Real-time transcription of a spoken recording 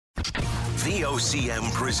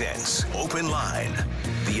VOCM presents Open Line.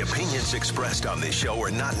 The opinions expressed on this show are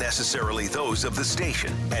not necessarily those of the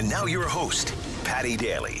station. And now your host, Paddy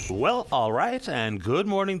Daly. Well, all right, and good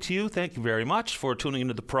morning to you. Thank you very much for tuning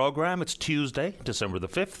into the program. It's Tuesday, December the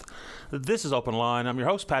 5th. This is Open Line. I'm your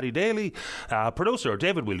host, Paddy Daly. Producer,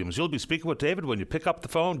 David Williams. You'll be speaking with David when you pick up the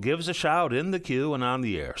phone. Give us a shout in the queue and on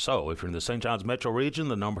the air. So, if you're in the St. John's metro region,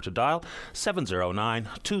 the number to dial,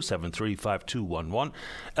 709-273-5211.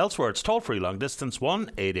 Elsewhere, it's toll-free long distance,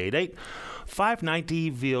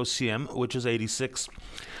 1-888-590-VOCM, which is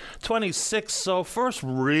 8626. So first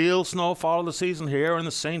real snowfall of the season here in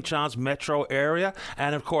the St. John's metro area.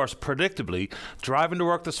 And of course, predictably, driving to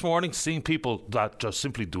work this morning, seeing people that just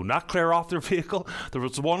simply do not clear off their vehicle. There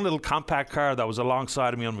was one little compact car that was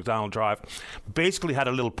alongside of me on McDonald Drive. Basically had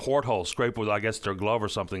a little porthole scraped with, I guess, their glove or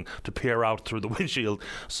something to peer out through the windshield.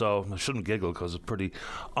 So I shouldn't giggle because it's pretty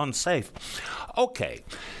unsafe. Okay.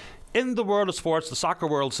 In the world of sports, the soccer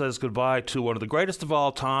world says goodbye to one of the greatest of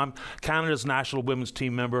all time, Canada's national women's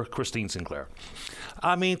team member, Christine Sinclair.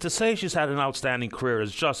 I mean, to say she's had an outstanding career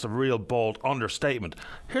is just a real bold understatement.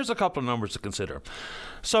 Here's a couple of numbers to consider.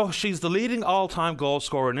 So she's the leading all-time goal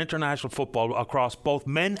scorer in international football across both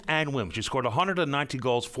men and women. She scored 190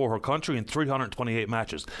 goals for her country in 328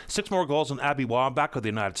 matches. 6 more goals than Abby Wambach of the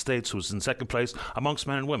United States, who's in second place amongst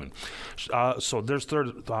men and women. So there's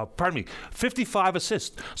 55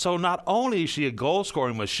 assists. So not only is she a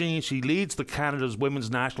goal-scoring machine, she leads the Canada's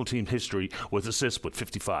women's national team history with assists with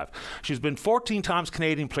 55. She's been 14 times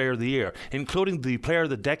Canadian Player of the Year, including the Player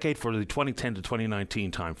of the Decade for the 2010 to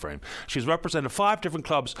 2019 timeframe. She's represented 5 different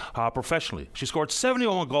clubs professionally. She scored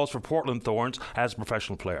 71 goals for Portland Thorns as a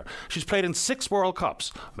professional player. She's played in 6 World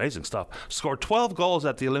Cups. Amazing stuff. Scored 12 goals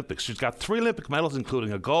at the Olympics. She's got 3 Olympic medals,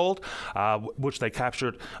 including a gold, which they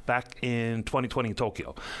captured back in 2020 in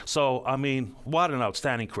Tokyo. So, I mean, what an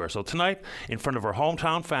outstanding career. So tonight, in front of her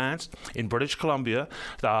hometown fans in British Columbia,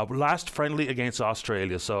 the last friendly against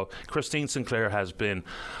Australia. So Christine Sinclair has been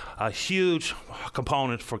a huge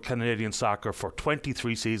component for Canadian soccer for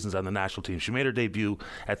 23 seasons on the national team. She made her debut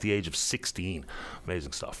at the age of 16.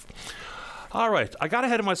 Amazing stuff. All right, I got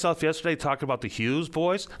ahead of myself yesterday talking about the Hughes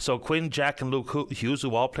boys. So Quinn, Jack, and Luke Hughes,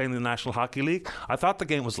 who all play in the National Hockey League. I thought the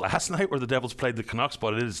game was last night where the Devils played the Canucks,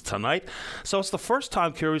 but it is tonight. So it's the first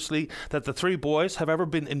time, curiously, that the 3 boys have ever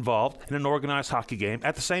been involved in an organized hockey game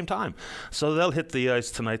at the same time. So they'll hit the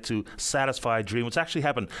ice tonight to satisfy a dream. It's actually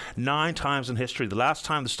happened 9 times in history. The last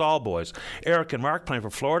time the Stahl boys, Eric and Mark playing for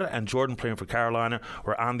Florida and Jordan playing for Carolina,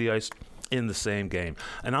 were on the ice in the same game.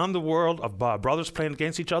 And on the world of brothers playing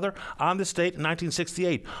against each other, on this date in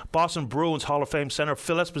 1968, Boston Bruins Hall of Fame center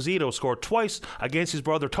Phil Esposito scored twice against his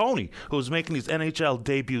brother Tony, who was making his NHL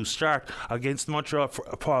debut start against the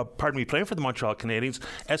playing for the Montreal Canadiens.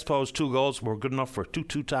 Espo's 2 goals were good enough for a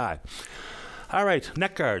 2-2 tie. All right,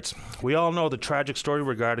 neck guards. We all know the tragic story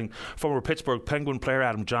regarding former Pittsburgh Penguin player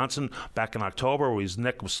Adam Johnson back in October, where his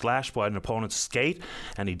neck was slashed by an opponent's skate,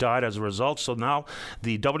 and he died as a result. So now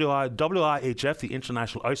the WIHF, the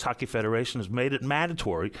International Ice Hockey Federation, has made it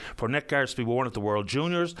mandatory for neck guards to be worn at the World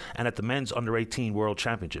Juniors and at the Men's Under-18 World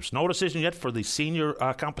Championships. No decision yet for the senior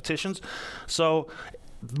competitions. So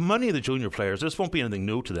many of the junior players, this won't be anything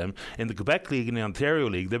new to them. In the Quebec League and the Ontario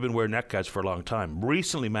League, they've been wearing neck guards for a long time.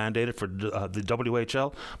 Recently mandated for the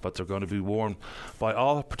WHL, but they're going to be worn by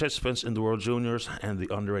all participants in the World Juniors and the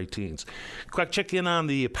Under-18s. Quick check in on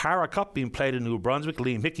the Para Cup being played in New Brunswick.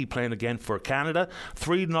 Liam Hickey playing again for Canada.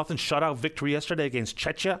 3-0 shutout victory yesterday against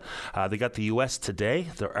Czechia. They got the US today,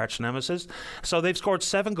 their arch nemesis. So they've scored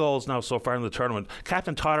 7 goals now so far in the tournament.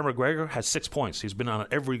 Captain Tyler McGregor has 6 points. He's been on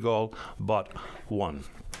every goal but 1.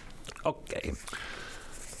 Okay.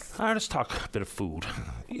 All right, let's talk a bit of food.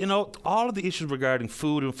 You know, all of the issues regarding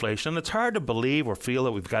food inflation, it's hard to believe or feel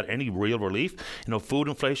that we've got any real relief. You know, food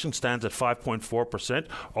inflation stands at 5.4%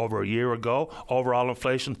 over a year ago. Overall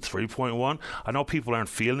inflation, 3.1%. I know people aren't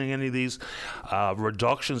feeling any of these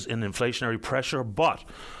reductions in inflationary pressure, but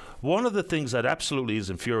one of the things that absolutely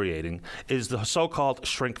is infuriating is the so-called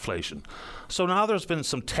shrinkflation. So now there's been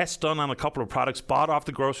some tests done on a couple of products bought off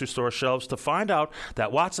the grocery store shelves to find out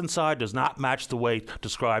that what's inside does not match the weight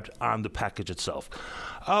described on the package itself.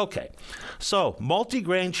 Okay, so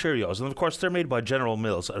multi-grain Cheerios, and of course they're made by General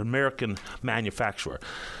Mills, an American manufacturer.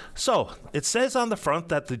 So, it says on the front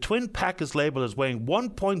that the twin pack is labeled as weighing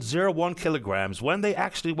 1.01 kilograms. When they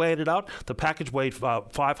actually weighed it out, the package weighed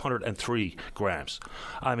 503 grams.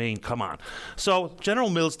 I mean, come on. So, General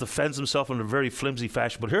Mills defends himself in a very flimsy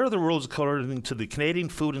fashion, but here are the rules according to the Canadian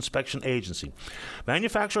Food Inspection Agency.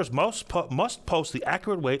 Manufacturers must post the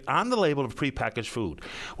accurate weight on the label of prepackaged food.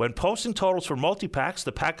 When posting totals for multi-packs,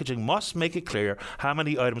 the packaging must make it clear how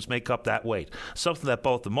many items make up that weight, something that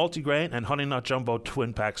both the multigrain and Honey Nut Jumbo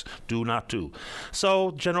twin packs do not do.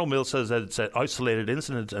 So General Mills says that it's an isolated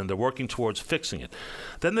incident and they're working towards fixing it.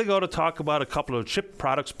 Then they go to talk about a couple of chip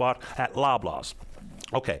products bought at Loblaws.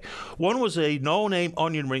 Okay, one was a no-name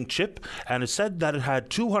onion ring chip, and it said that it had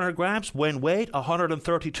 200 grams when weighed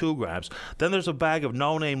 132 grams. Then there's a bag of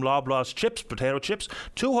no-name Loblaws chips, potato chips,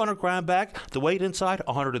 200-gram bag, the weight inside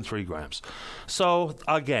 103 grams. So,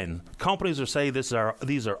 again, companies are saying these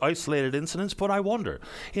are isolated incidents, but I wonder,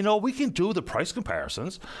 we can do the price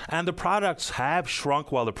comparisons, and the products have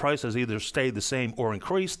shrunk while the price has either stayed the same or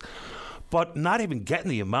increased. But not even getting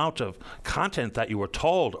the amount of content that you were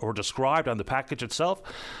told or described on the package itself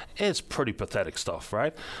is pretty pathetic stuff,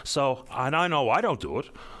 right? So, and I know I don't do it.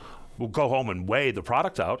 We'll go home and weigh the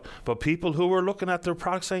product out. But people who are looking at their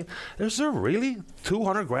product saying, is there really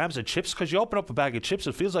 200 grams of chips? Because you open up a bag of chips,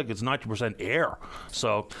 it feels like it's 90% air.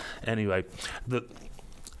 So, anyway,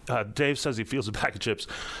 Dave says he feels a bag of chips.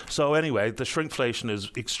 So, anyway, the shrinkflation is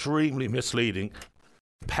extremely misleading,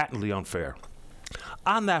 patently unfair.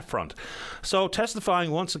 On that front. So,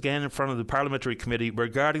 testifying once again in front of the Parliamentary Committee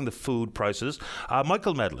regarding the food prices,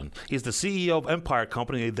 Michael Medlin, he's the CEO of Empire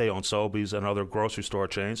Company. They own Sobeys and other grocery store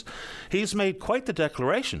chains. He's made quite the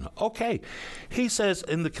declaration. Okay, he says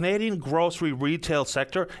in the Canadian grocery retail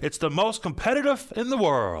sector, it's the most competitive in the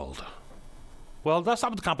world. Well, that's not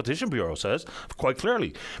what the Competition Bureau says, quite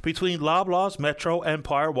clearly. Between Loblaws, Metro,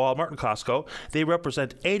 Empire, Walmart, and Costco, they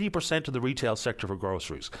represent 80% of the retail sector for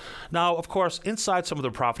groceries. Now, of course, inside some of the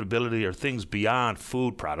profitability are things beyond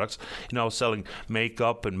food products, selling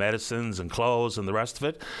makeup and medicines and clothes and the rest of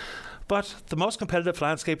it. But the most competitive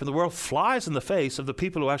landscape in the world flies in the face of the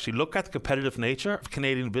people who actually look at the competitive nature of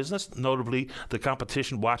Canadian business, notably the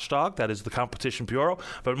competition watchdog, that is the Competition Bureau.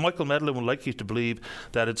 But Michael Medlin would like you to believe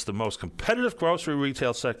that it's the most competitive grocery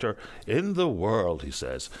retail sector in the world, he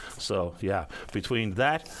says. So, yeah, between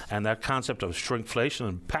that and that concept of shrinkflation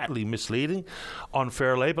and patently misleading,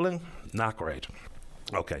 unfair labeling, not great.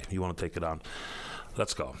 Okay, you want to take it on.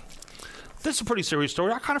 Let's go. This is a pretty serious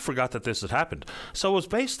story. I kind of forgot that this had happened. So it was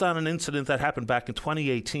based on an incident that happened back in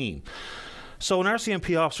 2018. So an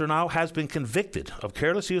RCMP officer now has been convicted of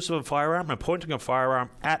careless use of a firearm and pointing a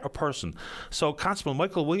firearm at a person. So Constable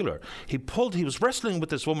Michael Wheeler, he was wrestling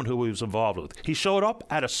with this woman who he was involved with. He showed up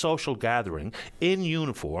at a social gathering in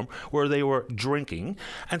uniform where they were drinking,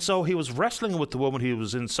 and so he was wrestling with the woman he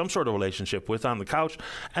was in some sort of relationship with on the couch,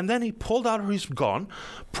 and then he pulled out his gun,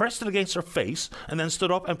 pressed it against her face, and then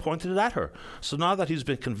stood up and pointed it at her. So now that he's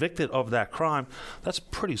been convicted of that crime, that's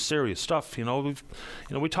pretty serious stuff.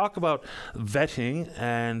 We talk about vetting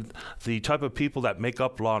and the type of people that make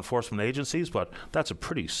up law enforcement agencies, but that's a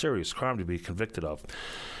pretty serious crime to be convicted of.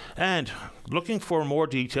 And looking for more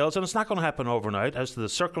details, and it's not going to happen overnight, as to the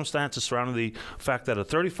circumstances surrounding the fact that a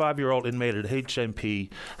 35-year-old inmate at HMP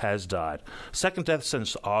has died. Second death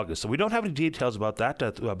since August. So we don't have any details about that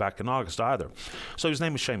death back in August either. So his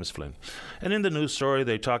name is Seamus Flynn. And in the news story,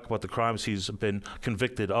 they talk about the crimes he's been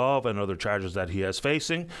convicted of and other charges that he is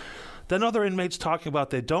facing. Then other inmates talking about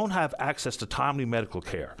they don't have access to timely medical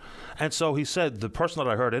care. And so he said, the person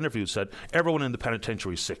that I heard interviewed said, everyone in the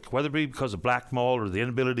penitentiary is sick, whether it be because of black mold or the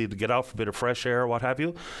inability to get out for a bit of fresh air or what have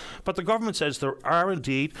you. But the government says there are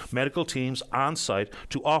indeed medical teams on site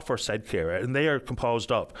to offer said care, and they are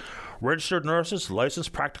composed of registered nurses,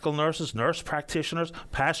 licensed practical nurses, nurse practitioners,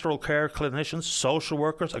 pastoral care clinicians, social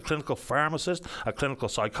workers, a clinical pharmacist, a clinical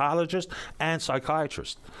psychologist, and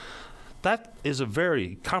psychiatrist. That is a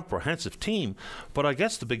very comprehensive team, but I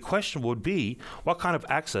guess the big question would be, what kind of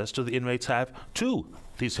access do the inmates have to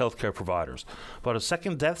these healthcare providers? But a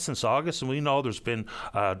second death since August, and we know there's been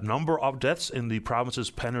a number of deaths in the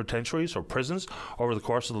province's penitentiaries or prisons over the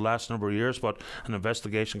course of the last number of years, but an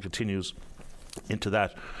investigation continues into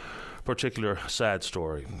that particular sad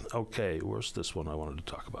story. Okay, where's this one I wanted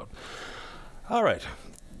to talk about? All right.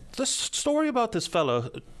 This story about this fellow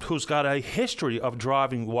who's got a history of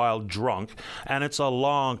driving while drunk, and it's a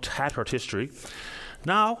long, tattered history.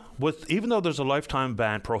 Now, even though there's a lifetime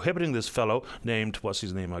ban prohibiting this fellow named, what's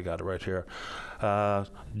his name? I got it right here.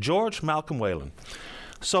 George Malcolm Whalen.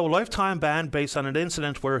 So, lifetime ban based on an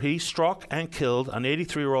incident where he struck and killed an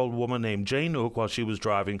 83-year-old woman named Jane Nook while she was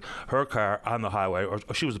driving her car on the highway, or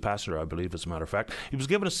she was the passenger, I believe, as a matter of fact. He was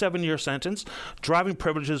given a 7-year sentence, driving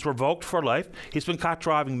privileges revoked for life. He's been caught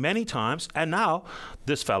driving many times, and now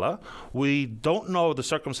this fella, we don't know the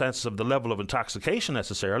circumstances of the level of intoxication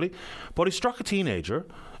necessarily, but he struck a teenager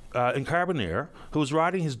in Carbonear who was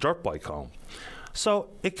riding his dirt bike home. So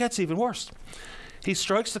it gets even worse. He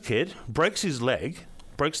strikes the kid, breaks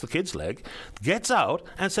the kid's leg, gets out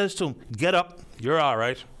and says to him, "Get up, you're all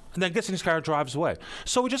right," and then gets in his car and drives away.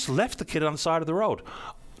 So we just left the kid on the side of the road,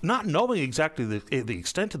 not knowing exactly the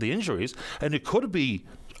extent of the injuries, and it could be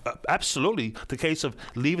absolutely the case of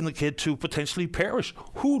leaving the kid to potentially perish.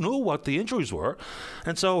 Who knew what the injuries were?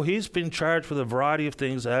 And so he's been charged with a variety of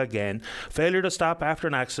things again: failure to stop after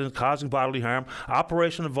an accident, causing bodily harm,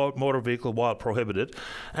 operation of motor vehicle while prohibited.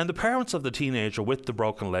 And the parents of the teenager with the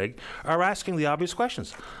broken leg are asking the obvious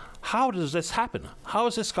questions. How does this happen? How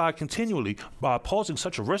is this guy continually posing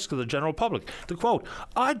such a risk to the general public? The quote,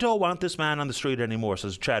 "I don't want this man on the street anymore,"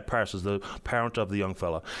 says Chad Parsons, the parent of the young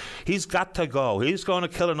fella. "He's got to go. He's going to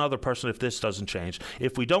kill another person if this doesn't change.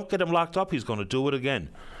 If we don't get him locked up, he's going to do it again."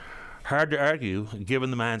 Hard to argue, given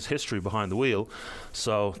the man's history behind the wheel.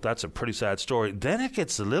 So that's a pretty sad story. Then it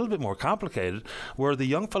gets a little bit more complicated, where the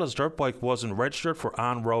young fella's dirt bike wasn't registered for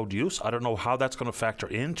on-road use. I don't know how that's going to factor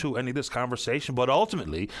into any of this conversation, but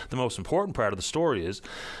ultimately, the most important part of the story is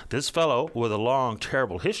this fellow with a long,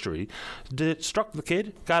 terrible history struck the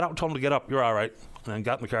kid, got out and told him to get up, "You're all right," and then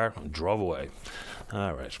got in the car and drove away.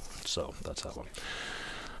 All right, so that's that one.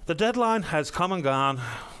 The deadline has come and gone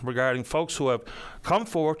regarding folks who have come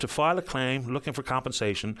forward to file a claim looking for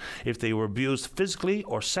compensation if they were abused physically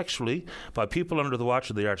or sexually by people under the watch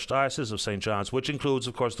of the Archdiocese of St. John's, which includes,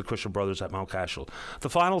 of course, the Christian Brothers at Mount Cashel. The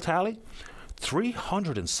final tally?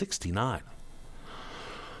 369.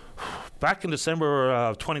 Back in December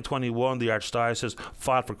of 2021, the Archdiocese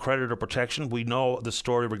filed for creditor protection. We know the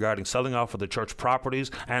story regarding selling off of the church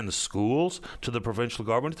properties and the schools to the provincial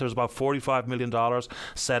government. There's about $45 million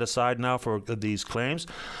set aside now for these claims.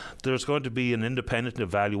 There's going to be an independent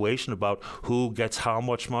evaluation about who gets how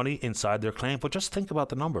much money inside their claim. But just think about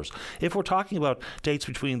the numbers. If we're talking about dates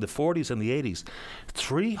between the 40s and the 80s,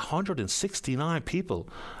 369 people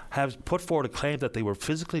have put forward a claim that they were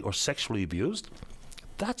physically or sexually abused.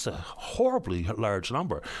 That's a horribly large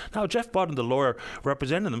number. Now, Jeff Budden, the lawyer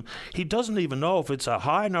representing them, he doesn't even know if it's a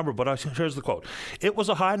high number, but here's the quote. "It was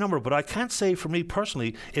a high number, but I can't say for me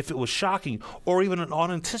personally if it was shocking or even an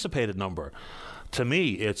unanticipated number." To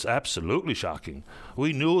me, it's absolutely shocking.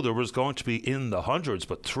 We knew there was going to be in the hundreds,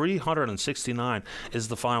 but 369 is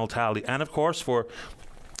the final tally. And of course, for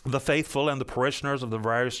the faithful and the parishioners of the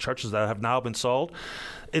various churches that have now been sold,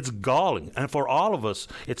 it's galling. And for all of us,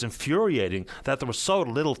 it's infuriating that there was so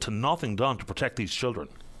little to nothing done to protect these children.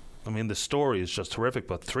 I mean, the story is just horrific,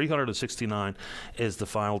 but 369 is the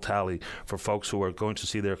final tally for folks who are going to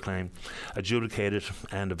see their claim adjudicated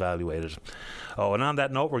and evaluated. Oh, and on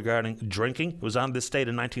that note regarding drinking, it was on this date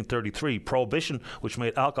in 1933. Prohibition, which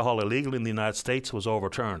made alcohol illegal in the United States, was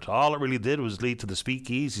overturned. All it really did was lead to the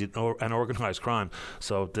speakeasy and organized crime,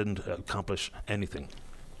 so it didn't accomplish anything.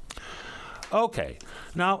 Okay,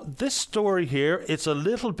 now this story here, it's a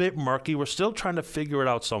little bit murky. We're still trying to figure it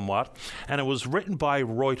out somewhat. And it was written by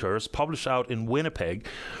Reuters, published out in Winnipeg,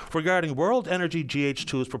 regarding World Energy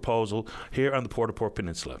GH2's proposal here on the Port-au-Port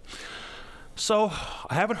Peninsula. So,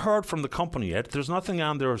 I haven't heard from the company yet. There's nothing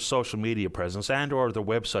on their social media presence and or their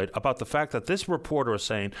website about the fact that this reporter is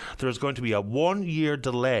saying there's going to be a 1-year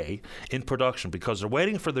delay in production because they're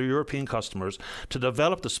waiting for their European customers to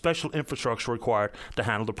develop the special infrastructure required to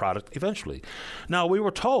handle the product eventually. Now, we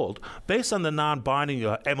were told, based on the non-binding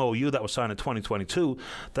MOU that was signed in 2022,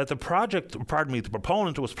 that the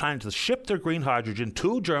proponent was planning to ship their green hydrogen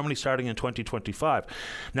to Germany starting in 2025.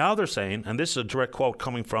 Now they're saying, and this is a direct quote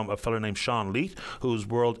coming from a fellow named Sean Leet, who's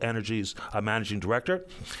World Energy's managing director,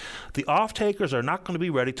 "The off-takers are not going to be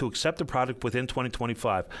ready to accept the product within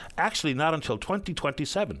 2025. Actually, not until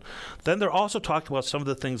 2027. Then they're also talking about some of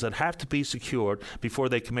the things that have to be secured before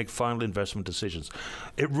they can make final investment decisions."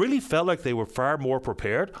 It really felt like they were far more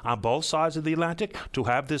prepared on both sides of the Atlantic to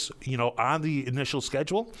have this, on the initial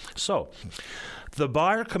schedule. So, The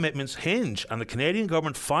buyer commitments hinge on the Canadian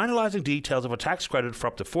government finalising details of a tax credit for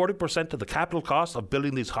up to 40% of the capital cost of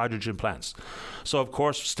building these hydrogen plants. So, of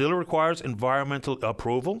course, still requires environmental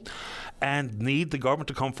approval, and need the government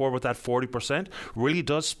to come forward with that 40% really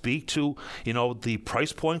does speak to, the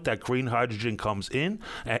price point that green hydrogen comes in,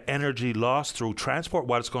 energy loss through transport,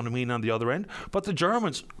 what it's going to mean on the other end. But the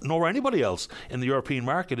Germans, nor anybody else in the European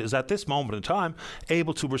market, is at this moment in time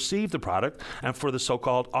able to receive the product and for the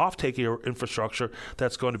so-called off-take infrastructure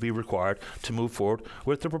that's going to be required to move forward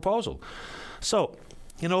with the proposal. So,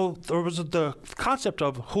 there was the concept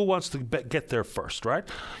of who wants to get there first, right?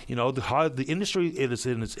 How the industry is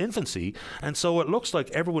in its infancy, and so it looks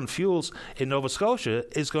like Everwind Fuels in Nova Scotia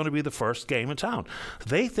is going to be the first game in town.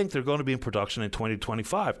 They think they're going to be in production in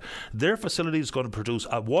 2025. Their facility is going to produce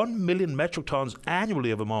 1 million metric tons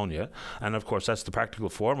annually of ammonia, and of course that's the practical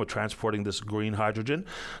form of transporting this green hydrogen.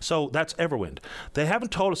 So that's Everwind. They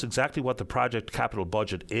haven't told us exactly what the project capital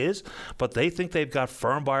budget is, but they think they've got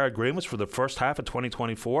firm buyer agreements for the first half of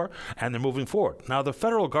 2024, and they're moving forward. Now, the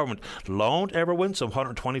federal government loaned Everwind some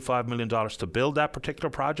 $125 million to build that particular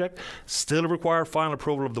project, still require final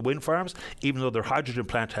approval of the wind farms, even though their hydrogen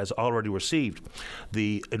plant has already received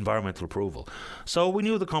the environmental approval. So we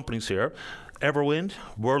knew the companies here: Everwind,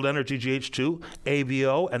 World Energy GH2,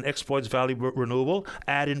 ABO, and Exploits Valley Renewable,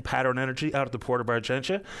 add in Pattern Energy out of the Port of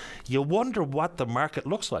Argentia. You wonder what the market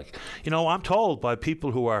looks like. I'm told by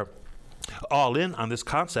people who are all in on this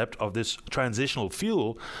concept of this transitional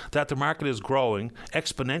fuel that the market is growing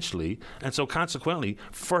exponentially, and so consequently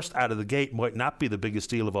first out of the gate might not be the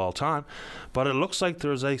biggest deal of all time, but it looks like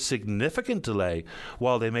there's a significant delay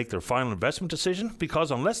while they make their final investment decision,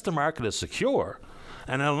 because unless the market is secure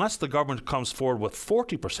and unless the government comes forward with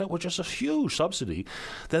 40%, which is a huge subsidy,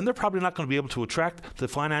 then they're probably not going to be able to attract the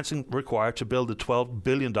financing required to build a $12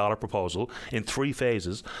 billion proposal in 3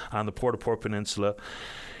 phases on the Port-au-Port Peninsula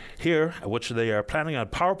here, which they are planning on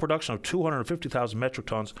power production of 250,000 metric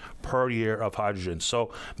tons per year of hydrogen.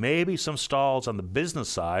 So maybe some stalls on the business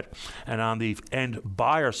side and on the end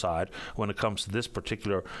buyer side when it comes to this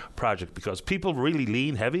particular project, because people really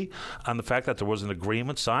lean heavy on the fact that there was an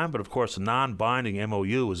agreement signed, but of course a non-binding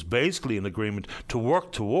MOU is basically an agreement to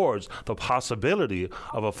work towards the possibility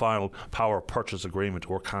of a final power purchase agreement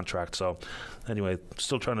or contract. So anyway,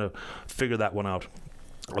 still trying to figure that one out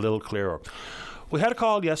a little clearer. We had a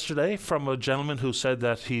call yesterday from a gentleman who said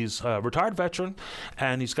that he's a retired veteran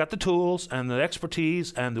and he's got the tools and the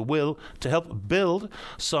expertise and the will to help build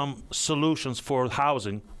some solutions for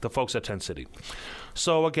housing the folks at Tent City.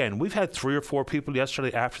 So again, we've had 3 or 4 people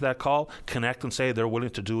yesterday after that call connect and say they're willing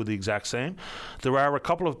to do the exact same. There are a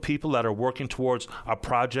couple of people that are working towards a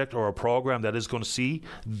project or a program that is going to see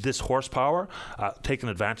this horsepower taken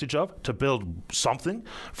advantage of to build something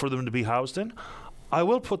for them to be housed in. I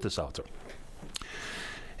will put this out there.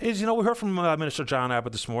 We heard from Minister John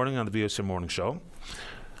Abbott this morning on the VOCM Morning Show.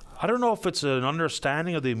 I don't know if it's an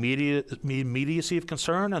understanding of the immediacy of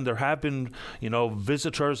concern, and there have been,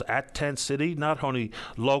 visitors at Tent City, not only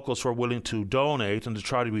locals who are willing to donate and to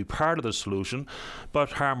try to be part of the solution,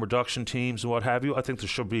 but harm reduction teams and what have you. I think there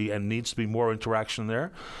should be and needs to be more interaction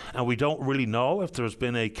there. And we don't really know if there's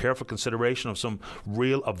been a careful consideration of some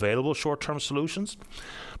real available short-term solutions.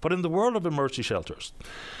 But in the world of emergency shelters,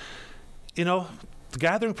 the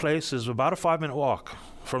gathering place is about a 5-minute walk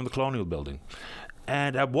from the Colonial Building.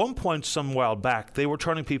 And at one point, some while back, they were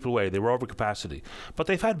turning people away. They were over capacity. But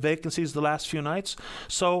they've had vacancies the last few nights.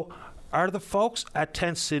 So are the folks at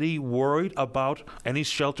Tent City worried about any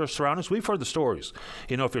shelter surroundings? We've heard the stories.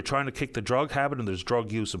 If you're trying to kick the drug habit and there's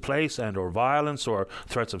drug use in place and or violence or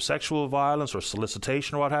threats of sexual violence or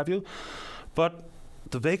solicitation or what have you. But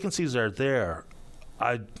the vacancies are there.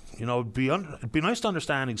 It'd be nice to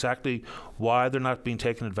understand exactly why they're not being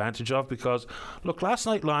taken advantage of, because, look, last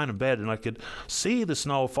night lying in bed and I could see the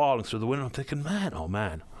snow falling through the window, I'm thinking, man, oh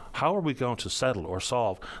man, how are we going to settle or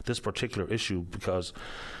solve this particular issue, because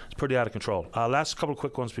it's pretty out of control. Last couple of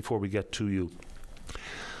quick ones before we get to you.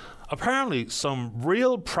 Apparently, some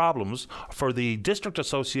real problems for the District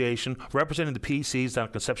Association representing the PCs down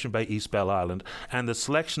Conception Bay, East Bell Island, and the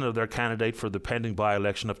selection of their candidate for the pending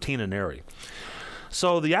by-election of Tina Neri.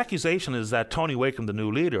 So the accusation is that Tony Wakeham, the new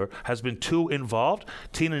leader, has been too involved.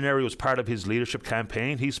 Tina Neri was part of his leadership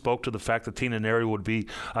campaign. He spoke to the fact that Tina Neri would be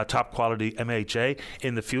a top-quality MHA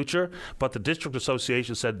in the future, but the District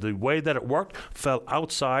Association said the way that it worked fell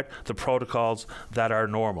outside the protocols that are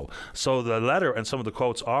normal. So the letter and some of the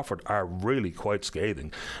quotes offered are really quite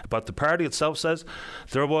scathing. But the party itself says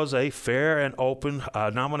there was a fair and open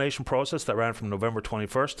nomination process that ran from November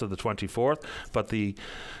 21st to the 24th, but the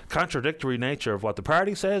contradictory nature of what the the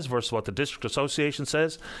party says versus what the district association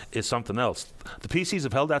says is something else. The PCs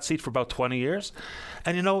have held that seat for about 20 years.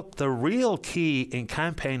 And the real key in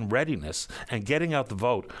campaign readiness and getting out the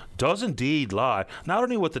vote does indeed lie not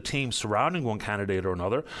only with the teams surrounding one candidate or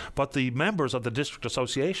another, but the members of the district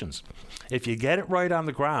associations. If you get it right on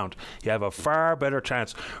the ground, you have a far better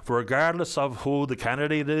chance, regardless of who the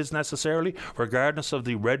candidate is necessarily, regardless of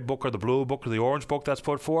the red book or the blue book or the orange book that's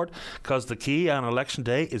put forward, because the key on election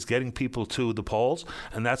day is getting people to the polls,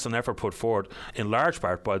 and that's an effort put forward in large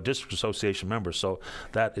part by district association members. So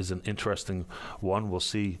that is an interesting one. We'll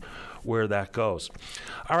see where that goes.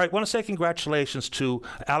 All right, I want to say congratulations to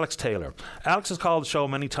Alex Taylor. Alex has called the show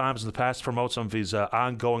many times in the past to promote some of his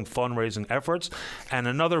ongoing fundraising efforts, and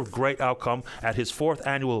another great outcome at his 4th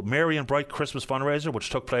annual Merry and Bright Christmas fundraiser, which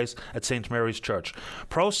took place at St. Mary's Church.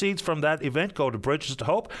 Proceeds from that event go to Bridges to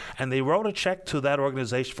Hope, and they wrote a check to that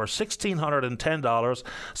organization for $1,610.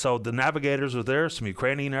 So the navigators were there, some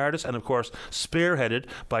Ukrainian artists, and of course spearheaded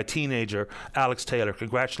by teenager Alex Taylor.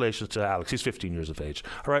 Congratulations to Alex. He's 15 years of age.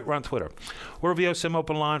 All right, we're on Twitter. We're VOCM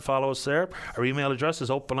Open Line. Follow us there. Our email address is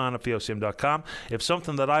openline@vocm.com. If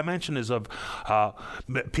something that I mention is of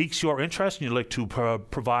piques your interest and you'd like to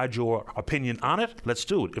provide your opinion on it, let's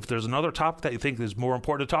do it. If there's another topic that you think is more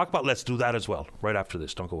important to talk about, let's do that as well. Right after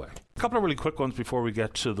this. Don't go away. A couple of really quick ones before we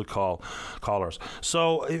get to the callers.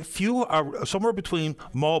 So if you are somewhere between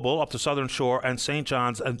Mobile up the Southern Shore and St.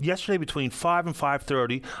 John's, yesterday between 5 and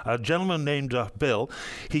 5:30, a gentleman named Bill,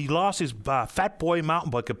 he lost his Fat Boy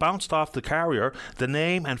mountain bike. It bounced off the carrier. The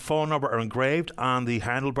name and phone number are engraved on the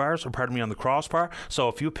handlebars, or pardon me, on the crossbar. So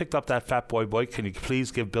if you picked up that Fat Boy bike, can you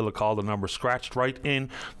please give Bill a call? The number scratched right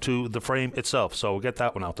into the frame itself. So we'll get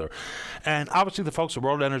that one out there. And obviously the folks at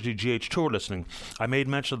World Energy GH2 are listening. I made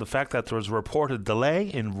mention of the fact that there was a reported delay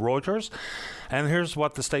in Reuters. And here's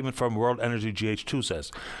what the statement from World Energy GH2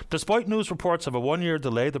 says. Despite news reports of a 1-year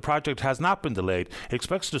delay, the project has not been delayed. It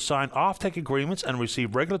expects to sign offtake agreements and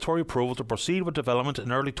receive regulatory approval to proceed with development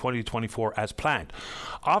in early 2024 as planned.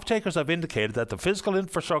 Offtakers have indicated that the physical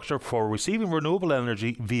infrastructure for receiving renewable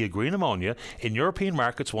energy via green ammonia in European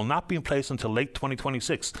markets will not be in place until late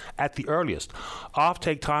 2026 at the earliest.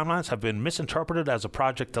 Offtake timelines have been misinterpreted as a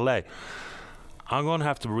project delay. I'm going to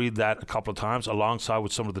have to read that a couple of times alongside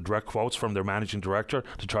with some of the direct quotes from their managing director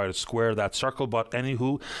to try to square that circle. But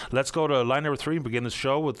anywho, let's go to line number 3 and begin the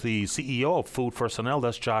show with the CEO of Food Personnel.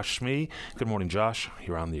 That's Josh Smee. Good morning, Josh.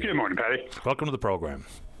 You're on the air. Good morning, Patty. Welcome to the program.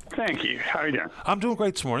 Thank you. How are you doing? I'm doing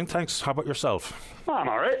great this morning. Thanks. How about yourself? I'm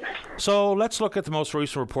all right. So let's look at the most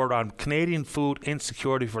recent report on Canadian food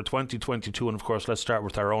insecurity for 2022. And of course, let's start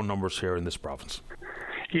with our own numbers here in this province.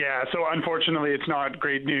 Yeah, so unfortunately, it's not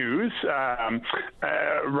great news.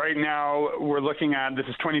 Right now, we're looking at, this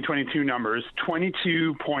is 2022 numbers,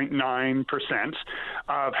 22.9%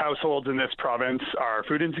 of households in this province are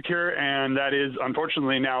food insecure, and that is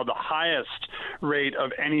unfortunately now the highest rate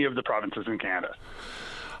of any of the provinces in Canada.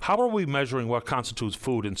 How are we measuring what constitutes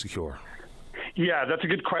food insecure? Yeah, that's a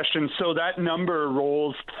good question. So that number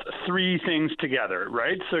rolls 3 things together,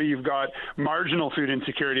 right? So you've got marginal food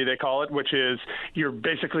insecurity, they call it, which is you're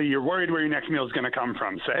worried where your next meal is going to come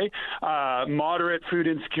from, say. Moderate food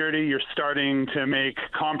insecurity, you're starting to make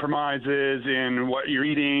compromises in what you're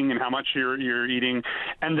eating and how much you're eating.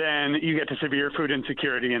 And then you get to severe food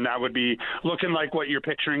insecurity, and that would be looking like what you're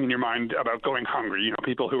picturing in your mind about going hungry. You know,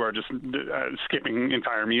 people who are just skipping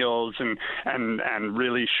entire meals and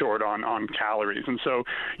really short on calories. And so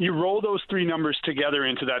you roll those 3 numbers together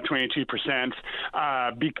into that 22%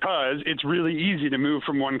 because it's really easy to move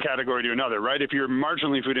from one category to another, right? If you're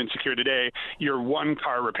marginally food insecure today, you're 1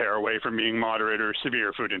 car repair away from being moderate or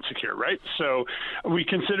severe food insecure, right? So we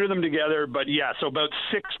consider them together, but yeah, so about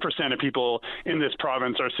 6% of people in this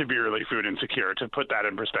province are severely food insecure. To put that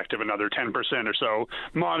in perspective, another 10% or so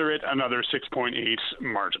moderate, another 6.8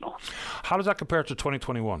 marginal. How does that compare to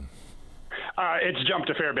 2021? It's jumped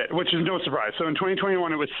a fair bit, which is no surprise. So in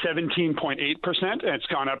 2021, it was 17.8%, and it's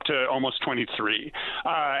gone up to almost 23%.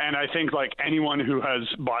 And I think like anyone who has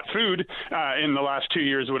bought food in the last 2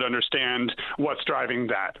 years would understand what's driving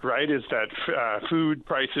that, right, is that food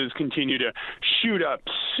prices continue to shoot up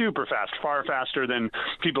super fast, far faster than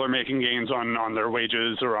people are making gains on their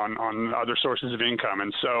wages or on other sources of income.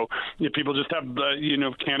 And so people just have,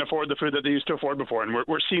 can't afford the food that they used to afford before. And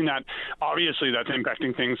we're seeing that, obviously, that's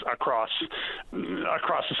impacting things across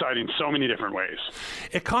society in so many different ways.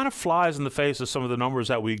 It kind of flies in the face of some of the numbers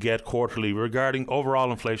that we get quarterly regarding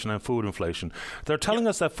overall inflation and food inflation. They're telling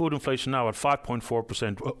us that food inflation now at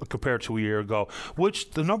 5.4% compared to a year ago,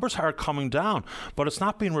 which the numbers are coming down, but it's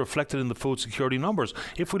not being reflected in the food security insecurity numbers.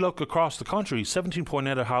 If we look across the country,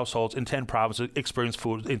 17.8 of households in 10 provinces experienced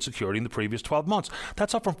food insecurity in the previous 12 months.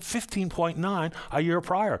 That's up from 15.9 a year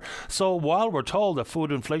prior. So while we're told that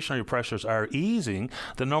food inflationary pressures are easing,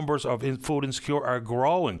 the numbers of food insecure are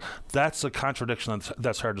growing. That's a contradiction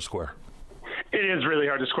that's hard to square. It is really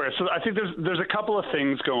hard to square. So I think there's a couple of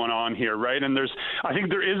things going on here, right? And I think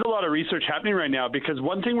there is a lot of research happening right now, because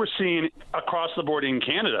one thing we're seeing across the board in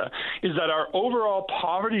Canada is that our overall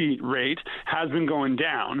poverty rate has been going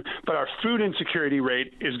down, but our food insecurity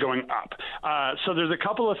rate is going up. So there's a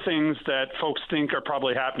couple of things that folks think are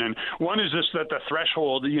probably happening. One is just that the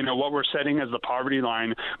threshold, what we're setting as the poverty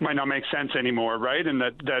line might not make sense anymore, right? And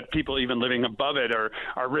that people even living above it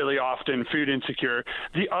are really often food insecure.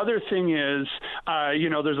 The other thing is,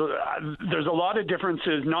 there's a lot of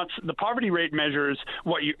differences. The poverty rate measures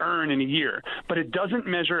what you earn in a year, but it doesn't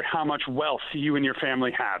measure how much wealth you and your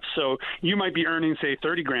family have. So you might be earning, say,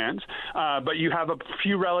 30 grand, but you have a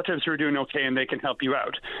few relatives who are doing okay and they can help you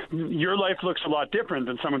out. Your life looks a lot different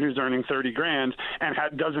than someone who's earning 30 grand and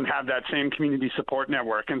doesn't have that same community support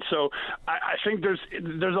network. And so I think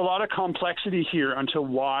there's a lot of complexity here onto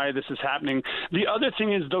why this is happening. The other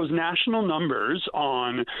thing is those national numbers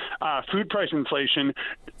on food price inflation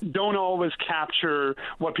don't always capture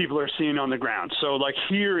what people are seeing on the ground. So like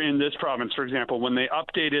here in this province, for example, when they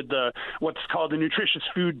updated what's called the nutritious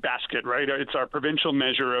food basket, right? It's our provincial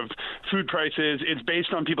measure of food prices. It's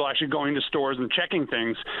based on people actually going to stores and checking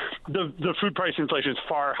things. The food price inflation is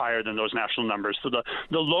far higher than those national numbers. So the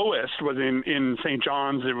lowest was in St.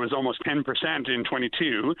 John's. It was almost 10% in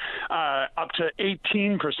 22, up to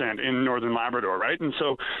 18% in Northern Labrador, right? And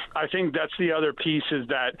so I think that's the other piece, is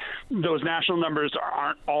that those national numbers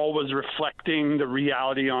aren't always reflecting the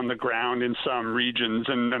reality on the ground in some regions,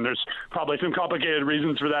 and there's probably some complicated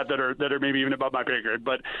reasons for that are maybe even above my pay grade,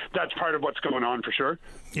 but that's part of what's going on for sure.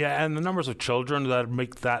 Yeah, and the numbers of children that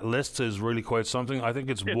make that list is really quite something. I think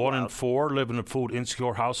it's 1 in 4 live in a food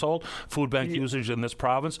insecure household. Food bank usage in this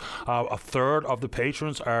province, a third of the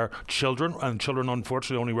patrons are children, and children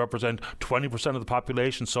unfortunately only represent 20% of the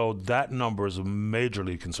population, so that number is a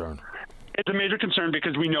majorly concern. It's a major concern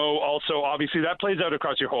because we know also, obviously, that plays out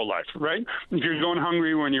across your whole life, right? If you're going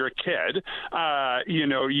hungry when you're a kid,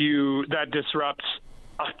 that disrupts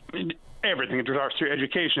everything. It disrupts your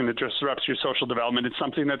education. It disrupts your social development. It's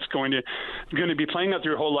something that's going to be playing out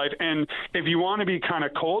through your whole life. And if you want to be kind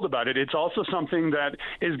of cold about it, it's also something that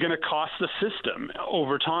is going to cost the system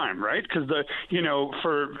over time, right? Because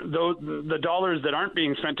for the dollars that aren't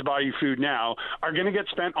being spent to buy you food now are going to get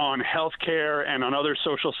spent on healthcare and on other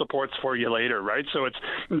social supports for you later, right? So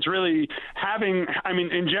it's really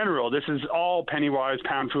in general, this is all penny wise,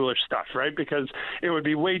 pound foolish stuff, right? Because it would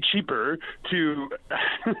be way cheaper to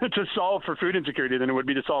solve for food insecurity than it would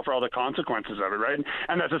be to solve for all the consequences of it, right?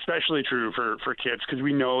 And that's especially true for kids, because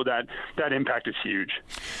we know that impact is huge.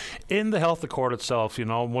 In the health accord itself,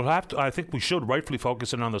 I think we should rightfully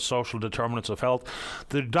focus in on the social determinants of health.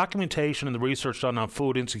 The documentation and the research done on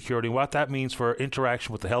food insecurity, what that means for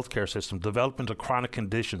interaction with the healthcare system, development of chronic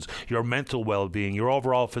conditions, your mental well-being, your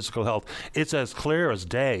overall physical health, it's as clear as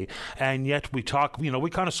day. And yet we talk, we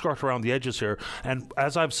kind of skirt around the edges here. And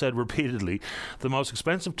as I've said repeatedly, the most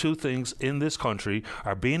expensive two things in this country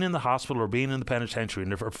are being in the hospital or being in the penitentiary.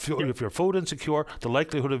 And if you're food insecure, the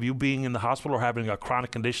likelihood of you being in the hospital or having a chronic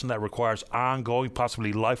condition that requires ongoing,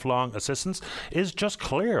 possibly lifelong assistance is just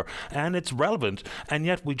clear, and it's relevant, and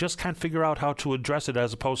yet we just can't figure out how to address it,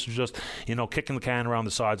 as opposed to just kicking the can around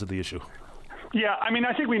the sides of the issue. Yeah,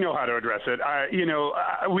 I think we know how to address it.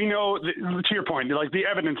 We know, to your point, the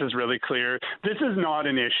evidence is really clear. This is not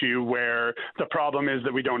an issue where the problem is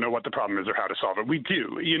that we don't know what the problem is or how to solve it. We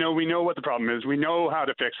do. We know what the problem is. We know how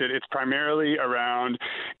to fix it. It's primarily around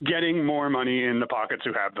getting more money in the pockets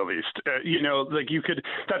who have the least.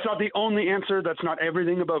 That's not the only answer. That's not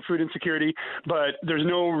everything about food insecurity, but there's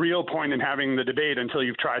no real point in having the debate until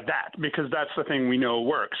you've tried that, because that's the thing we know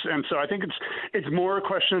works. And so I think it's more a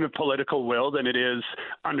question of political will than it is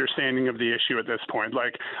understanding of the issue at this point.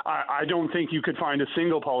 I don't think you could find a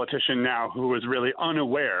single politician now who is really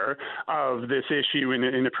unaware of this issue in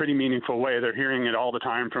a pretty meaningful way. They're hearing it all the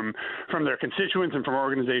time from their constituents and from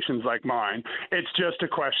organizations like mine. It's just a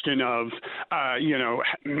question of,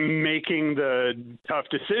 making the tough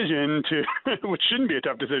decision which shouldn't be a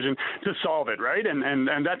tough decision, to solve it, right? And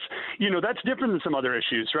that's, that's different than some other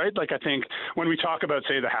issues, right? I think when we talk about,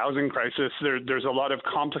 say, the housing crisis, there's a lot of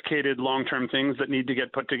complicated long-term things that need to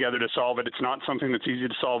get put together to solve it. It's not something that's easy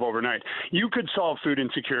to solve overnight. You could solve food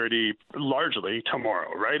insecurity largely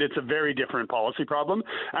tomorrow, right? It's a very different policy problem,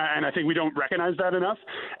 and I think we don't recognize that enough.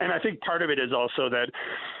 And I think part of it is also that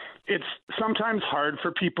it's sometimes hard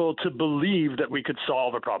for people to believe that we could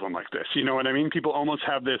solve a problem like this. You know what I mean? People almost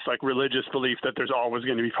have this like religious belief that there's always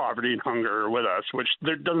going to be poverty and hunger with us, which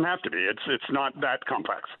there doesn't have to be. It's not that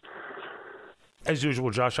complex. As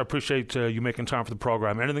usual, Josh, I appreciate you making time for the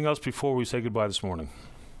program. Anything else before we say goodbye this morning?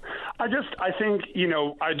 I think,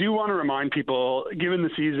 I do want to remind people, given the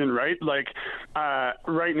season, right? Like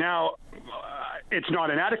right now, it's not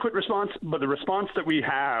an adequate response, but the response that we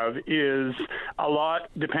have is a lot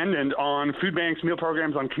dependent on food banks, meal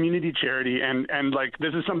programs, on community charity. And like,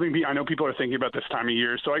 this is something I know people are thinking about this time of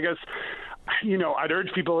year. So I guess, I'd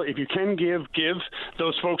urge people, if you can give.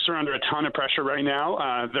 Those folks are under a ton of pressure right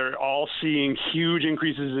now. They're all seeing huge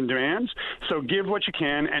increases in demands. So give what you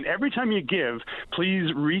can. And every time you give,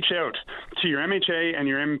 please reach out to your MHA and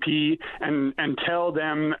your MP and tell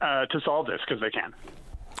them to solve this, because they can.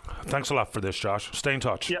 Thanks a lot for this, Josh. Stay in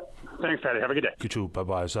touch. Yeah. Thanks, Patty. Have a good day. You too.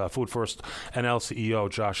 Bye-bye. Food First NL CEO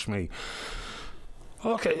Josh Smee.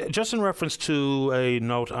 Okay, just in reference to a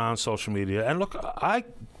note on social media, and look, I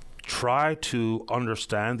try to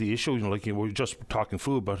understand the issue. We're just talking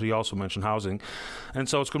food, but he also mentioned housing. And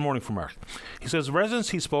so it's good morning from Mark. He says,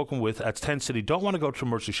 residents he's spoken with at 10 City don't want to go to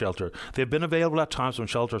emergency shelter. They've been available at times when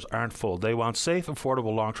shelters aren't full. They want safe,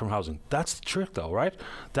 affordable, long-term housing. That's the trick, though, right?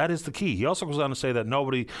 That is the key. He also goes on to say that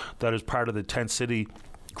nobody that is part of the 10 City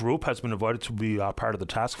group has been invited to be part of the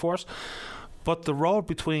task force. But the road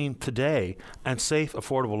between today and safe,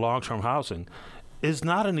 affordable, long-term housing is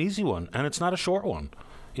not an easy one, and it's not a short one.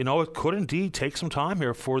 It could indeed take some time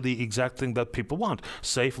here for the exact thing that people want,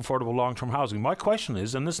 safe, affordable, long-term housing. My question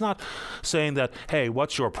is, and it's not saying that, hey,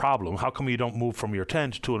 what's your problem? How come you don't move from your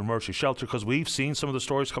tent to an emergency shelter? Because we've seen some of the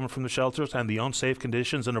stories coming from the shelters and the unsafe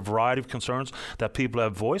conditions and a variety of concerns that people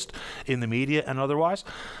have voiced in the media and otherwise.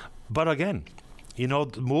 But again,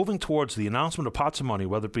 moving towards the announcement of pots of money,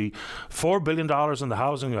 whether it be $4 billion in the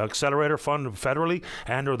Housing Accelerator Fund federally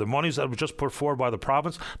or the monies that were just put forward by the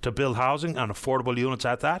province to build housing and affordable units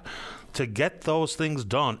at that, to get those things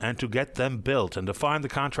done and to get them built and to find the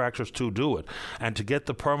contractors to do it and to get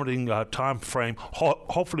the permitting time frame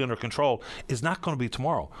hopefully under control is not going to be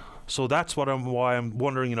tomorrow. So that's why I'm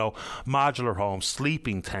wondering, modular homes,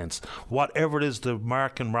 sleeping tents, whatever it is that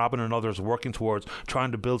Mark and Robin and others are working towards,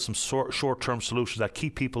 trying to build some short-term solutions that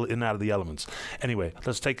keep people in and out of the elements. Anyway,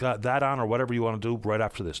 let's take that on or whatever you want to do right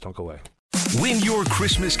after this. Don't go away. Win your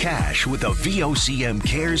Christmas cash with a VOCM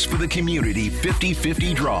Cares for the Community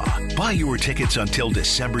 50/50 draw. Buy your tickets until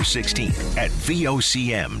December 16th at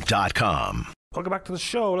VOCM.com. Welcome back to the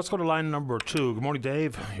show. Let's go to line number 2. Good morning,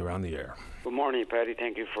 Dave. You're on the air. Good morning, Patty.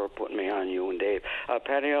 Thank you for putting me on, you and Dave.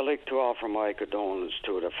 Patty, I'd like to offer my condolences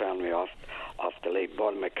to the family of the late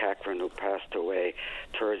Bud McCachran, who passed away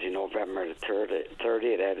Thursday, November the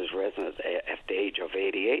 30th at his residence at the age of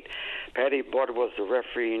 88. Patty, Bud was the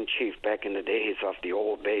referee-in-chief back in the days of the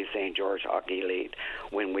old Bay St. George Hockey League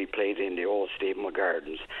when we played in the old Stephenville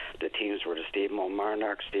Gardens. The teams were the Stephenville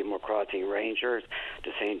Monarchs, Stephenville Crossing Rangers,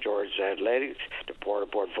 the St. George Athletics, the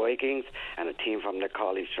Porterport Vikings, and a team from the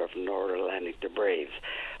college of Northern Atlantic, the Braves.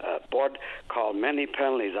 Bud called many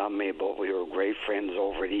penalties on me, but we were great friends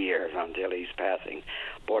over the years until he's passing.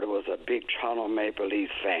 Bud was a big Toronto Maple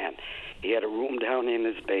Leafs fan. He had a room down in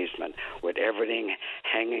his basement with everything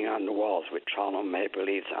hanging on the walls with Toronto Maple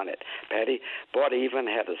Leafs on it. Patty, Bud even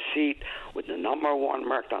had a seat with the number 1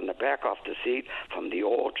 marked on the back of the seat from the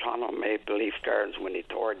old Toronto Maple Leaf Gardens when he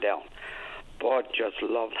tore it down. Bud just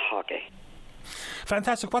loved hockey.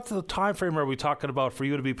 Fantastic. What the time frame are we talking about for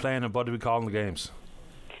you to be playing and Bud to be calling the games?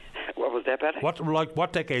 What was that, Patty?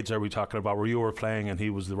 What decades are we talking about where you were playing and he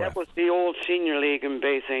was the ref? That was the old senior league in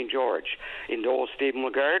Bay St. George, in the old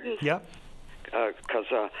Stephenville Gardens. Yeah. Because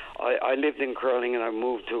I lived in Curling and I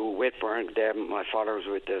moved to Whitburn. My father was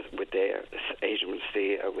with the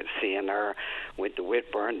agency with CNR, with the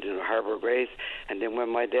Whitburn, the Harbour Grace, and then when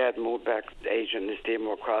my dad moved back agent in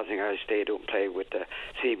Stephenville Crossing, I stayed and played with the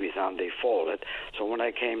Seabees on they folded. So when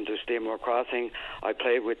I came to Stephenville Crossing, I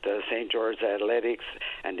played with the St. George Athletics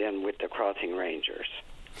and then with the Crossing Rangers.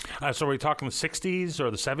 So are we talking the 60s or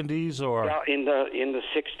the 70s or? Yeah, in the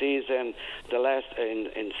 60s and the last in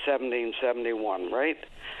 1771, right?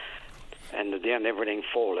 And then everything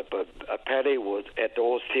folded. But Patty was at the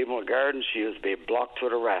old Stephenville Gardens. She used to be blocked to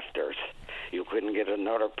the rafters. You couldn't get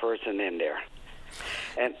another person in there.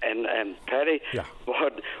 And Patty, yeah.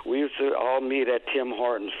 Bud, we used to all meet at Tim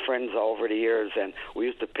Hortons, friends over the years, and we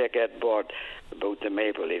used to pick at Bud about the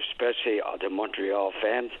Maple Leafs, especially the Montreal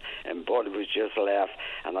fans, and Bud would just laugh.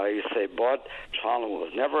 And I used to say, Bud, Toronto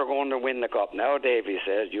was never going to win the cup. Now, Davey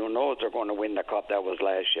says, they're going to win the cup. That was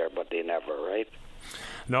last year, but they never, right?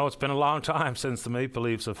 No, it's been a long time since the Maple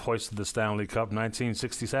Leafs have hoisted the Stanley Cup,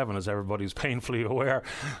 1967, as everybody's painfully aware.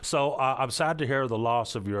 So I'm sad to hear the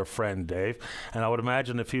loss of your friend, Dave. And I would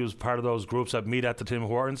imagine if he was part of those groups that meet at the Tim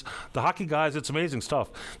Hortons, the hockey guys, it's amazing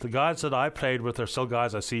stuff. The guys that I played with are still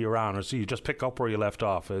guys I see around. Or see, you just pick up where you left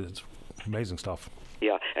off. It's amazing stuff.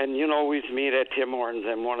 Yeah, and we meet at Tim Hortons,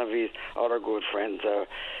 and one of his other good friends,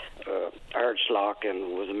 Archlock,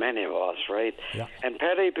 and was many of us, right? Yeah. And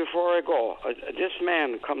Paddy, before I go, this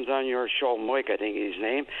man comes on your show, Mike, I think his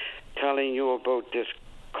name, telling you about this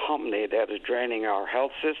company that is draining our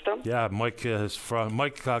health system. Yeah, Mike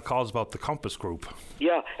calls about the Compass Group.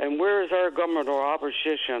 Yeah, and where is our government or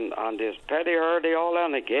opposition on this? Paddy, are they all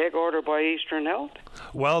on a gag order by Eastern Health?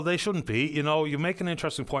 Well, they shouldn't be. You make an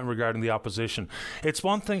interesting point regarding the opposition. It's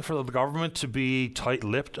one thing for the government to be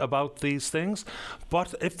tight-lipped about these things,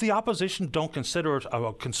 but if the opposition don't consider it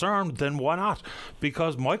a concern, then why not?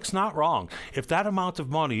 Because Mike's not wrong. If that amount of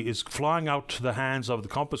money is flying out to the hands of the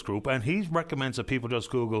Compass Group, and he recommends that people just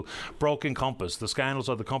Google Broken Compass, the scandals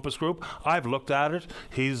of the Compass Group, I've looked at it.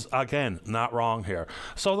 He's, again, not wrong here.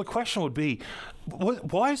 So the question would be,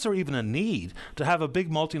 why is there even a need to have a big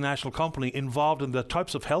multinational company involved in the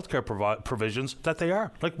types of healthcare provisions that they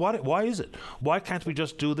are? Like, why is it? Why can't we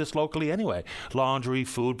just do this locally anyway? Laundry,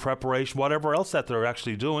 food preparation, whatever else that they're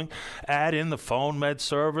actually doing. Add in the phone med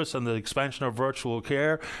service and the expansion of virtual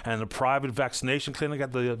care and the private vaccination clinic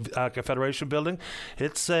at the Federation building.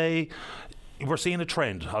 We're seeing a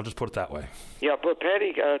trend. I'll just put it that way. Yeah, but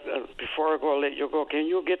Paddy, before I go, let you go. Can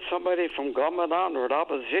you get somebody from government on or the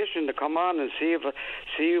opposition to come on and see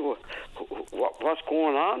what's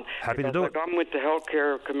going on? Happy to do it. I'm with the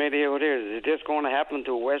healthcare committee over there. Is this going to happen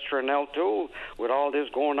to Western Health too, with all this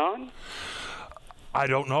going on? I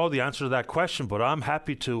don't know the answer to that question, but I'm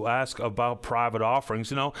happy to ask about private offerings.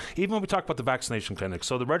 Even when we talk about the vaccination clinics,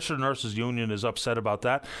 so the Registered Nurses Union is upset about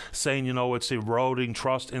that, saying, it's eroding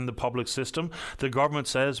trust in the public system. The government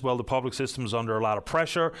says, well, the public system is under a lot of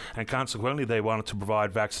pressure, and consequently they wanted to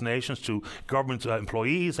provide vaccinations to government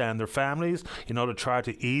employees and their families, to try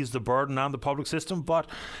to ease the burden on the public system. But,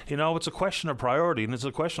 it's a question of priority, and it's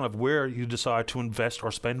a question of where you decide to invest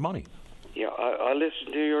or spend money. Yeah, I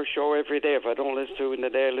listen to your show every day. If I don't listen to it in the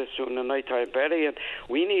day, I listen to it in the nighttime, Betty. And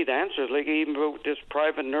we need answers, like even about this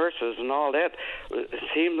private nurses and all that. It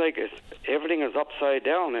seems like everything is upside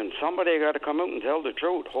down, and somebody got to come out and tell the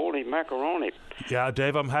truth. Holy macaroni. Yeah,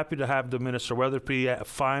 Dave, I'm happy to have the minister, whether it be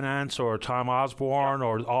finance or Tom Osborne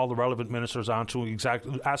or all the relevant ministers on to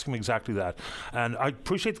ask him exactly that. And I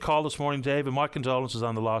appreciate the call this morning, Dave, and my condolences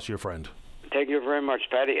on the loss of your friend. Thank you very much,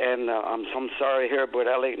 Paddy, and I'm sorry here, but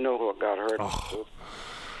Ellie Noah got hurt. Oh.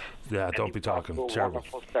 Yeah, don't be talking. Terrible.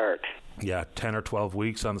 Wonderful start. Yeah, 10 or 12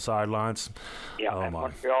 weeks on the sidelines. Yeah, and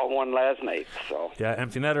we all won last night. So. Yeah,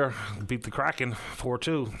 empty netter beat the Kraken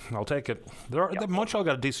 4-2. I'll take it. Montreal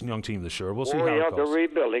got a decent young team this year. We'll see how it goes. They're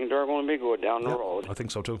rebuilding. They're going to be good down the road. I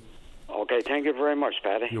think so too. Okay, thank you very much,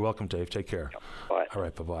 Paddy. You're welcome, Dave. Take care. Yep. Bye. All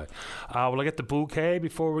right, bye-bye. Will I get the bouquet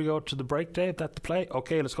before we go to the break, Dave? That the play?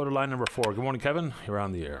 Okay, let's go to line number 4. Good morning, Kevin. You're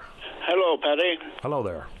on the air. Hello, Paddy. Hello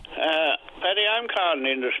there. Paddy, I'm calling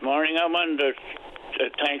in this morning. I wanted to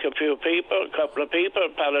thank a couple of people,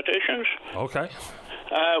 politicians. Okay.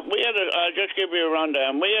 I'll just give you a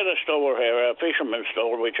rundown. We had a store here, a fisherman's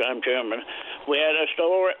store, which I'm chairman. We had a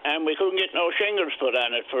store, and we couldn't get no shingles put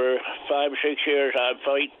on it for 5 or 6 years. I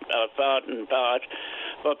fought.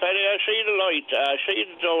 But Paddy, I see the light. I see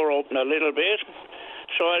the door open a little bit.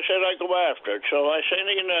 So I said I'd go after it. So I sent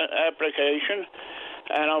in an application,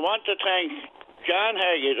 and I want to thank John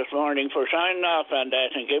Hagee this morning for signing off on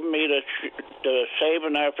that and giving me the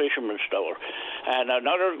saving our fisherman's store. And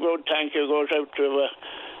another good thank you goes out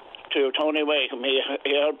to Tony Wakeham.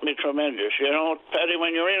 He helped me tremendous. Paddy,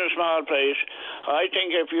 when you're in a small place, I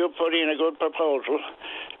think if you put in a good proposal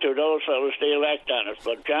to those fellows, they'll act on it.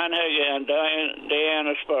 But John Hagee and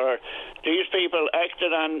Diana Spur, these people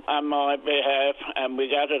acted on my behalf, and we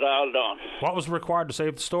got it all done. What was required to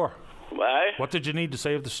save the store? Why? What did you need to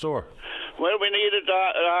save the store? Well, we needed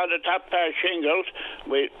all the top part shingles.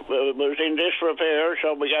 We was in disrepair,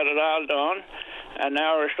 so we got it all done, and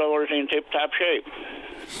now our store is in tip-top shape.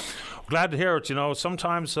 Glad to hear it.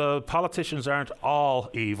 Sometimes politicians aren't all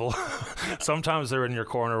evil. Sometimes they're in your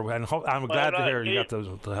corner, and I'm glad to hear you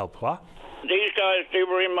got the help. What? These guys, they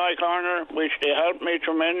were in my corner, which they helped me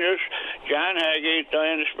tremendous. John Hagee,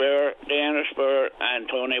 Diana Spur, and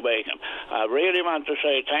Tony Wakeham. I really want to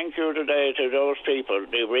say thank you today to those people.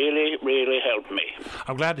 They really, really helped me.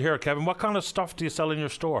 I'm glad to hear it, Kevin. What kind of stuff do you sell in your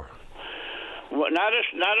store? Well,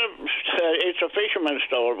 it's a fisherman's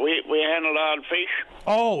store. We handle all fish.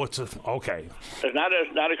 Oh, okay. It's not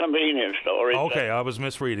a convenience store. Okay, I was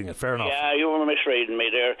misreading it. Fair enough. Yeah, you were misreading me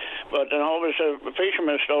there. But it's a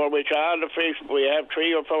fisherman's store, which all the fish, we have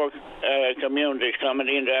 3 or 4 communities coming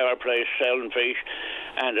into our place selling fish,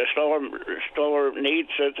 and the store needs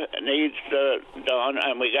done,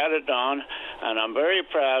 and we got it done, and I'm very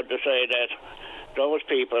proud to say that those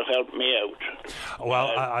people helped me out.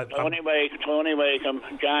 Well, Tony Wakeham,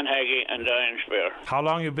 John Haggy, and Diane Spear. How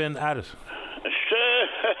long you been at it?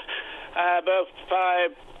 About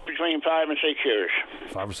between 5 and 6 years.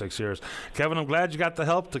 5 or 6 years. Kevin, I'm glad you got the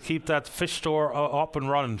help to keep that fish store up and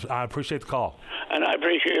running. I appreciate the call. And I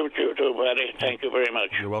appreciate you too, buddy. Thank you very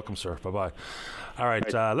much. You're welcome, sir. Bye-bye. All right,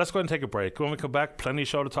 let's go ahead and take a break. When we come back, plenty of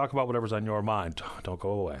show to talk about whatever's on your mind. Don't go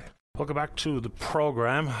away. Welcome back to the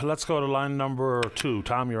program. Let's go to line number 2.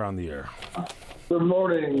 Tom, you're on the air. Good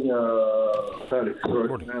morning, Paddy.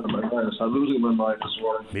 I'm losing my mind this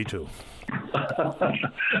morning. Me too.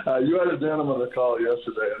 You had a gentleman that called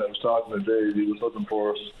yesterday, and I was talking to Dave. He was looking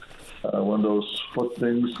for us. One of those foot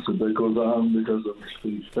things that goes on because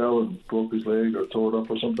he fell and broke his leg or tore it up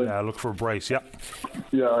or something. Yeah, look for a brace, yep.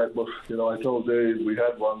 Yeah, but I told Dave we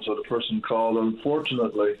had one, so the person called.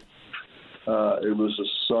 Unfortunately, it was a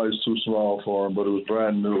size too small for him, but it was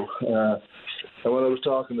brand new. And when I was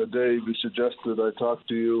talking to Dave, he suggested I talk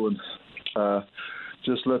to you and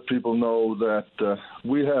just let people know that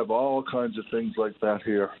we have all kinds of things like that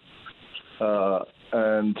here.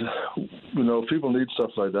 And, people need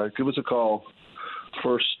stuff like that. Give us a call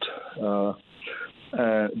first.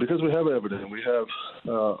 Because we have everything. We have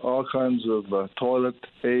all kinds of toilet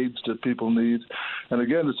aids that people need. And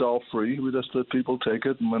again, it's all free. We just let people take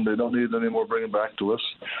it, and when they don't need it anymore, bring it back to us.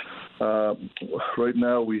 Right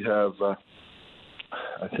now we have, I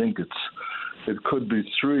think it could be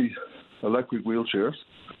 3 electric wheelchairs.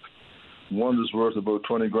 One is worth about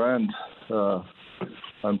 20 grand,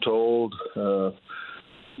 I'm told.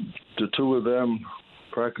 The 2 of them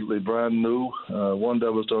practically brand new. One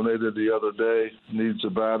that was donated the other day needs a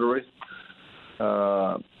battery.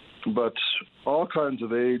 But all kinds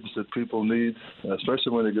of aids that people need,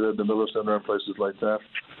 especially when they get at the Miller Center and places like that.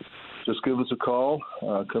 Just give us a call,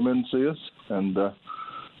 come in and see us, and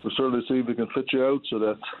we'll certainly see if we can fit you out so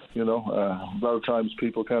that, a lot of times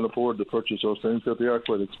people can't afford to purchase those things because they are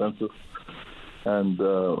quite expensive. And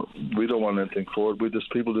we don't want anything for it.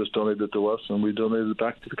 People just donate it to us, and we donate it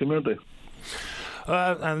back to the community.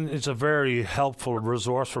 And it's a very helpful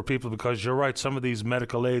resource for people because you're right, some of these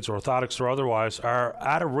medical aids, orthotics or otherwise, are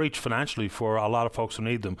out of reach financially for a lot of folks who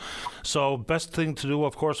need them. So best thing to do,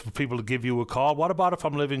 of course, for people to give you a call. What about if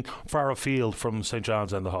I'm living far afield from St.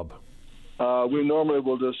 John's and the Hub? We normally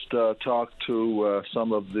will just talk to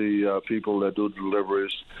some of the people that do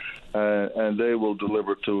deliveries, and they will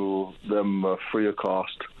deliver to them free of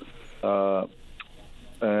cost.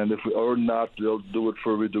 And if we or not, they'll do it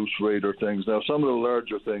for a reduced rate or things. Now, some of the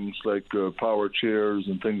larger things like power chairs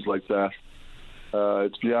and things like that,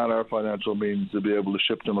 it's beyond our financial means to be able to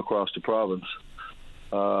ship them across the province.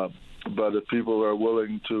 But if people are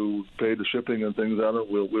willing to pay the shipping and things on it,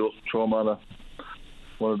 we'll throw them on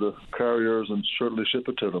one of the carriers and certainly ship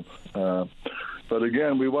it to them. But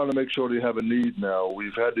again, we want to make sure they have a need now.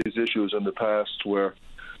 We've had these issues in the past where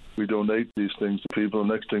we donate these things to people.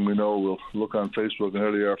 Next thing we know, we'll look on Facebook and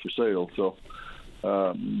here they are for sale. So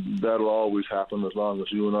that'll always happen as long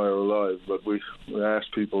as you and I are alive. But we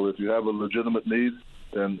ask people, if you have a legitimate need,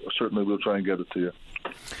 then certainly we'll try and get it to you.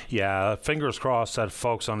 Yeah, fingers crossed that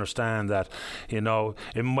folks understand that,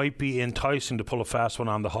 it might be enticing to pull a fast one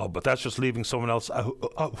on the Hub, but that's just leaving someone else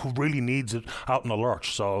who really needs it out in the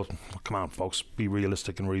lurch. So come on, folks, be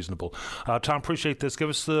realistic and reasonable. Tom, appreciate this. Give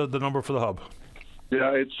us the number for the Hub.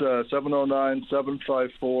 Yeah, it's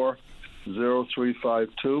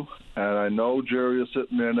 709-754-0352. And I know Jerry is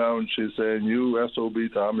sitting there now and she's saying, you SOB,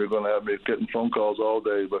 Tom, you're going to have me getting phone calls all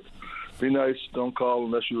day. But be nice. Don't call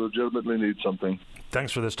unless you legitimately need something.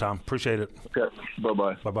 Thanks for this, Tom. Appreciate it. Okay.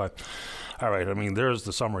 Bye-bye. Bye-bye. All right. There's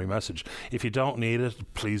the summary message. If you don't need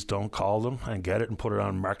it, please don't call them and get it and put it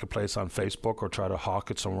on Marketplace on Facebook or try to hawk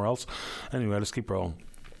it somewhere else. Anyway, let's keep rolling.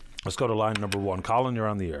 Let's go to line number 1. Colin, you're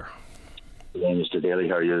on the air. Good morning, Mr. Daly.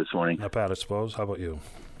 How are you this morning? Not bad, I suppose. How about you?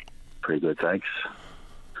 Pretty good, thanks.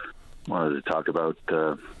 Wanted to talk about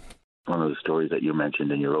one of the stories that you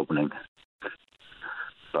mentioned in your opening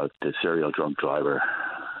about the serial drunk driver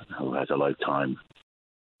who has a lifetime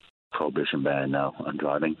prohibition ban now on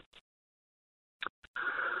driving.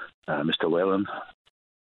 Mr. Whalen.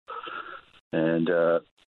 And,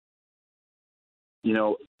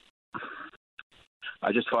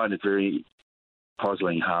 I just find it very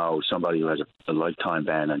puzzling how somebody who has a lifetime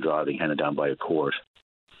ban on driving handed down by a court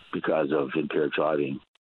because of impaired driving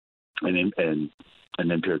and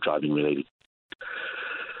an impaired driving related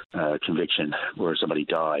conviction where somebody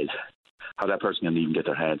died, how that person can even get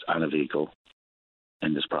their hands on a vehicle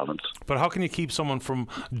in this province. But how can you keep someone from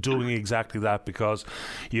doing exactly that? Because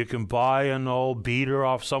you can buy an old beater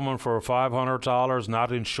off someone for $500,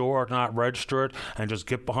 not insure it, not register it, and just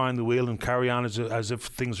get behind the wheel and carry on as if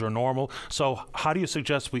things are normal. So how do you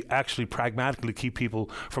suggest we actually pragmatically keep people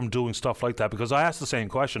from doing stuff like that? Because I asked the same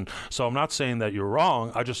question, so I'm not saying that you're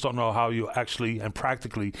wrong. I just don't know how you actually and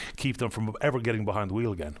practically keep them from ever getting behind the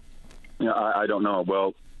wheel again. Yeah, I don't know.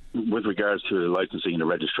 Well, with regards to the licensing and the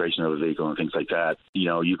registration of a vehicle and things like that,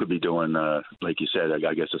 you could be doing, like you said,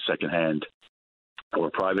 I guess a second-hand or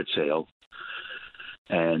a private sale.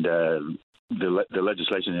 And the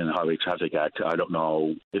legislation in the Highway Traffic Act, I don't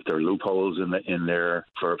know if there are loopholes in there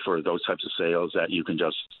for those types of sales that you can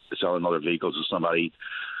just sell another vehicle to somebody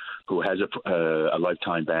who has a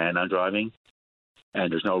lifetime ban on driving,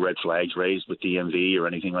 and there's no red flags raised with DMV or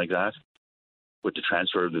anything like that, with the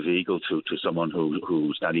transfer of the vehicle to someone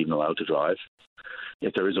who's not even allowed to drive.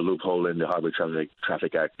 If there is a loophole in the Highway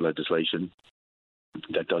Traffic Act legislation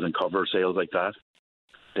that doesn't cover sales like that,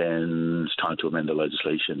 then it's time to amend the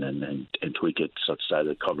legislation and tweak it such that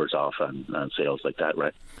it covers off on sales like that,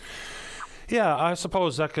 right? Yeah, I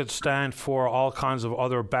suppose that could stand for all kinds of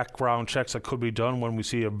other background checks that could be done when we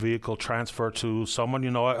see a vehicle transfer to someone.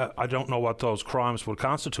 I don't know what those crimes would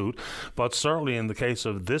constitute, but certainly in the case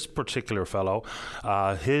of this particular fellow,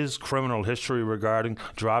 his criminal history regarding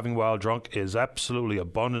driving while drunk is absolutely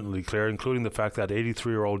abundantly clear, including the fact that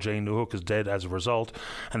 83-year-old Jane Newhook is dead as a result,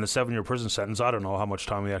 and the 7-year prison sentence. I don't know how much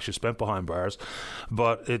time he actually spent behind bars,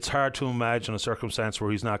 but it's hard to imagine a circumstance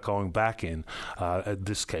where he's not going back in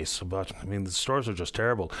this case. But, I mean, the stories are just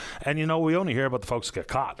terrible. And, we only hear about the folks that get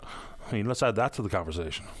caught. I mean, let's add that to the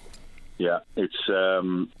conversation. Yeah, it's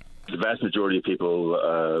the vast majority of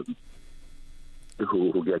people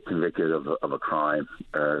who get convicted of a crime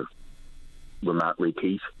will not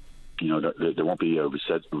repeat. There won't be a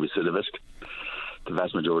recidivist. The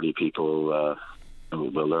vast majority of people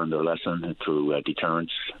will learn their lesson through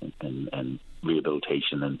deterrence and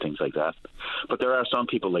rehabilitation and things like that. But there are some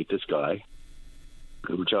people like this guy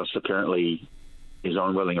who just apparently is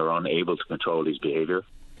unwilling or unable to control his behavior.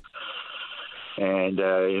 And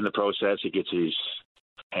in the process, he gets his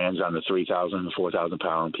hands on the 3,000,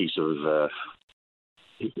 4,000-pound piece of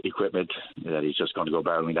equipment that he's just going to go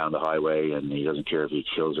barreling down the highway, and he doesn't care if he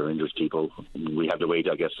kills or injures people. We have to wait,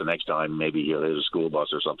 I guess, the next time maybe he'll hit a school bus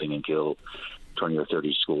or something and kill 20 or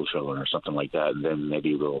 30 school children or something like that, and then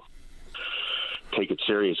maybe we'll take it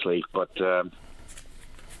seriously. But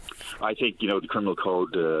I think, the criminal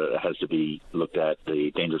code has to be looked at,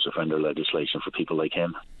 the dangerous offender legislation for people like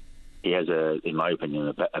him. He has, in my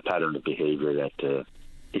opinion, a pattern of behavior that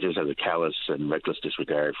he just has a callous and reckless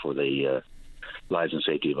disregard for the lives and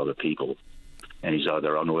safety of other people. And he's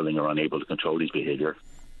either unwilling or unable to control his behavior.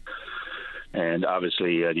 And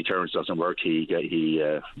obviously, deterrence doesn't work. He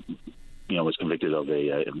was convicted of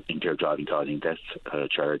a impaired driving causing death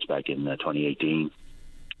charge back in 2018.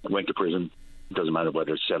 Went to prison. It doesn't matter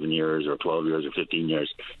whether it's 7 years or 12 years or 15 years.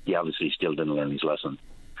 He obviously still didn't learn his lesson.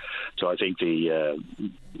 So I think the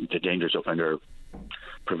dangerous offender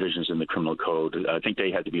provisions in the criminal code, I think they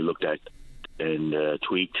had to be looked at and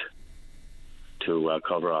tweaked to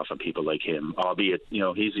cover off on people like him. Albeit,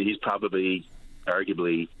 he's probably,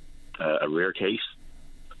 arguably, a rare case,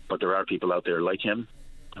 but there are people out there like him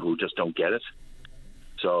who just don't get it.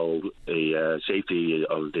 So the safety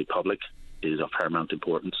of the public is of paramount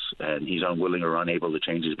importance, and he's unwilling or unable to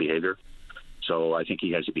change his behavior. So I think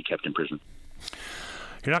he has to be kept in prison.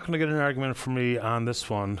 You're not going to get an argument from me on this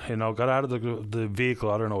one. Got out of the vehicle,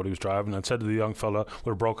 I don't know what he was driving, and said to the young fella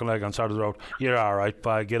with a broken leg on the side of the road, "You're all right,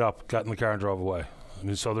 bye, get up," got in the car and drove away. I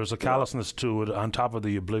mean, so there's a callousness to it on top of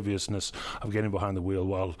the obliviousness of getting behind the wheel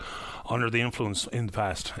while under the influence in the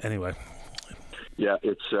past. Anyway. Yeah,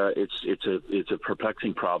 it's a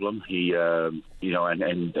perplexing problem. He and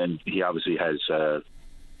he obviously has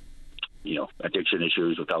addiction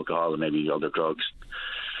issues with alcohol and maybe other drugs,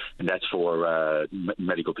 and that's for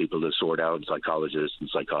medical people to sort out, and psychologists and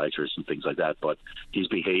psychiatrists and things like that. But his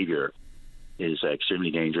behavior is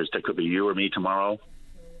extremely dangerous. That could be you or me tomorrow.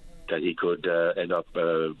 That he could end up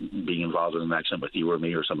being involved in an accident with you or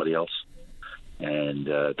me or somebody else. And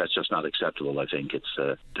that's just not acceptable. I think it's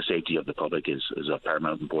the safety of the public is of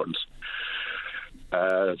paramount importance.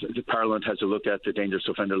 The Parliament has to look at the dangerous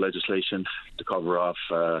offender legislation to cover off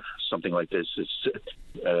something like this. It's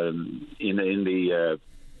in the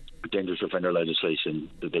dangerous offender legislation,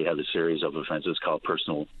 that they have a series of offences called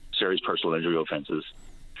serious personal injury offences.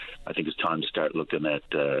 I think it's time to start looking at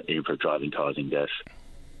aim for driving causing death,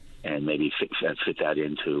 and maybe fit that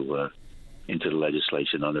into the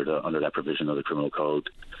legislation under that provision of the criminal code,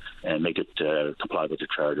 and make it comply with the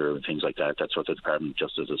charter and things like that. That's what the Department of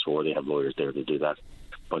Justice is for. They have lawyers there to do that.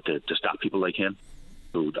 But to stop people like him,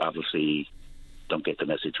 who obviously don't get the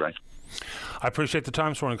message right. I appreciate the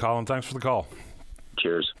time this morning, Colin. Thanks for the call.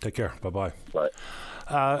 Cheers. Take care. Bye-bye. Bye.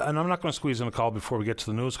 And I'm not going to squeeze in a call before we get to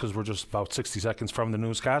the news, because we're just about 60 seconds from the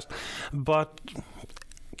newscast. But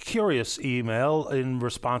curious email in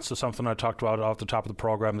response to something I talked about off the top of the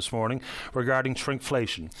program this morning regarding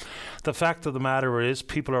shrinkflation. The fact of the matter is,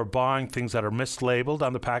 people are buying things that are mislabeled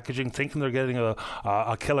on the packaging, thinking they're getting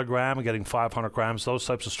a kilogram and getting 500 grams, those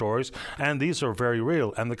types of stories, and these are very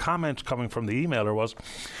real. And the comment coming from the emailer was,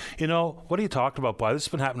 what are you talking about, boy? This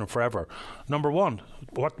has been happening forever. Number one,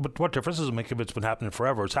 what difference does it make if it's been happening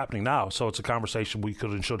forever? It's happening now, so it's a conversation we could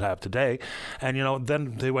and should have today. And,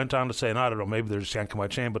 then they went on to say, and I don't know, maybe they're just yanking my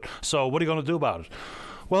chain, but so what are you going to do about it?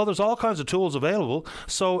 Well, there's all kinds of tools available.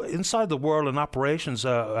 So inside the world and operations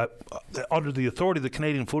under the authority of the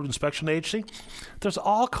Canadian Food Inspection Agency, there's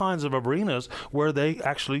all kinds of arenas where they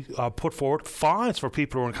actually put forward fines for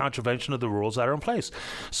people who are in contravention of the rules that are in place.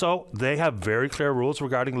 So they have very clear rules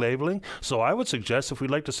regarding labeling. So I would suggest, if we'd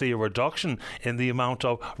like to see a reduction in the amount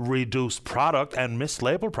of reduced product and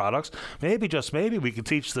mislabeled products, maybe, just maybe, we could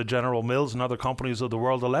teach the General Mills and other companies of the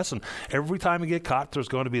world a lesson. Every time you get caught, there's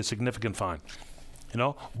going to be a significant fine.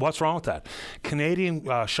 What's wrong with that? Canadian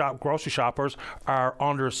grocery shoppers are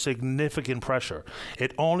under significant pressure.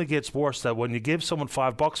 It only gets worse that when you give someone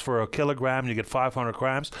 $5 for a kilogram and you get 500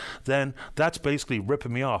 grams, then that's basically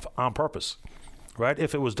ripping me off on purpose. Right?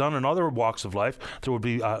 If it was done in other walks of life, there would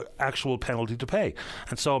be actual penalty to pay.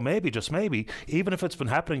 And so maybe, just maybe, even if it's been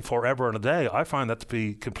happening forever and a day, I find that to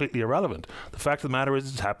be completely irrelevant. The fact of the matter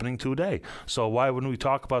is, it's happening today. So why wouldn't we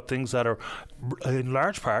talk about things that are, in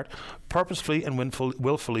large part, purposefully and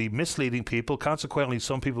willfully misleading people? Consequently,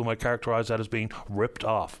 some people might characterize that as being ripped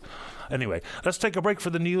off. Anyway, let's take a break for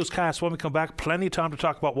the newscast. When we come back, plenty of time to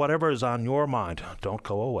talk about whatever is on your mind. Don't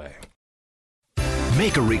go away.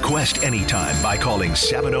 Make a request anytime by calling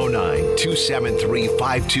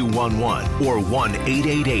 709-273-5211 or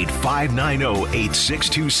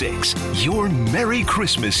 1-888-590-8626. Your Merry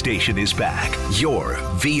Christmas station is back. Your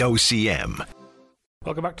VOCM.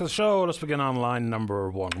 Welcome back to the show. Let's begin on line number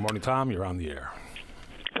 1. Good morning, Tom. You're on the air.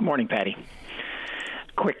 Good morning, Patty.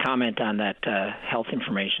 Quick comment on that health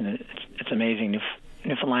information. It's amazing.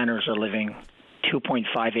 Newfoundlanders are living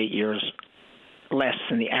 2.58 years less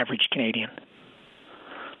than the average Canadian.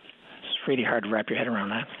 It's really hard to wrap your head around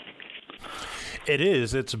that. It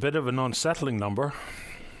is. It's a bit of an unsettling number.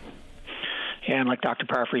 Yeah, and like Dr.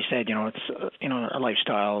 Parfrey said, it's a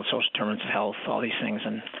lifestyle, social determinants of health, all these things,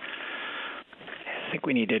 and I think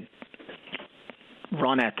we need to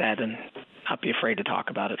run at that and not be afraid to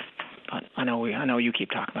talk about it. But I know you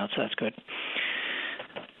keep talking about it, so that's good.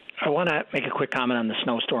 I want to make a quick comment on the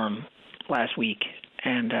snowstorm last week,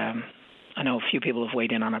 and I know a few people have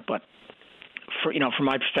weighed in on it, but from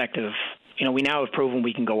my perspective, we now have proven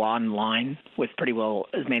we can go online with pretty well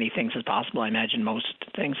as many things as possible. I imagine most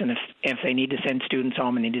things, and if they need to send students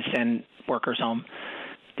home and need to send workers home,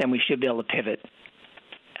 then we should be able to pivot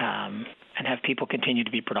and have people continue to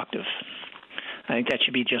be productive. I think that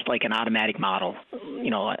should be just like an automatic model.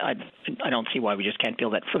 I don't see why we just can't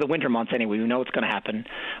build that for the winter months anyway. We know it's going to happen.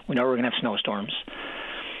 We know we're going to have snowstorms.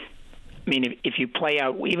 I mean, if you play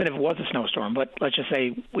out, even if it was a snowstorm, but let's just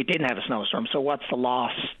say we didn't have a snowstorm, so what's the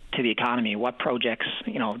loss to the economy? What projects,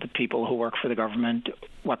 the people who work for the government,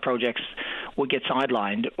 what projects would get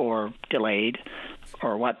sidelined or delayed,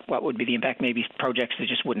 or what would be the impact? Maybe projects that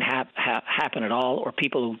just wouldn't happen at all, or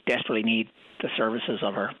people who desperately need the services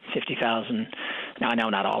of our 50,000. Now, I know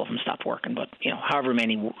not all of them stopped working, but, however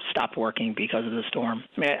many stopped working because of the storm.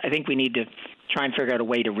 I mean, I think we need to try and figure out a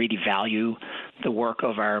way to really value the work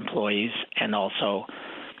of our employees and also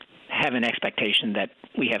have an expectation that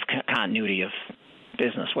we have continuity of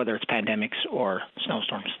business, whether it's pandemics or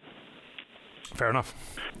snowstorms. Fair enough.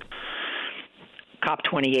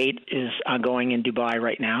 COP28 is ongoing in Dubai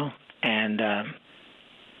right now, and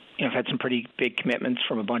I've had some pretty big commitments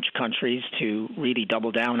from a bunch of countries to really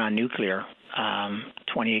double down on nuclear.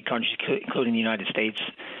 28 countries, including the United States,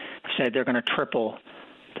 have said they're going to triple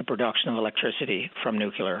the production of electricity from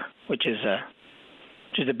nuclear, which is a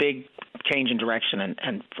big change in direction,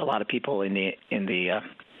 and a lot of people in the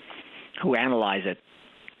who analyze it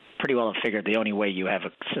pretty well have figured the only way you have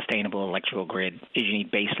a sustainable electrical grid is you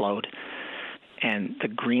need base load. and the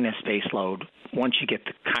greenest base load, once you get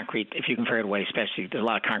the concrete, if you can figure it away, especially there's a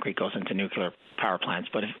lot of concrete goes into nuclear power plants,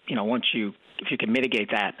 but if you can mitigate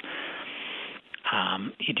that,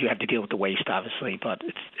 you do have to deal with the waste, obviously, but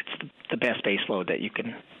it's the best base load that you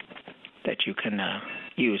can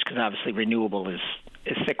use, because obviously renewable is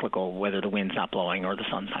cyclical, whether the wind's not blowing or the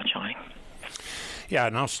sun's not shining. Yeah,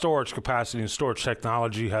 now storage capacity and storage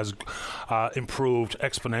technology has improved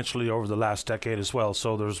exponentially over the last decade as well,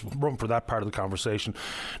 so there's room for that part of the conversation.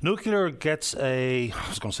 Nuclear gets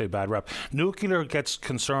bad rep. Nuclear gets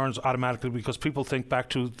concerns automatically because people think back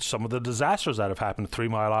to some of the disasters that have happened, 3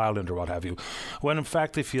 Mile Island or what have you, when in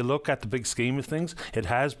fact, if you look at the big scheme of things, it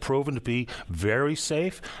has proven to be very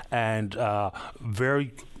safe and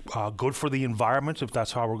very good for the environment, if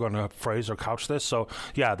that's how we're going to phrase or couch this. So,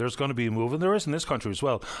 yeah, there's going to be a move, and there is in this country as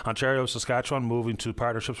well. Ontario, Saskatchewan moving to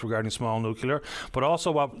partnerships regarding small nuclear, but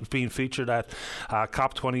also what's being featured at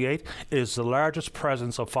COP28 is the largest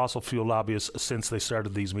presence of fossil fuel lobbyists since they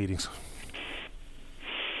started these meetings.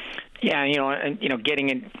 Yeah,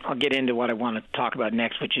 I'll get into what I want to talk about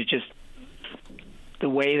next, which is just the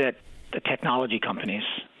way that the technology companies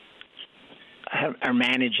are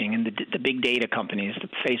managing, and the big data companies, the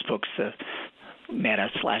Facebooks, the Meta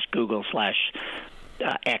 /Google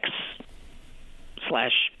 /X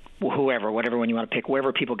 / whatever one you want to pick,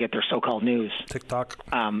 wherever people get their so-called news. TikTok,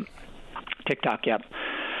 yep.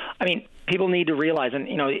 I mean, people need to realize, and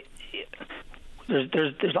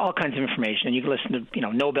there's all kinds of information, and you can listen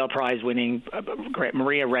to Nobel Prize winning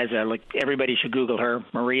Maria Ressa. Like, everybody should Google her.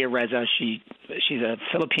 Maria Ressa. She's a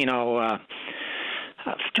Filipino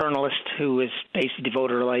journalist who has basically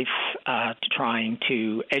devoted her life to trying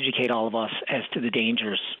to educate all of us as to the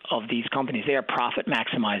dangers of these companies. They are profit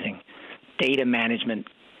maximizing, data management,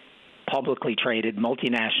 publicly traded,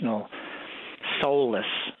 multinational, soulless,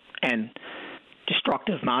 and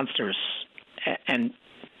destructive monsters. And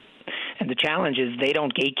the challenge is they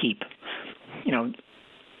don't gatekeep.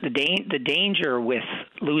 The danger with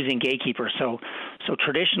losing gatekeepers. So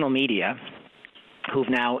traditional media, who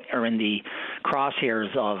now are in the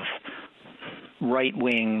crosshairs of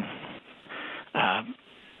right-wing,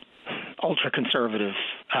 ultra-conservative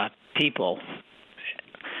people,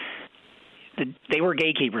 they were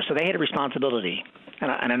gatekeepers, so they had a responsibility.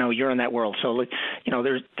 And I know you're in that world. So,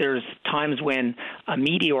 there's times when a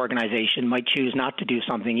media organization might choose not to do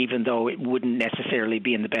something, even though it wouldn't necessarily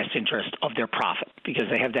be in the best interest of their profit, because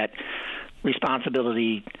they have that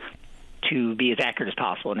responsibility to be as accurate as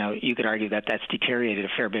possible. Now, you could argue that that's deteriorated a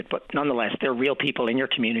fair bit, but nonetheless, there are real people in your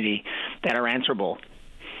community that are answerable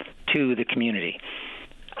to the community.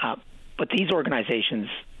 But these organizations,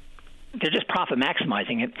 they're just profit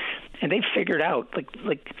maximizing it, and they've figured out,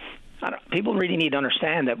 people really need to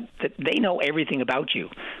understand that they know everything about you.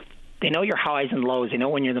 They know your highs and lows. They know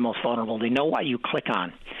when you're the most vulnerable. They know what you click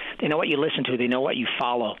on. They know what you listen to. They know what you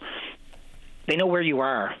follow. They know where you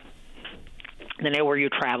are. They know where you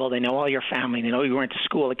travel. They know all your family. They know you went to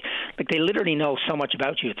school. Like they literally know so much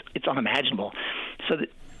about you. It's unimaginable. So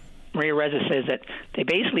Maria Ressa says that they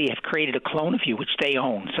basically have created a clone of you, which they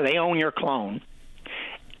own. So they own your clone,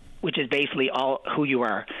 which is basically all who you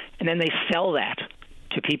are, and then they sell that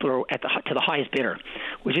to people who are to the highest bidder,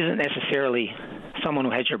 which isn't necessarily someone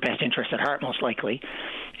who has your best interest at heart. Most likely,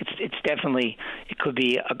 it's definitely, it could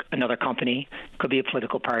be another company, it could be a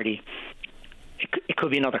political party. It could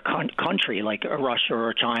be another country like Russia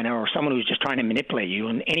or China, or someone who's just trying to manipulate you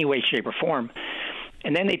in any way, shape, or form.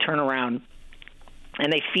 And then they turn around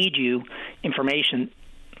and they feed you information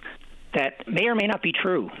that may or may not be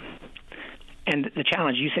true. And the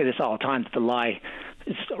challenge, you say this all the time, that the lie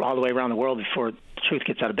is all the way around the world before the truth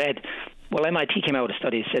gets out of bed. Well, MIT came out with a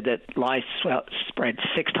study that said that lies spread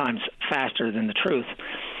 6 times faster than the truth,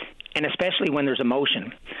 and especially when there's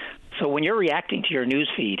emotion. So when you're reacting to your news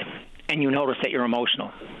feed and you notice that you're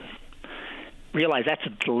emotional, realize that's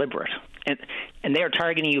deliberate. And they're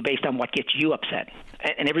targeting you based on what gets you upset.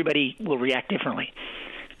 And everybody will react differently.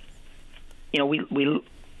 We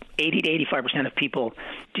 80 to 85% of people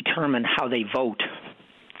determine how they vote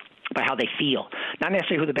by how they feel, not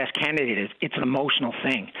necessarily who the best candidate is. It's an emotional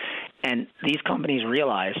thing. And these companies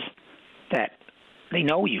realize that they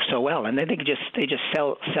know you so well, and then they just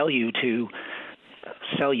sell you to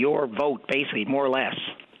sell your vote, basically, more or less,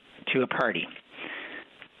 to a party.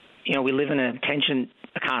 We live in an attention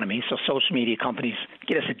economy, so social media companies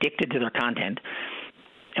get us addicted to their content,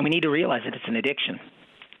 and we need to realize that it's an addiction.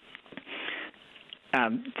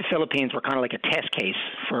 The Philippines were kind of like a test case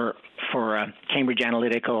for Cambridge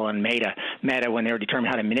Analytica and Meta when they were determining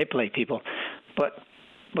how to manipulate people. But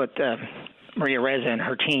Maria Ressa and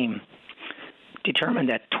her team determined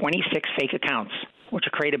that 26 fake accounts which are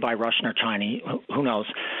created by Russian or Chinese, who knows,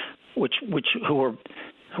 who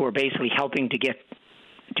are basically helping to get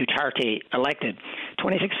Duterte elected.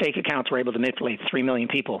 26 fake accounts were able to manipulate 3 million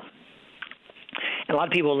people. And a lot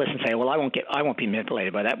of people will listen and say, well, I won't be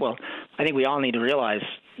manipulated by that. Well, I think we all need to realize,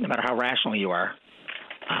 no matter how rational you are,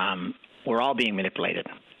 we're all being manipulated.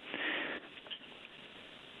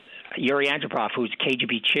 Yuri Andropov, who's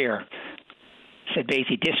KGB chair, said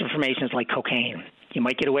basically disinformation is like cocaine. You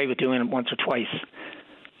might get away with doing it once or twice,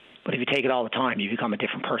 but if you take it all the time, you become a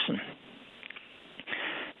different person.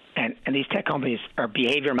 And these tech companies are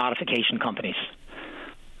behavior modification companies.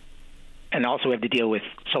 And also have to deal with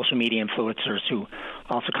social media influencers who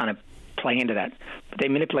also kind of play into that. But they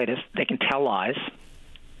manipulate us. They can tell lies.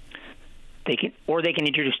 They can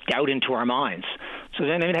introduce doubt into our minds. So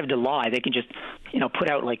they don't even have to lie. They can just, put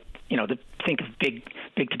out think of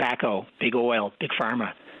big tobacco, big oil, big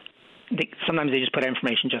pharma. Sometimes they just put out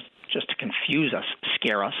information just to confuse us,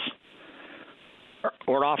 scare us,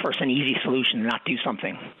 or offer us an easy solution and not do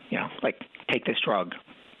something, like take this drug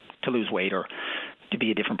to lose weight or to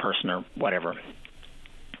be a different person or whatever.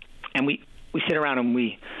 And we sit around and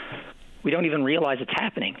we don't even realize it's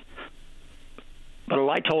happening. But a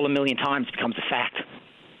lie told a million times becomes a fact.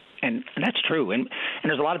 And that's true. And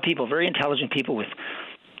there's a lot of people, very intelligent people with,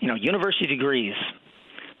 university degrees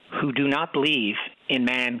who do not believe in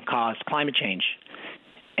man-caused climate change.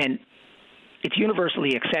 And it's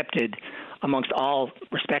universally accepted amongst all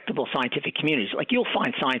respectable scientific communities. Like you'll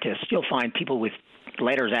find scientists, you'll find people with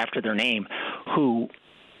letters after their name who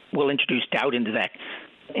will introduce doubt into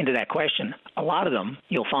that question. A lot of them,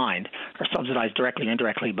 you'll find, are subsidized directly or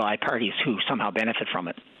indirectly by parties who somehow benefit from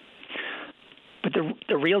it. But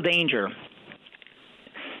the real danger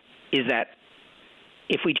is that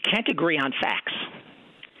if we can't agree on facts,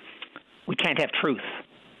 we can't have truth.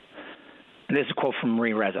 And this is a quote from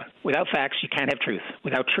Maria Reza. Without facts, you can't have truth.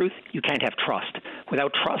 Without truth, you can't have trust.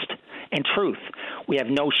 Without trust and truth, we have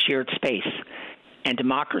no shared space. And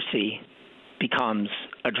democracy becomes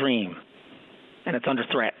a dream, and it's under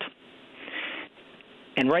threat.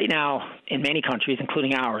 And right now, in many countries,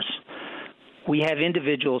 including ours, we have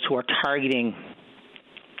individuals who are targeting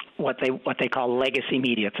what they call legacy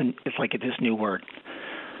media. It's like this new word,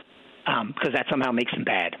 because that somehow makes them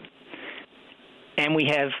bad. And we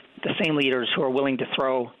have the same leaders who are willing to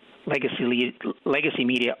throw legacy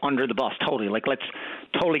media under the bus totally. Like, let's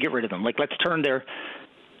totally get rid of them. Like, let's turn their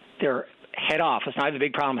head office. Now, I have a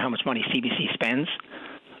big problem with how much money CBC spends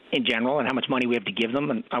in general and how much money we have to give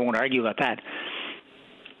them, and I won't argue about that.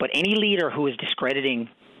 But any leader who is discrediting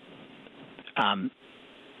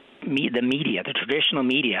the media, the traditional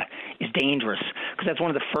media, is dangerous, because that's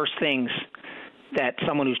one of the first things that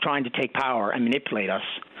someone who's trying to take power and manipulate us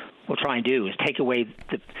will try and do, is take away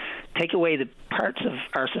the parts of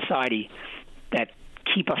our society that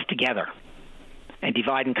keep us together. And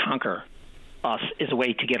divide and conquer us is a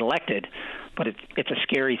way to get elected, but it's a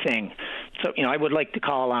scary thing. So, I would like to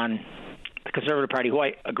call on the Conservative Party, who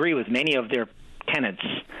I agree with many of their tenets,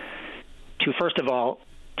 to first of all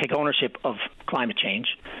take ownership of climate change.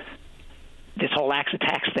 This whole access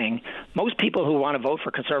tax thing, most people who want to vote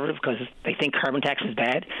for Conservative because they think carbon tax is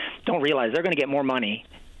bad don't realize they're going to get more money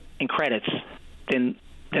in credits than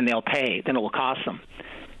they'll pay, than it will cost them.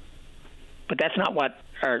 But that's not what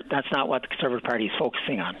the Conservative Party is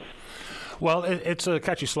focusing on. Well, it's a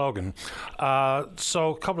catchy slogan. So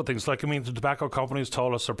a couple of things. The tobacco companies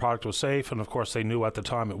told us their product was safe, and of course they knew at the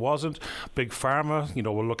time it wasn't. Big Pharma,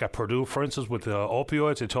 we'll look at Purdue, for instance, with the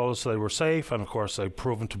opioids. They told us they were safe, and of course they've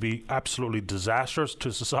proven to be absolutely disastrous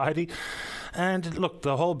to society. And look,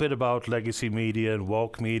 the whole bit about legacy media and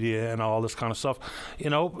woke media and all this kind of stuff,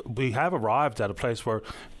 we have arrived at a place where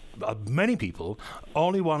many people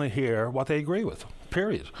only want to hear what they agree with.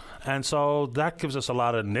 Period. And so that gives us a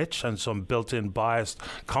lot of niche and some built-in biased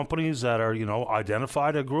companies that are,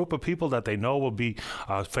 identified a group of people that they know will be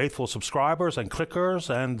faithful subscribers and clickers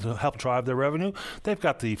and help drive their revenue. They've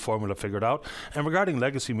got the formula figured out. And regarding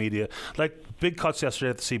legacy media, big cuts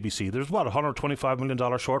yesterday at the CBC. There's $125 million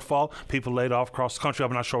shortfall. People laid off across the country.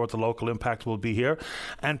 I'm not sure what the local impact will be here.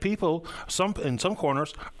 And people, in some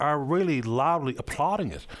corners, are really loudly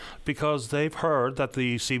applauding it because they've heard that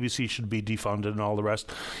the CBC should be defunded and all the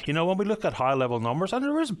rest. When we look at high-level numbers, and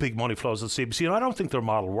there is big money flows at CBC, and I don't think their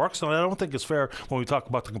model works, and I don't think it's fair when we talk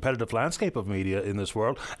about the competitive landscape of media in this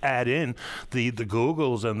world, add in the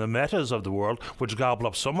Googles and the Metas of the world, which gobble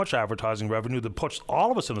up so much advertising revenue that puts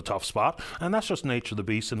all of us in a tough spot, and that's just nature of the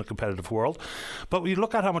beast in a competitive world. But we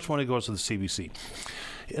look at how much money goes to the CBC,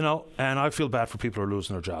 and I feel bad for people who are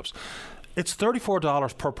losing their jobs. It's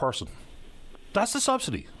 $34 per person. That's the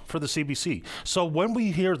subsidy for the CBC. So when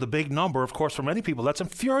we hear the big number, of course, for many people, that's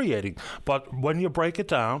infuriating. But when you break it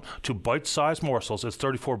down to bite-sized morsels, it's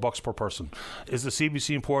 $34 per person. Is the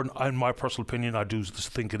CBC important? In my personal opinion, I do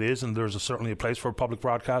think it is, and there's certainly a place for a public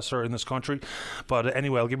broadcaster in this country. But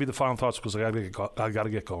anyway, I'll give you the final thoughts because I got to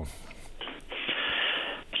get going.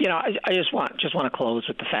 I just want to close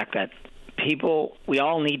with the fact that we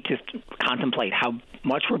all need to contemplate how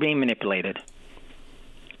much we're being manipulated,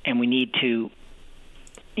 and we need to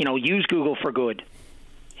use Google for good.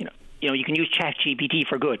 You can use ChatGPT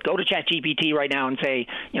for good. Go to ChatGPT right now and say,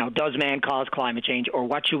 does man cause climate change, or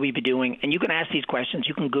what should we be doing? And you can ask these questions.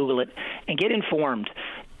 You can Google it and get informed.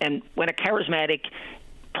 And when a charismatic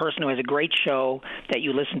person who has a great show that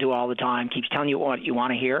you listen to all the time keeps telling you what you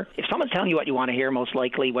want to hear, if someone's telling you what you want to hear, most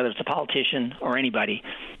likely, whether it's a politician or anybody,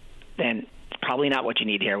 then probably not what you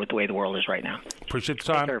need here with the way the world is right now. Appreciate the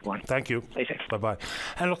time. Take care, everyone. Thank you. Stay safe. Bye-bye.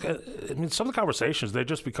 And look, some of the conversations, they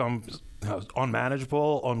just become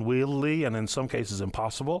unmanageable, unwieldy, and in some cases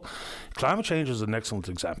impossible. Climate change is an excellent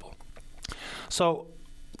example. So,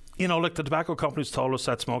 the tobacco companies told us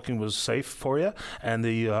that smoking was safe for you, and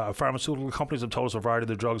the pharmaceutical companies have told us a variety of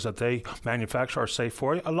the drugs that they manufacture are safe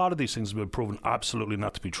for you. A lot of these things have been proven absolutely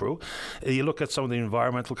not to be true. You look at some of the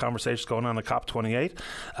environmental conversations going on at COP28,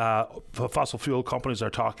 fossil fuel companies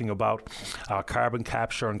are talking about carbon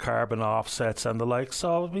capture and carbon offsets and the like.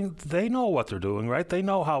 So, they know what they're doing, right? They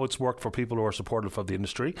know how it's worked for people who are supportive of the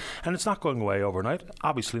industry, and it's not going away overnight.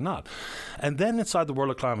 Obviously not. And then inside the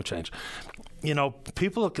world of climate change,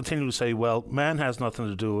 people continue to say, well, man has nothing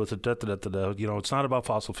to do with it, it's not about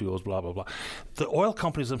fossil fuels, blah, blah, blah. The oil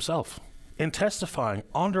companies themselves, in testifying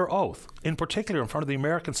under oath, in particular in front of the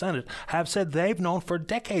American Senate, have said they've known for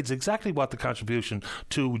decades exactly what the contribution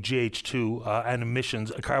to GH2 and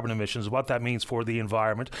emissions, carbon emissions, what that means for the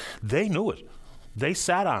environment. They knew it. They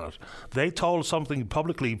sat on it. They told something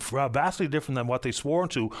publicly vastly different than what they swore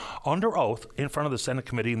to under oath in front of the Senate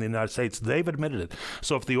committee in the United States. They've admitted it.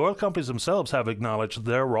 So if the oil companies themselves have acknowledged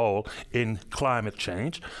their role in climate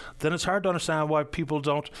change, then it's hard to understand why people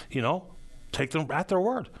don't, take them at their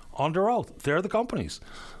word under oath. They're the companies.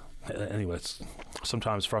 Anyway, it's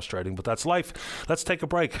sometimes frustrating, but that's life. Let's take a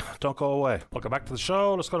break. Don't go away. Welcome back to the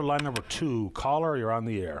show. Let's go to line number 2. Caller, you're on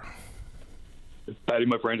the air. Patty,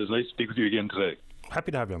 my friend, it's nice to speak with you again today.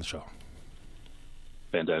 Happy to have you on the show.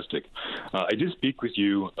 Fantastic. I did speak with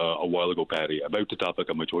you a while ago, Patty, about the topic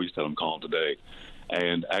of my choice that I'm calling today.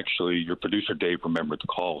 And actually, your producer, Dave, remembered the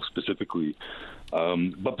call specifically.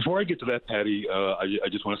 But before I get to that, Patty, I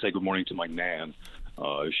just want to say good morning to my Nan.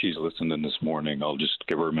 If she's listening this morning, I'll just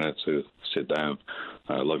give her a minute to sit down.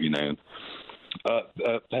 I love you, Nan.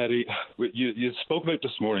 Patty, you spoke about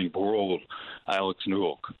this morning poor old Alex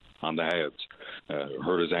Newhook on the Habs,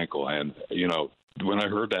 hurt his ankle. And, when I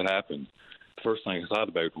heard that happen, the first thing I thought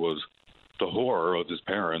about was the horror of his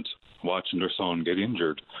parents watching their son get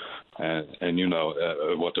injured and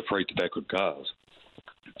what the fright that could cause.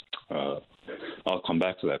 I'll come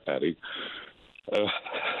back to that, Patty. A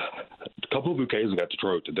couple of bouquets I got to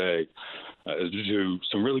throw out today is due to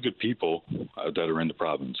some really good people that are in the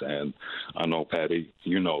province. And I know, Patty,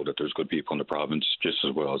 you know that there's good people in the province just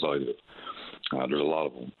as well as I do. There's a lot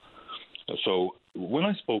of them. So when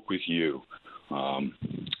I spoke with you,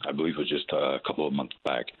 I believe it was just a couple of months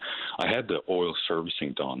back, I had the oil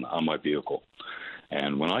servicing done on my vehicle.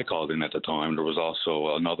 And when I called in at the time, there was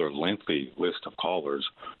also another lengthy list of callers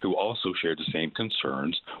who also shared the same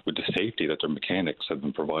concerns with the safety that their mechanics had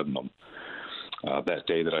been providing them. That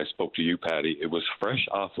day that I spoke to you, Patty, it was fresh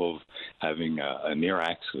off of having a near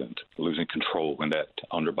accident, losing control when that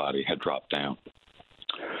underbody had dropped down.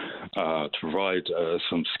 To provide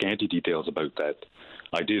some scanty details about that,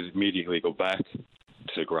 I did immediately go back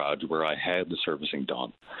to the garage where I had the servicing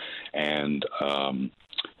done. And,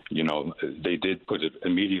 they did put it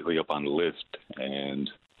immediately up on the lift. And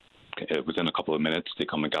within a couple of minutes, they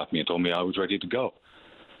come and got me and told me I was ready to go.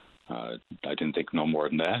 I didn't think no more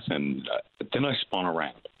than that. And then I spun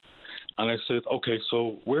around. And I said, okay,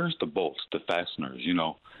 so where's the bolts, the fasteners,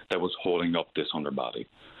 that was holding up this underbody?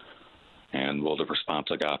 And, well, the response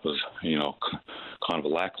I got was, kind of a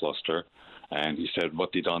lackluster. And he said what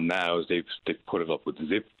they've done now is they've put it up with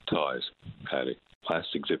zip ties, Patty,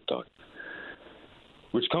 plastic zip tie.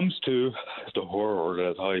 Which comes to the horror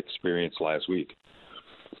that I experienced last week.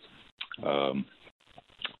 I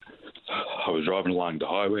was driving along the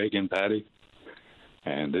highway again, Patty,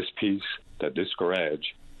 and this garage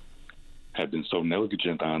had been so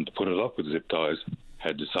negligent on to put it up with zip ties,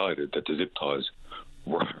 had decided that the zip ties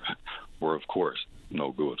were of course,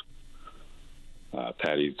 no good.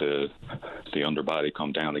 Patty, the underbody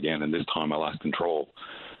come down again, and this time I lost control.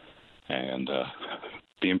 and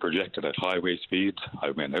being projected at highway speeds,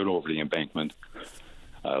 I went out over the embankment.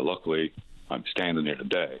 Luckily, I'm standing here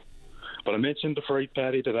today. But I mentioned the freight,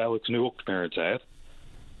 Patty, that Alex Newell's parents had.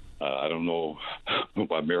 I don't know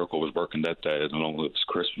what miracle was working that day. I don't know if it was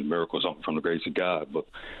Christmas miracle or something from the grace of God, but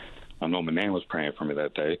I know my nan was praying for me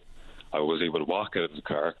that day. I was able to walk out of the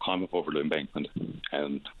car, climb up over the embankment,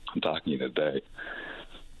 and I'm talking to you today.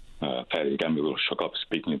 Patty, you got me a little shook up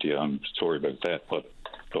speaking to you. I'm sorry about that, but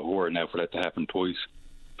the horror now for that to happen twice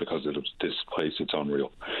because of this place, it's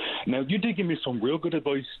unreal. Now, you did give me some real good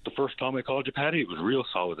advice the first time I called you, Patty. It was real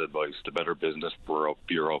solid advice. The Better Business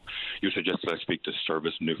Bureau. You suggested I speak to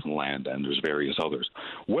Service Newfoundland, and there's various others.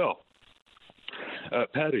 Well,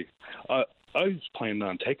 Patty, I was planning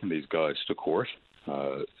on taking these guys to court.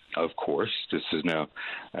 Of course, this is now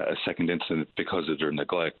a second incident because of their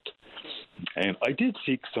neglect. And I did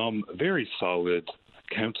seek some very solid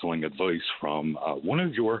counseling advice from one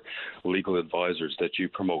of your legal advisors that you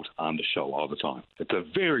promote on the show all the time. It's a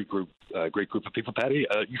very great group of people. Patty,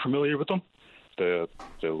 you familiar with them? The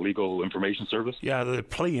Legal Information Service? Yeah, the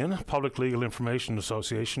PLIAN, Public Legal Information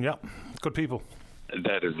Association. Yeah, good people.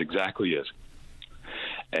 That is exactly it.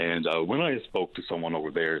 And when I spoke to someone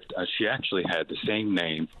over there, she actually had the same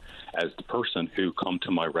name as the person who come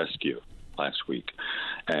to my rescue last week.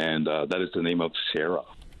 And that is the name of Sarah.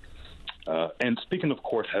 And speaking of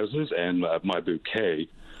courthouses and my bouquet,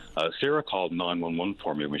 Sarah called 911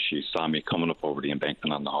 for me when she saw me coming up over the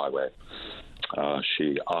embankment on the highway.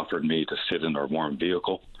 She offered me to sit in her warm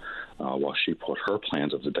vehicle while she put her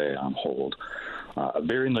plans of the day on hold. A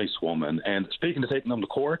very nice woman. And speaking of taking them to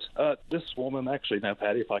court, this woman actually, now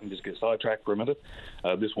Patty, if I can just get sidetracked for a minute,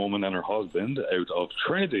 this woman and her husband out of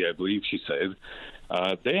Trinity, I believe she said,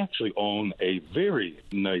 they actually own a very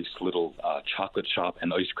nice little chocolate shop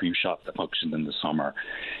and ice cream shop that functions in the summer.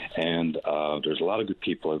 And there's a lot of good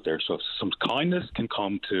people out there. So if some kindness can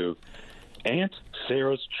come to Aunt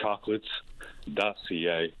Sarah's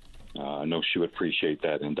Chocolates.ca, I know she would appreciate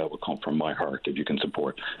that, and that would come from my heart if you can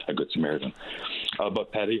support a Good Samaritan.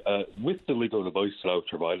 But, Patty, with the legal advice that I was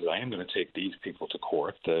provided, I am going to take these people to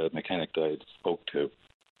court, the mechanic that I spoke to.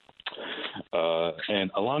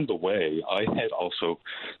 And along the way, I had also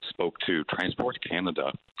spoke to Transport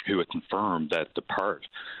Canada, who had confirmed that the part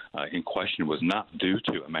in question was not due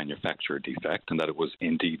to a manufacturer defect and that it was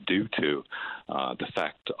indeed due to the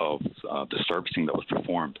fact of the servicing that was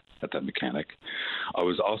performed at that mechanic. I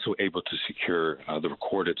was also able to secure the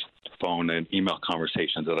recorded phone and email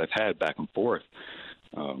conversations that I've had back and forth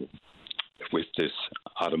with this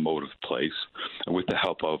automotive place, with the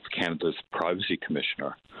help of Canada's Privacy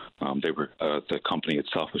Commissioner. The company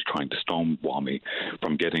itself was trying to stonewall me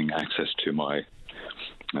from getting access to my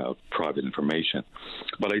private information.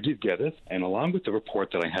 But I did get it, and along with the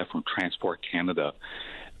report that I have from Transport Canada,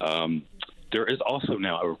 there is also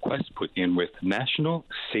now a request put in with National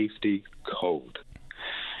Safety Code.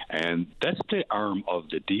 And that's the arm of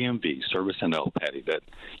the DMV, Service NL, Patty, that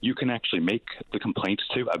you can actually make the complaints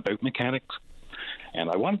to about mechanics. And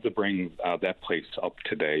I wanted to bring that place up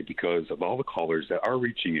today because of all the callers that are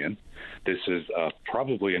reaching in. This is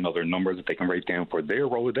probably another number that they can write down for their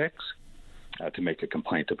Rolodex to make a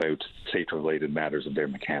complaint about safety-related matters of their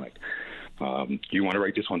mechanic. You want to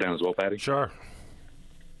write this one down as well, Patty? Sure.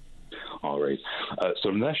 All right.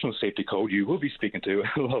 So the National Safety Code, you will be speaking to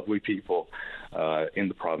lovely people in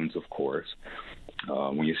the province, of course.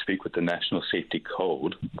 When you speak with the National Safety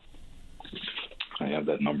Code, I have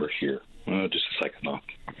that number here. Just a second, though.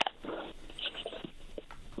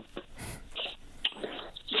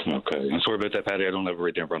 Okay. I'm sorry about that, Patty. I don't have it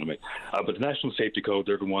right there in front of me. But the National Safety Code,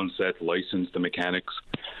 they're the ones that license the mechanics.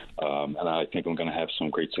 And I think I'm going to have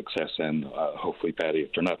some great success. And hopefully, Patty,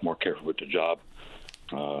 if they're not more careful with the job,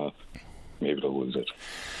 maybe they'll lose it.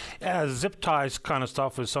 Yeah, zip ties kind of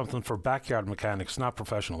stuff is something for backyard mechanics, not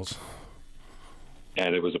professionals.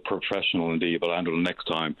 And it was a professional indeed, but I know the next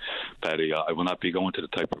time, Patty, I will not be going to the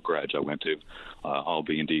type of garage I went to. I'll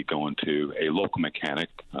be indeed going to a local mechanic,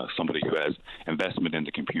 somebody who has investment in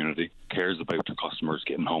the community, cares about the customers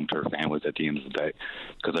getting home to their families at the end of the day.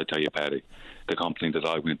 Because I tell you, Patty, the company that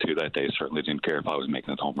I went to that day certainly didn't care if I was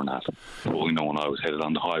making it home or not, fully knowing I was headed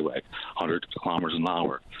on the highway, 100 kilometers an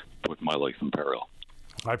hour, putting my life in peril.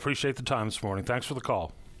 I appreciate the time this morning. Thanks for the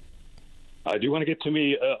call. I do want to get to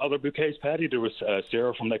me other bouquets, Patty. There was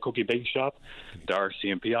Sarah from that cookie bake shop, the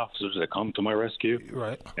RCMP officers that come to my rescue.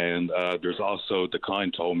 Right. And there's also the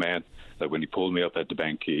kind old man that when he pulled me up at the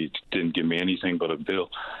bank, he didn't give me anything but a bill.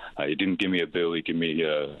 He didn't give me a bill. He gave me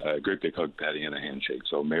a great big hug, Patty, and a handshake.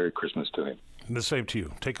 So Merry Christmas to him. And the same to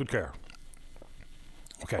you. Take good care.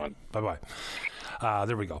 Okay. Bye-bye.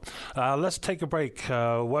 There we go. Let's take a break.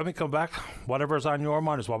 When we come back, whatever's on your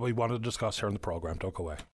mind is what we want to discuss here in the program. Don't go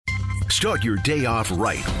away. Start your day off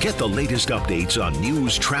right. Get the latest updates on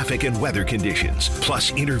news, traffic, and weather conditions,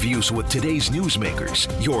 plus interviews with today's newsmakers.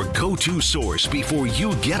 Your go-to source before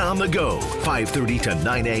you get on the go. 5:30 to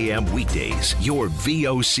 9 a.m. weekdays. Your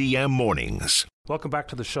VOCM mornings. Welcome back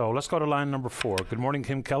to the show. Let's go to line number 4. Good morning,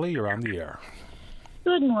 Kim Kelly. You're on the air.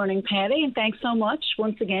 Good morning, Patty, and thanks so much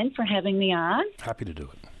once again for having me on. Happy to do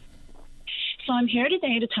it. So I'm here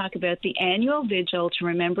today to talk about the annual vigil to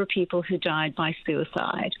remember people who died by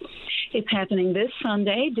suicide. It's happening this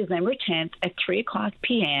Sunday, December 10th at 3 o'clock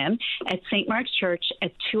p.m. at St. Mark's Church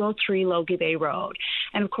at 203 Logie Bay Road.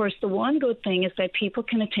 And, of course, the one good thing is that people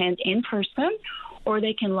can attend in person or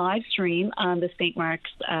they can live stream on the St.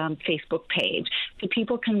 Mark's Facebook page. So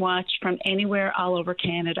people can watch from anywhere all over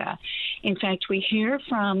Canada. In fact, we hear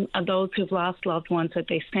from those who've lost loved ones that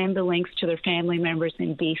they send the links to their family members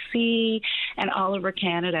in BC and all over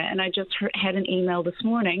Canada. And I just had an email this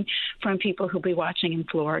morning from people who'll be watching in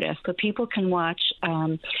Florida. So people can watch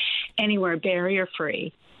anywhere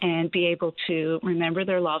barrier-free and be able to remember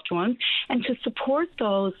their loved ones and to support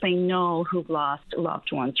those they know who've lost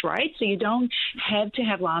loved ones, right? So you don't have to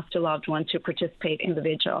have lost a loved one to participate in the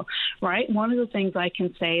vigil, right? One of the things I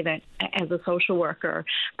can say that as a social worker,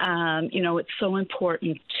 it's so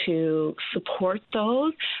important to support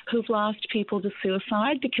those who've lost people to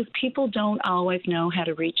suicide because people don't always know how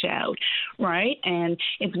to reach out, right? And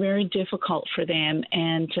it's very difficult for them.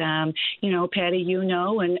 And, Patty,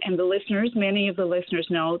 and the listeners, many of the listeners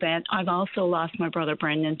know that I've also lost my brother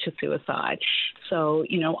Brendan to suicide. So,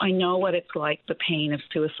 I know what it's like, the pain of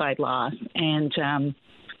suicide loss. And,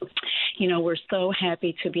 we're so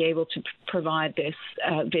happy to be able to provide this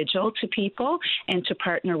vigil to people and to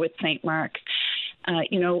partner with St. Mark's.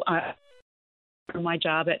 My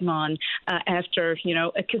job at MON after,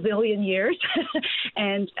 a gazillion years.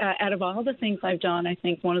 And out of all the things I've done, I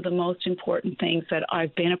think one of the most important things that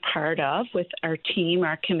I've been a part of with our team,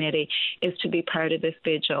 our committee, is to be part of this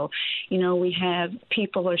vigil.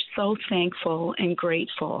 People are so thankful and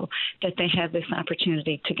grateful that they have this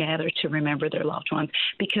opportunity to gather to remember their loved ones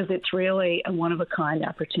because it's really a one-of-a-kind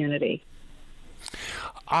opportunity.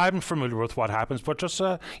 I'm familiar with what happens, but just,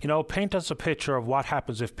 paint us a picture of what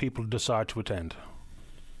happens if people decide to attend.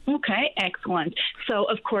 Okay, excellent. So,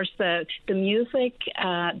 of course, the music,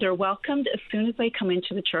 they're welcomed as soon as they come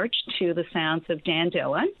into the church to the sounds of Dan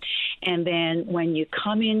Dillon. And then when you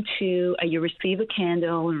come into, you receive a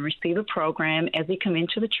candle and receive a program as you come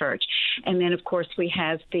into the church. And then, of course, we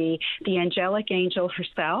have the angelic angel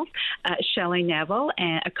herself, Shelley Neville,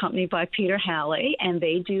 accompanied by Peter Halley, and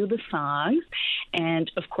they do the songs.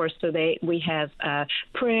 And, of course, we have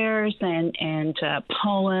prayers and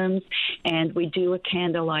poems, and we do a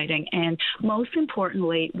candle lighting. And most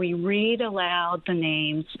importantly, we read aloud the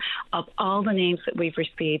names of all the names that we've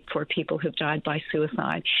received for people who've died by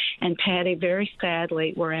suicide. And Patty, very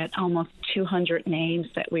sadly, we're at almost 200 names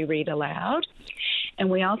that we read aloud. And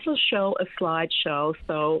we also show a slideshow.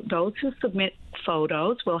 So those who submit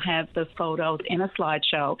photos will have the photos in a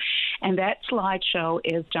slideshow. And that slideshow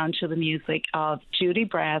is done to the music of Judy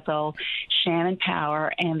Brazel, Shannon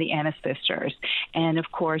Power, and the Ennis Sisters. And,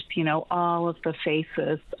 of course, all of the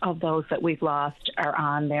faces of those that we've lost are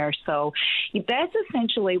on there. So that's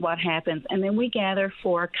essentially what happens. And then we gather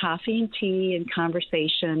for coffee and tea and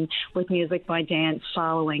conversation with music by dance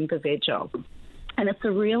following the vigil. And it's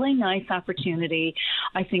a really nice opportunity,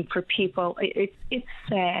 I think, for people. It's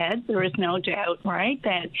sad, there is no doubt, right,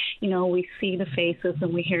 that, we see the faces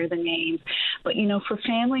and we hear the names. But, for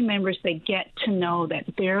family members, they get to know that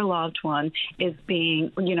their loved one is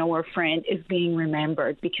being, or friend is being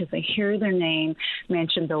remembered because they hear their name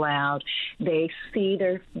mentioned aloud. They see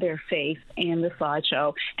their face in the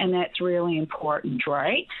slideshow, and that's really important,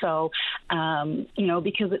 right? So,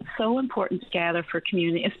 because it's so important to gather for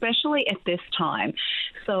community, especially at this time.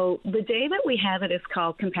 So the day that we have it is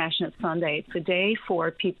called Compassionate Sunday. It's a day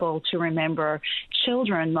for people to remember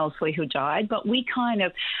children mostly who died, but we kind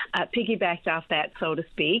of piggybacked off that, so to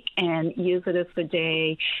speak, and use it as the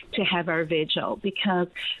day to have our vigil because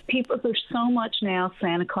there's so much now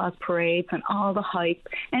Santa Claus parades and all the hype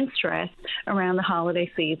and stress around the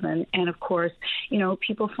holiday season. And of course,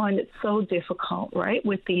 people find it so difficult, right,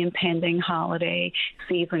 with the impending holiday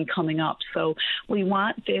season coming up. So we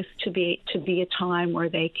want this to be a time where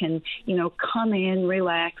they can, come in,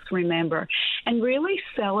 relax, remember, and really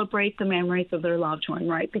celebrate the memories of their loved one,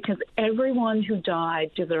 right? Because everyone who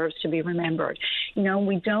died deserves to be remembered.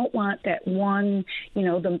 We don't want that one,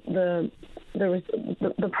 the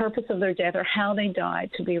the purpose of their death or how they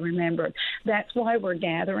died to be remembered. That's why we're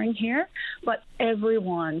gathering here. But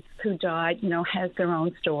everyone who died, has their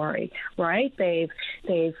own story, right? They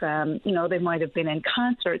might have been in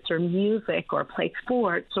concerts or music or played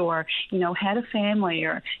sports or, had a family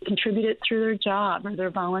or contributed through their job or their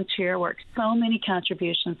volunteer work. So many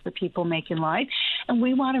contributions that people make in life. And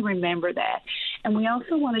we want to remember that. And we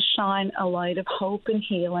also want to shine a light of hope and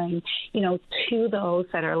healing, to those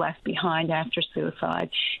that are left behind after suicide,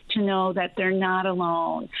 to know that they're not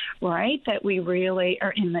alone, right? That we really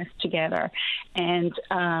are in this together. And,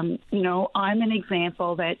 I'm an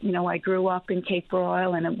example that, I grew up in Cape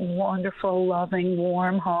Royal in a wonderful, loving,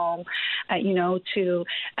 warm home, to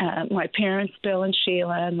my parents, Bill and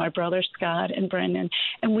Sheila, and my brothers, Scott and Brendan.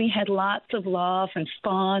 And we had lots of love and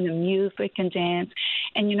fun and music and dance.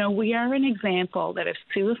 And, we are an example that if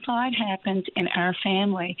suicide happens in our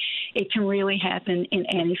family, it can really happen in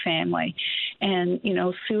any family. And,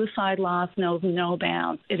 suicide loss knows no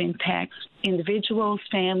bounds. It impacts individuals,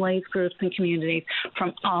 families, groups, and communities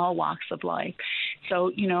from all walks of life.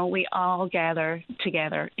 So, we all gather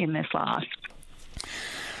together in this loss.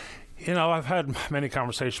 I've had many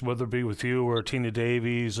conversations, whether it be with you or Tina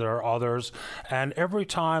Davies or others, and every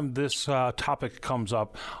time this topic comes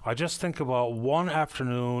up, I just think about one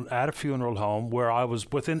afternoon at a funeral home where I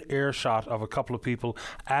was within earshot of a couple of people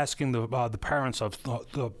asking the parents of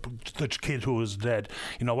the kid who was dead,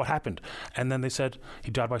 what happened? And then they said he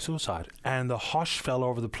died by suicide. And the hush fell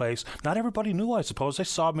over the place. Not everybody knew, I suppose. They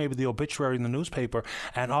saw maybe the obituary in the newspaper,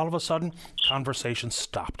 and all of a sudden, conversation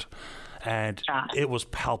stopped. And it was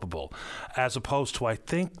palpable, as opposed to, I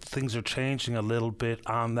think things are changing a little bit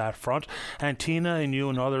on that front. And Tina and you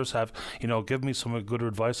and others have, given me some good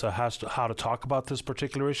advice as to how to talk about this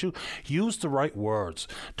particular issue. Use the right words.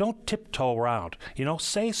 Don't tiptoe around.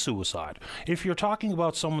 Say suicide. If you're talking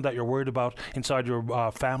about someone that you're worried about inside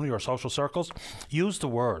your family or social circles, use the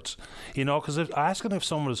words. Because asking if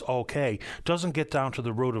someone is okay doesn't get down to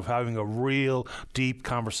the root of having a real deep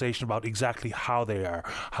conversation about exactly how they are,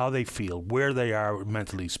 how they feel, where they are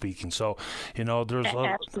mentally speaking. So, there's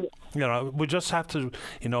we just have to,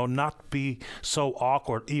 not be so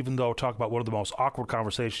awkward, even though talk about one of the most awkward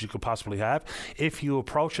conversations you could possibly have. If you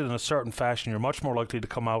approach it in a certain fashion, you're much more likely to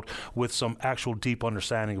come out with some actual deep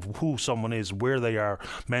understanding of who someone is, where they are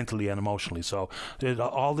mentally and emotionally. So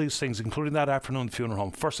all these things, including that afternoon at the funeral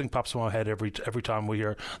home, first thing pops in my head every time we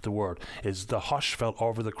hear the word is the hush fell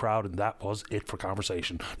over the crowd, and that was it for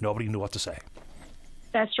conversation. Nobody knew what to say.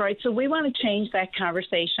 That's right. So we want to change that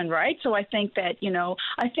conversation, right? So I think that,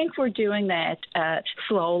 I think we're doing that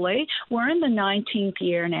slowly. We're in the 19th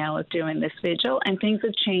year now of doing this vigil, and things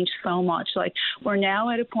have changed so much. Like, we're now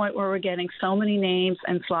at a point where we're getting so many names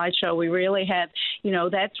and slideshow. We really have,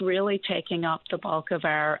 that's really taking up the bulk of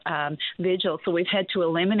our vigil. So we've had to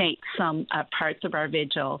eliminate some parts of our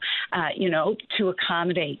vigil, to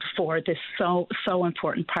accommodate for this so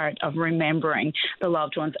important part of remembering the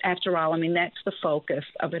loved ones. After all, that's the focus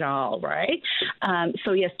of it all, right?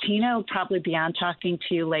 So yes, Tina will probably be on talking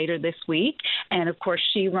to you later this week. And of course,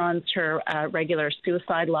 she runs her regular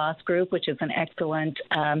suicide loss group, which is an excellent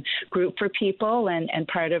group for people and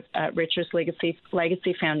part of Richard's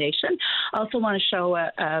Legacy Foundation. I also want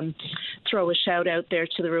to throw a shout out there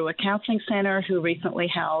to the Rua Counseling Center, who recently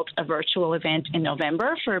held a virtual event in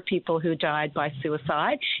November for people who died by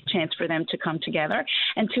suicide, chance for them to come together.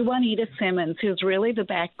 And to Juanita Simmons, who's really the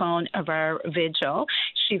backbone of our vigil.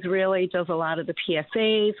 She really does a lot of the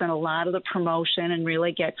PSAs and a lot of the promotion and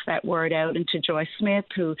really gets that word out. And to Joy Smith,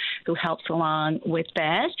 who helps along with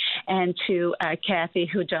that, and to Kathy,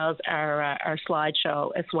 who does our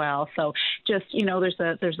slideshow as well. So just,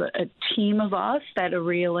 there's a team of us that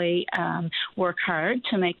really work hard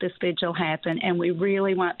to make this vigil happen. And we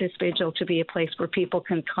really want this vigil to be a place where people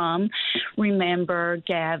can come, remember,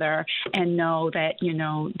 gather, and know that,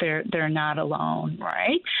 they're not alone,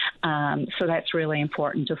 right? So that's really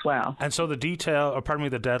important as well. And so the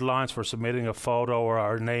the deadlines for submitting a photo or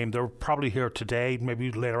our name, they're probably here today,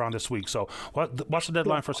 maybe later on this week. So what's the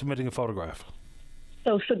deadline for submitting a photograph?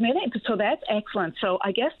 So that's excellent. So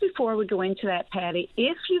I guess before we go into that, Patty,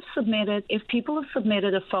 if people have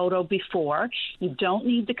submitted a photo before, you don't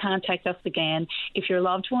need to contact us again. If your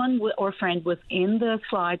loved one or friend was in the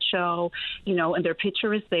slideshow, and their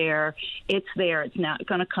picture is there, it's there. It's not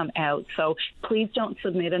going to come out. So please don't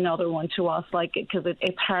submit another one to us, because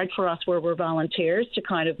it's hard for us where we're volunteers to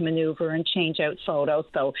kind of maneuver and change out photos.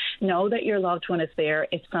 So know that your loved one is there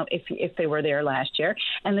if they were there last year.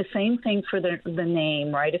 And the same thing for the name. name,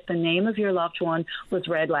 right? If the name of your loved one was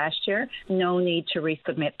read last year, no need to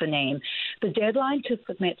resubmit the name. The deadline to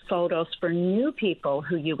submit photos for new people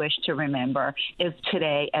who you wish to remember is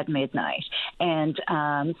today at midnight. And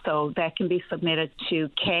so that can be submitted to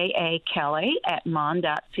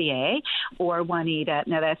kakelly@mon.ca or Juanita.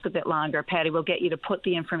 Now that's a bit longer. Patty will get you to put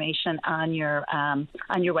the information on your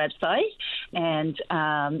website, and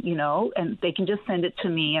and they can just send it to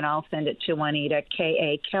me, and I'll send it to Juanita,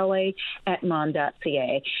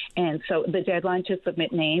 kakelly@mon.ca. And so the deadline to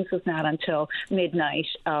submit names is not until midnight,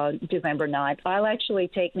 December 9th. I'll actually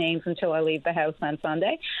take names until I leave the house on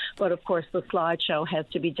Sunday, but of course the slideshow has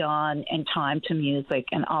to be done in time to music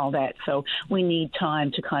and all that. So we need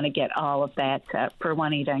time to kind of get all of that for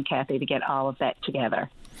Juanita and Kathy to get all of that together.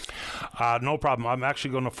 No problem. I'm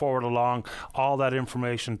actually going to forward along all that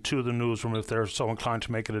information to the newsroom if they're so inclined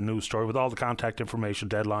to make it a news story with all the contact information,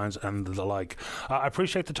 deadlines, and the like. I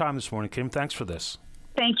appreciate the time this morning, Kim. Thanks for this.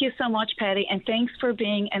 Thank you so much, Patty, and thanks for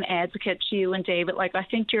being an advocate to you and David. Like, I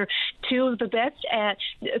think you're two of the best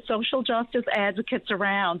social justice advocates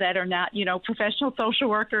around that are not, professional social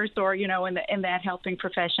workers or, in that helping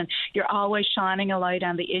profession. You're always shining a light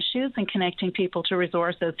on the issues and connecting people to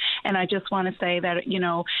resources. And I just want to say that,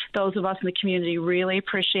 those of us in the community really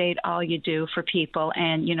appreciate all you do for people.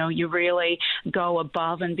 And, you really go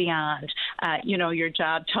above and beyond, your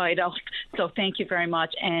job title. So thank you very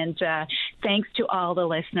much. And thanks to all the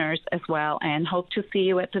listeners as well, and hope to see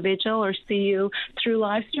you at the vigil or see you through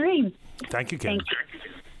live stream. Thank you, Kim. Thank you.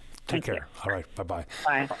 Take care. All right. Bye-bye.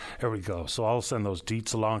 Bye. Here we go. So I'll send those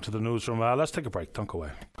deets along to the newsroom. Let's take a break. Don't go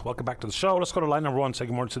away. Welcome back to the show. Let's go to line number one. Say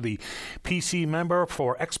good morning to the PC member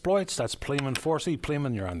for exploits. That's Pleeman Forsey.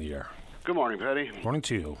 Pleeman, you're on the air. Good morning, Patty. Morning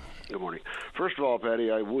to you. Good morning. First of all,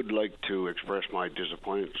 Patty, I would like to express my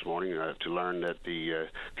disappointment this morning to learn that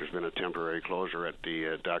there's been a temporary closure at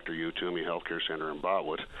the Dr. U. Toomey Healthcare Centre in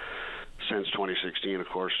Botwood. Since 2016, of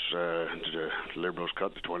course, the Liberals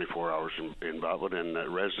cut the 24 hours in Botwood, and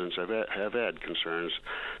residents have had concerns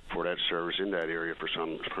for that service in that area for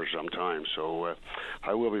some time. So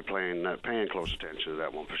I will be paying close attention to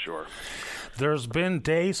that one for sure. There's been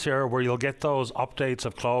days here where you'll get those updates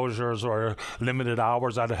of closures or limited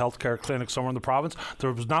hours at a healthcare clinic somewhere in the province.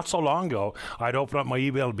 There was not so long ago, I'd open up my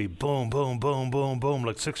email, it'd be boom, boom, boom, boom, boom,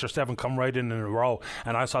 like 6 or 7 come right in a row,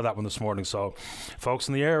 and I saw that one this morning. So folks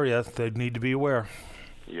in the area, they need to be aware.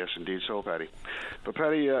 Yes, indeed so, Patty. But,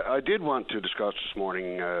 Patty, I did want to discuss this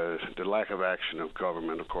morning the lack of action of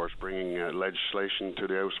government, of course, bringing legislation to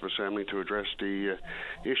the House of Assembly to address the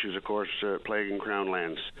issues, of course, plaguing Crown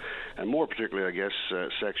lands. And more particularly, I guess,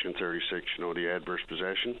 Section 36, the adverse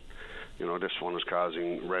possession. This one is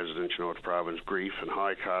causing residents, the province grief and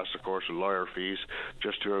high costs, of course, of lawyer fees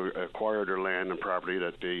just to acquire their land and property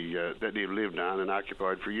that they've lived on and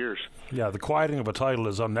occupied for years. Yeah, the quieting of a title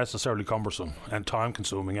is unnecessarily cumbersome and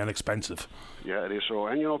time-consuming and expensive. Yeah, it is so.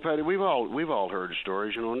 And Patty, we've all heard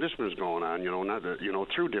stories, and this was going on, not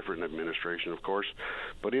through different administration, of course.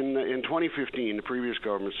 But in 2015, the previous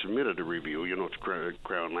government submitted a review, to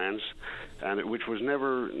Crown lands, and which was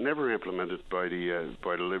never implemented by the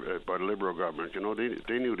Liberal government.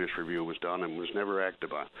 They knew this review was done and was never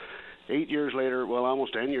acted on. 8 years later, well,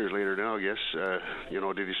 almost 10 years later now, I guess,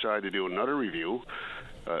 they decided to do another review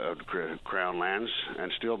of Crown lands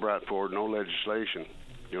and still brought forward no legislation.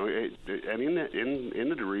 And in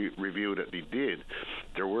the review that they did,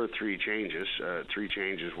 there were 3 changes. 3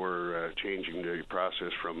 changes were changing the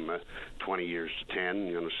process from 20 years to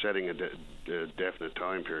 10, setting a definite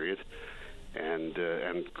time period. And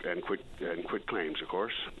quit claims, of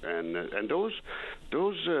course, and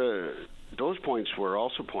those points were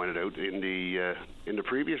also pointed out in the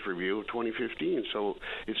previous review of 2015. So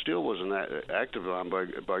it still wasn't acted on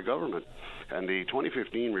by government, and the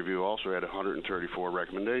 2015 review also had 134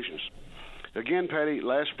 recommendations. Again, Patty,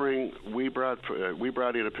 last spring we brought in a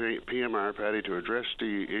PMR, Patty, to address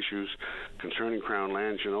the issues concerning Crown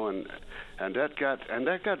lands, and that got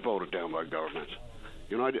voted down by government.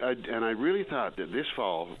 I really thought that this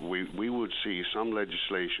fall we would see some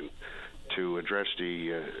legislation to address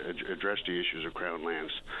the issues of Crown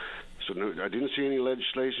lands. So I didn't see any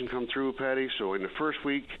legislation come through, Patty. So in the first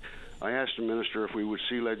week, I asked the minister if we would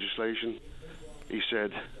see legislation. He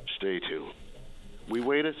said, "Stay tuned." We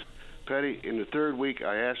waited, Patty. In the third week,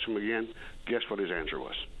 I asked him again. Guess what his answer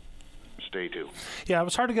was? Stay tuned. Yeah, it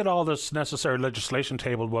was hard to get all this necessary legislation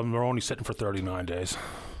tabled when we're only sitting for 39 days.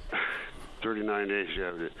 39 days,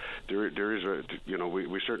 yeah. There is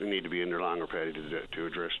we certainly need to be in there longer, Paddy, to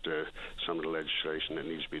address some of the legislation that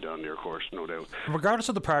needs to be done there, of course, no doubt. Regardless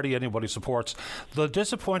of the party anybody supports, the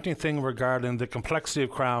disappointing thing regarding the complexity of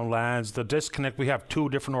Crown lands, the disconnect, we have two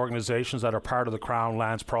different organisations that are part of the Crown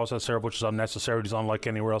lands process here, which is unnecessary, it's unlike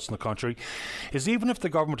anywhere else in the country, is even if the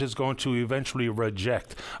government is going to eventually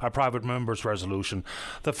reject a private member's resolution,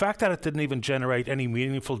 the fact that it didn't even generate any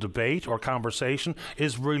meaningful debate or conversation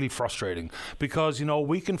is really frustrating, because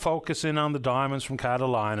we can focus in on the diamonds from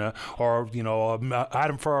Catalina or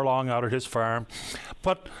Adam Furlong out at his farm,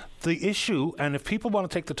 but the issue, and if people want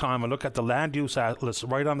to take the time and look at the land use atlas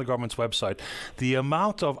right on the government's website, the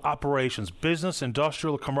amount of operations, business,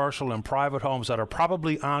 industrial, commercial, and private homes that are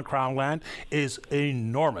probably on Crown land is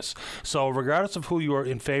enormous. So regardless of who you are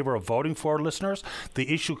in favour of voting for, listeners,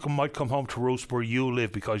 the issue might come home to roost where you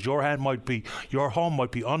live, because your home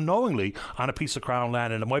might be unknowingly on a piece of Crown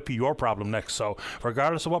land, and it might be your problem next. So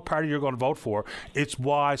regardless of what party you're going to vote for, it's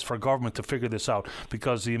wise for government to figure this out,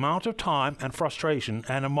 because the amount of time and frustration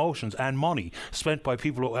and emotion and money spent by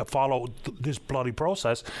people who follow this bloody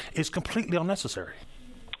process is completely unnecessary.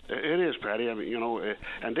 It is, Paddy. I mean,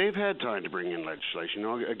 and they've had time to bring in legislation.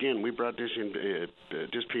 Again, we brought this in,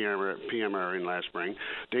 this PMR in last spring.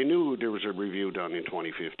 They knew there was a review done in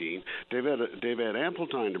 2015. They've had ample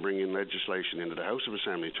time to bring in legislation into the House of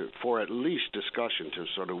Assembly for at least discussion, to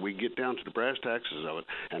sort of we get down to the brass taxes of it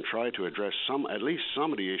and try to address at least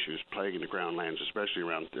some of the issues plaguing the Crown lands, especially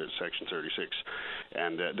around Section 36.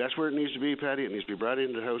 And that's where it needs to be, Paddy. It needs to be brought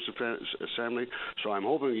into the House of Assembly. So I'm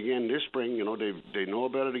hoping again this spring, they know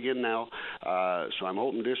about it again now, so I'm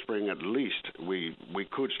hoping this spring at least we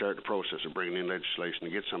could start the process of bringing in legislation to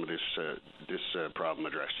get some of this problem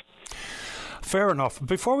addressed. Fair enough.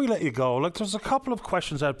 Before we let you go, there's a couple of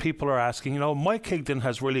questions that people are asking. Mike Higdon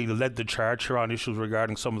has really led the charge here on issues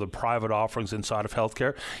regarding some of the private offerings inside of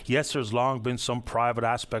healthcare. Yes, there's long been some private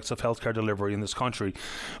aspects of healthcare delivery in this country,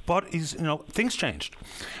 but things changed.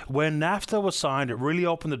 When NAFTA was signed, it really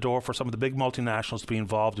opened the door for some of the big multinationals to be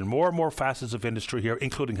involved in more and more facets of industry here,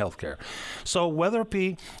 including healthcare. So whether it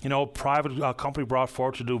be, private company brought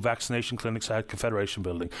forward to do vaccination clinics at Confederation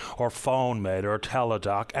Building, or PhoneMed, or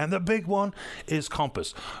Teladoc, and the big one is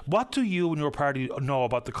Compass. What do you and your party know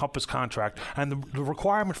about the Compass contract and the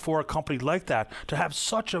requirement for a company like that to have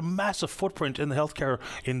such a massive footprint in the healthcare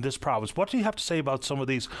in this province? What do you have to say about some of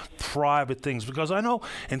these private things? Because I know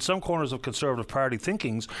in some corners of Conservative Party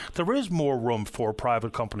thinkings there is more room for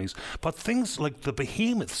private companies, but things like the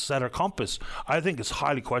behemoths that are Compass, I think is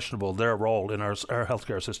highly questionable, their role in our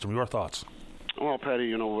healthcare system. Your thoughts? Well,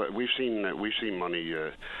 Paddy, we've seen money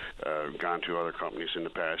gone to other companies in the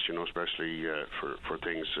past, especially for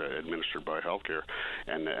things administered by healthcare,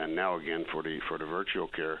 and now again for the virtual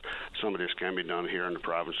care. Some of this can be done here in the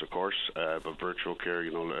province, of course, but virtual care,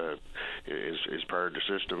 is part of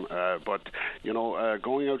the system. But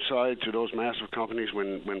going outside to those massive companies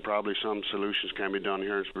when probably some solutions can be done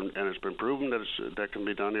here, and it's been proven that can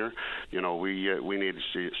be done here. We need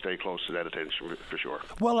to stay close to that attention for sure.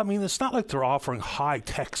 Well, I mean, it's not like they're offering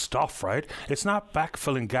high-tech stuff, right? It's not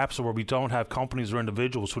backfilling gaps where we don't have companies or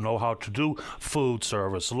individuals who know how to do food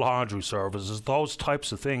service, laundry services, those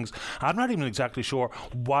types of things. I'm not even exactly sure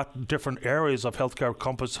what different areas of healthcare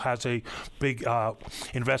Compass has a big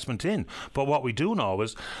investment in. But what we do know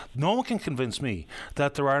is no one can convince me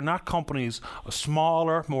that there are not companies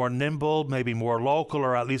smaller, more nimble, maybe more local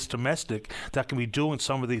or at least domestic that can be doing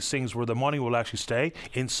some of these things where the money will actually stay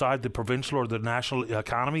inside the provincial or the national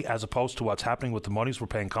economy as opposed to what's happening with the monies we're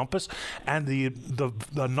paying Compass. And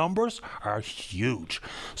the numbers are huge.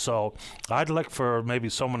 So I'd like for maybe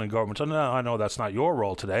someone in government, and I know that's not your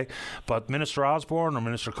role today, but Minister Osborne or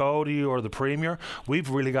Minister Cody or the Premier, we've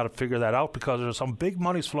really got to figure that out, because there's some big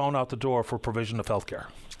monies flowing out the door for provision of healthcare.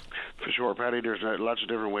 For sure, Paddy. There's lots of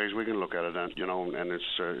different ways we can look at it, and and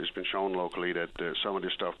it's been shown locally that some of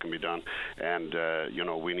this stuff can be done, and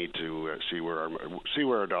we need to see where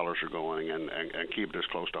our dollars are going and keep it as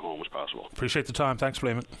close to home as possible. Appreciate the time. Thanks,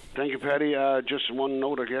 Fleeman. Thank you, Paddy. Just one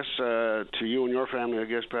note, I guess, to you and your family, I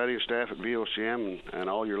guess, Paddy, and staff at VOCM and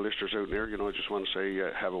all your listeners out there. I just want to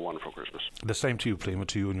say have a wonderful Christmas. The same to you, Fleeman,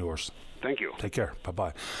 to you and yours. Thank you. Take care.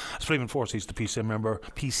 Bye-bye. It's Fleeman Force. He's the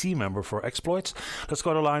PC member for Exploits. Let's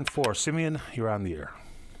go to line 4. Simeon, you're on the air.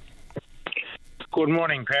 Good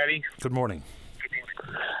morning, Paddy. Good morning.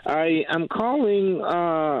 I am calling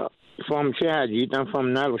from Shahajit. I'm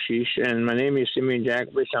from Navashish, and my name is Simeon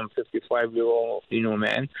Jacobus. I'm a 55-year-old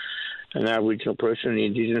man, an Aboriginal person,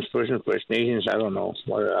 Indigenous person, First Nations. I don't know.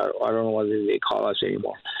 I don't know what they call us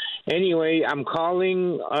anymore. Anyway, I'm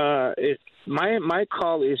calling. My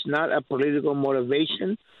call is not a political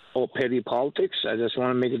motivation petty politics. I just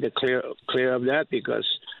want to make it clear of that, because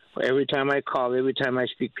every time I call, every time I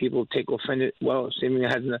speak, people take offended. Well, Simeon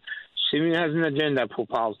has an agenda for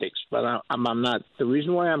politics, but I'm not. The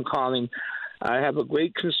reason why I'm calling, I have a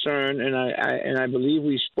great concern, and I believe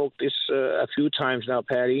we spoke this a few times now,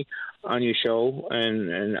 Patty, on your show,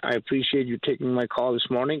 and I appreciate you taking my call this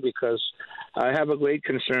morning, because I have a great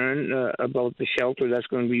concern about the shelter that's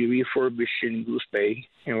going to be refurbished in Goose Bay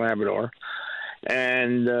in Labrador,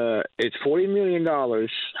 and it's $40 million.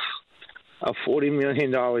 A $40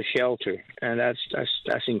 million shelter, and that's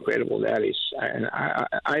incredible. That is, and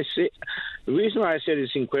I say the reason why I said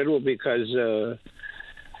it's incredible, because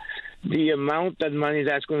the amount of money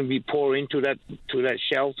that's going to be poured into that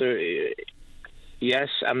shelter. Yes,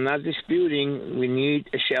 I'm not disputing we need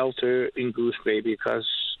a shelter in Goose Bay because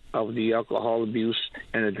of the alcohol abuse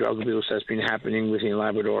and the drug abuse that's been happening within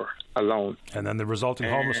Labrador alone. And then the resulting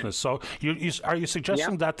homelessness. So are you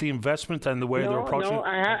suggesting that the investment and the way they're approaching... No,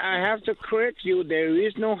 I have to correct you. There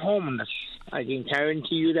is no homelessness. I can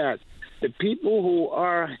guarantee you that. The people who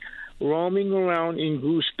are roaming around in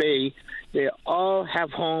Goose Bay, they all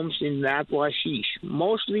have homes in Natwashish.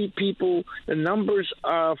 Mostly people, the numbers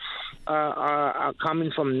are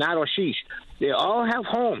coming from Natwashish. They all have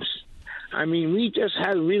homes. I mean, we just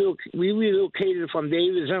we relocated from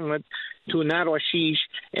Davis Inlet to Natwashish,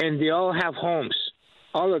 and they all have homes,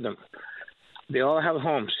 all of them. They all have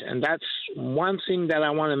homes, and that's one thing that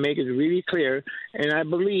I want to make it really clear. And I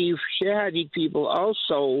believe Shahadi people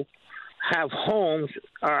also have homes,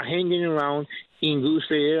 are hanging around in Goose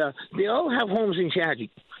Bay area. They all have homes in Shahadi.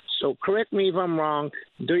 So correct me if I'm wrong.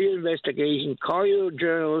 Do your investigation. Call your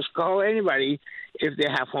journalists. Call anybody if they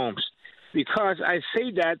have homes. Because I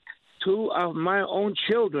say that 2 of my own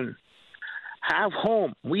children have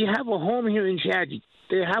home. We have a home here in Shahadi.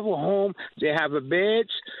 They have a home. They have a beds.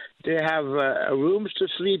 They have rooms to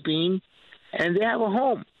sleep in, and they have a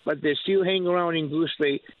home. But they still hang around in Goose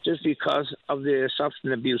Bay just because of their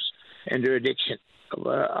substance abuse and their addiction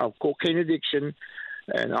of cocaine addiction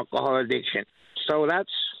and alcohol addiction. So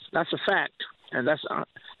that's a fact, and that's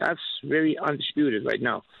very undisputed right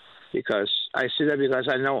now. Because I say that because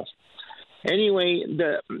I know. Anyway,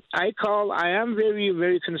 I am very,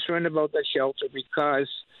 very concerned about the shelter, because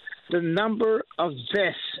the number of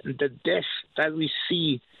deaths that we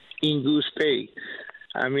see in Goose Bay.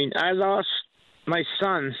 I mean, I lost my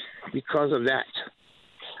son because of that.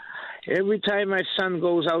 Every time my son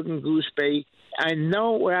goes out in Goose Bay, I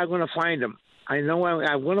know where I'm going to find him. I know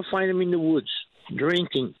I'm going to find him in the woods,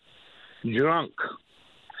 drinking, drunk.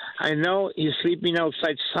 I know he's sleeping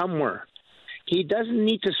outside somewhere. He doesn't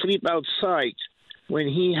need to sleep outside when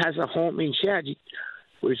he has a home in Shahadi,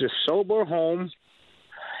 which is a sober home,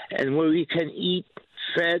 and where he can eat,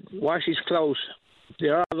 fed, wash his clothes.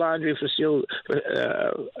 There are laundry facility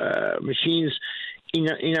machines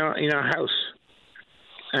in our house.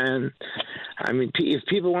 And I mean, if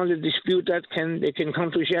people want to dispute that, they can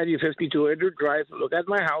come to Shahadi 52 Edward Drive, look at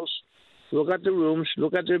my house, look at the rooms,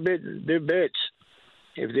 look at their beds.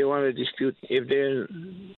 If they want to dispute, if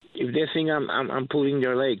they think I'm pulling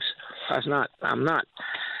their legs, I'm not.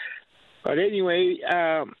 But anyway,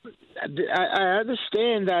 I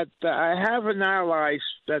understand that I have analyzed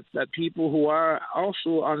that people who are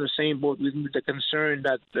also on the same boat with me, the concern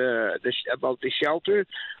that about the shelter,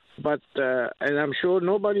 but and I'm sure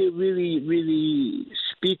nobody really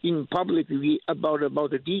speaking publicly about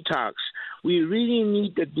the detox. We really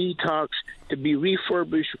need the detox to be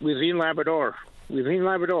refurbished within Labrador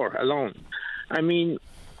alone. I mean,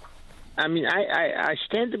 I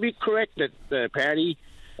stand to be corrected, Patty.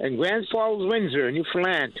 In Grand Falls, Windsor,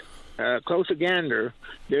 Newfoundland, close to Gander,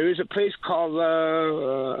 there is a place called,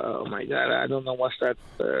 oh my God, I don't know what's that,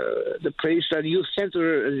 the place, the youth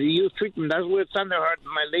center, the youth treatment, that's where Thunderheart,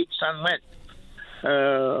 my late son, went.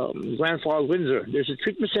 Grand Falls, Windsor. There's a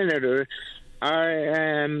treatment center there.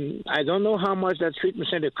 I don't know how much that treatment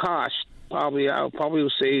center costs. I'll probably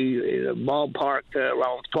say ballpark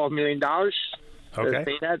around $12 million. Okay.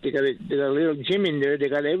 Say that they got a little gym in there. They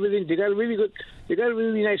got everything. They got a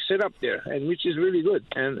really nice setup there, and which is really good.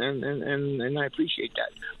 And I appreciate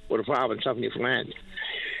that for the province of Newfoundland.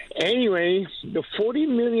 Anyway, the $40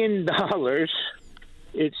 million,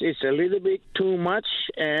 it's a little bit too much,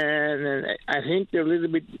 and I think they're a little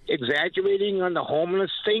bit exaggerating on the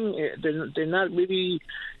homeless thing. They're not really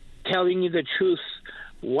telling you the truth.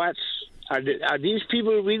 Are these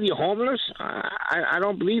people really homeless? I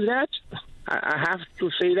don't believe that. I have to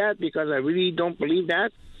say that because I really don't believe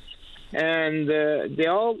that. And they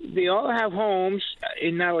all have homes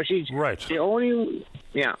in Nawashish. Right.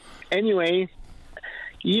 Anyway,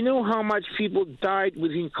 You know how much people died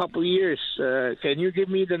within a couple of years. Can you give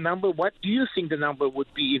me the number? What do you think the number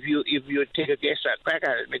would be if you take a guess at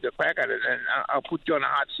make a crack at it, and I'll put you on a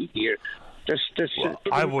hot seat here. Well,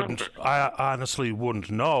 I wouldn't. Number. I honestly wouldn't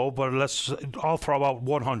know, but I'll throw out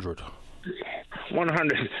 100.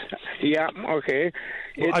 100. Yeah. Okay.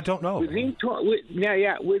 Well, I don't know. Within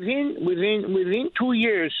 2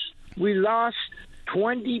 years, we lost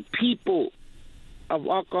 20 people of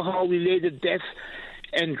alcohol-related deaths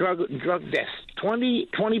and drug deaths. 20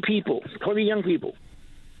 people, 20 young people,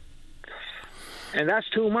 and that's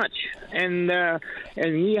too much. And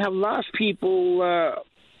we have lost people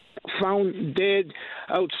found dead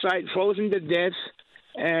outside, frozen to death.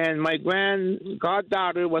 And my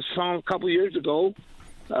goddaughter was found a couple of years ago,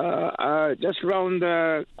 just around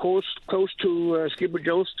close to Skipper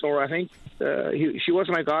Joe's store, I think. She was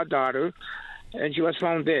my goddaughter, and she was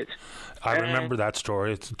found dead. I remember that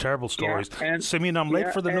story. It's a terrible story. Yeah, Simeon, I'm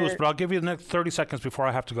late for the news, but I'll give you the next 30 seconds before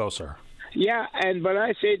I have to go, sir. Yeah, but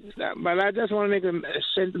I just want to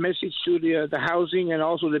send a message to the housing and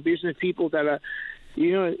also the business people that are,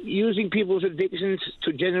 using people's addictions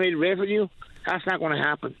to generate revenue. That's not going to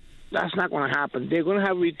happen. That's not going to happen. They're going to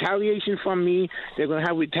have retaliation from me. They're going to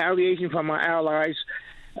have retaliation from my allies,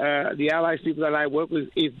 the allies people that I work with,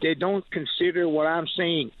 if they don't consider what I'm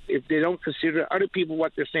saying, if they don't consider other people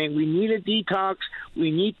what they're saying. We need a detox.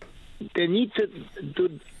 They need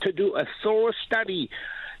to do a thorough study,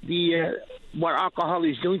 what alcohol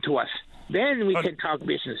is doing to us. Then we can talk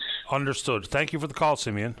business. Understood. Thank you for the call,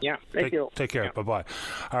 Simeon. Yeah, thank you. Take care. Yeah. Bye-bye.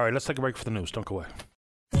 All right, let's take a break for the news. Don't go away.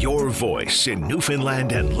 Your voice in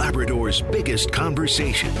Newfoundland and Labrador's biggest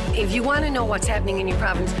conversation. If you want to know what's happening in your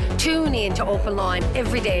province, tune in to Open Line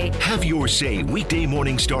every day. Have your say weekday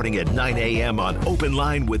morning starting at 9 a.m. on Open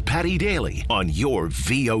Line with Paddy Daly on your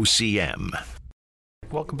VOCM.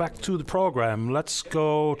 Welcome back to the program. Let's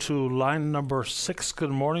go to line number 6.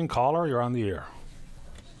 Good morning, caller. You're on the air.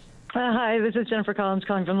 Hi, this is Jennifer Collins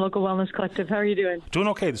calling from Local Wellness Collective. How are you doing? Doing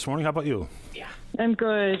okay this morning. How about you? Yeah. I'm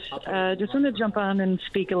good. Just wanted to jump on and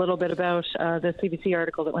speak a little bit about the CBC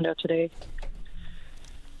article that went out today.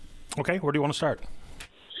 Okay, where do you want to start?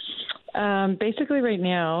 Basically, right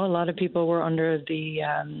now, a lot of people were under the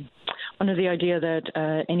idea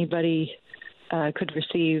that anybody could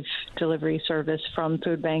receive delivery service from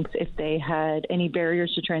food banks if they had any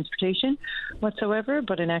barriers to transportation whatsoever.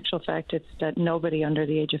 But in actual fact, it's that nobody under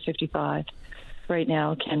the age of 55 right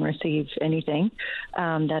now can receive anything.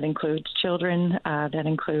 That includes children. That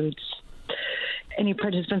includes any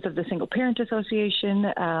participants of the Single Parent Association.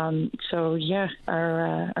 Our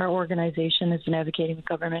organization has been advocating with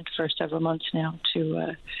government for several months now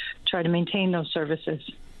to try to maintain those services.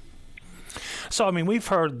 So, I mean, we've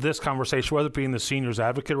heard this conversation, whether it be in the Seniors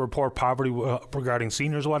Advocate report, poverty regarding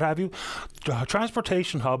seniors, what have you.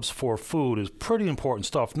 Transportation hubs for food is pretty important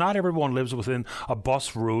stuff. Not everyone lives within a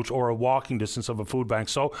bus route or a walking distance of a food bank.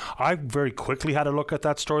 So I very quickly had a look at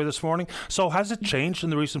that story this morning. So has it changed in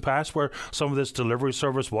the recent past where some of this delivery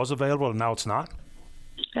service was available and now it's not?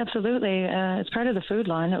 Absolutely. It's part of the food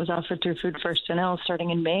line that was offered through Food First NL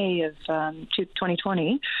starting in May of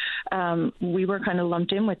 2020. We were kind of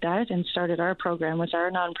lumped in with that and started our program with our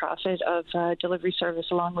nonprofit of delivery service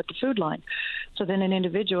along with the food line. So then an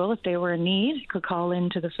individual, if they were in need, could call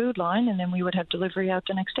into the food line and then we would have delivery out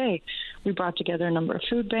the next day. We brought together a number of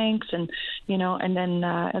food banks and then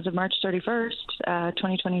as of March 31st,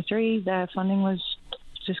 2023, the funding was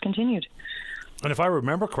discontinued. And if I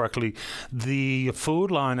remember correctly, the food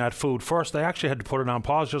line at Food First, they actually had to put it on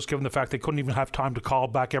pause just given the fact they couldn't even have time to call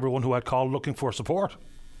back everyone who had called looking for support.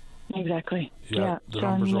 Exactly. Yeah. The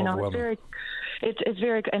numbers are overwhelming. It's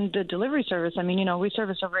very, and the delivery service, I mean, we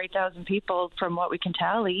service over 8,000 people from what we can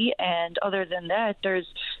tally. And other than that,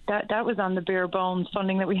 that was on the bare bones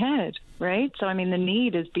funding that we had, right? So, I mean, the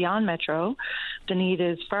need is beyond Metro. The need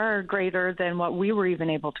is far greater than what we were even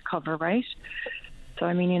able to cover, right? So,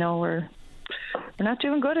 I mean, we're not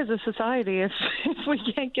doing good as a society if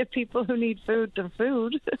we can't get people who need food to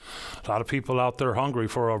food. A lot of people out there hungry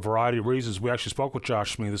for a variety of reasons. We actually spoke with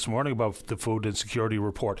Josh Smee this morning about the food insecurity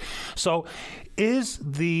report. So is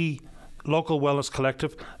the Local Wellness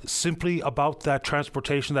Collective simply about that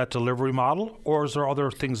transportation, that delivery model, or is there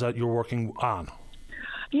other things that you're working on?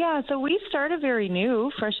 Yeah, so we started very new,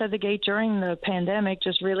 fresh out of the gate during the pandemic,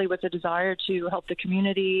 just really with a desire to help the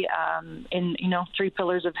community in, 3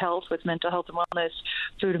 pillars of health with mental health and wellness,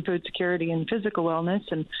 food and food security, and physical wellness,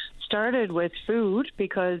 and started with food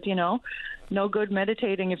because, no good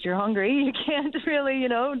meditating if you're hungry. You can't really,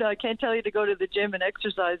 I can't tell you to go to the gym and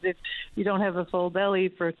exercise if you don't have a full belly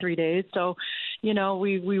for 3 days. So,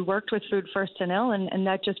 we worked with Food First NL, and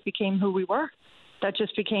that just became who we were. that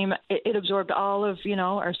just became, it absorbed all of,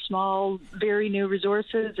 our small, very new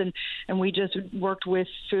resources. And we just worked with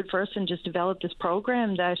Food First and just developed this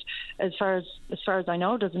program that, as far as I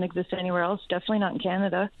know, doesn't exist anywhere else, definitely not in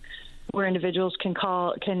Canada, where individuals can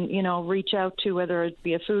reach out to, whether it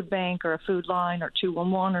be a food bank or a food line or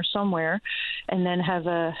 211 or somewhere, and then have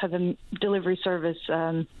a delivery service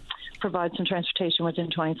provide some transportation within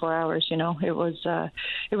 24 hours. It was a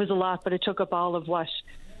lot, but it took up all of what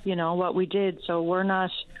we did. So we're not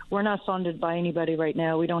funded by anybody right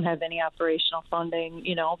now. We don't have any operational funding,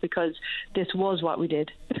 because this was what we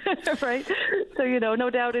did, right? So, no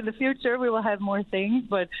doubt in the future we will have more things,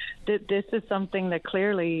 but this is something that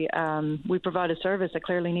clearly we provide a service that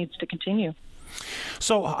clearly needs to continue.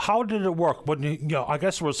 So how did it work? I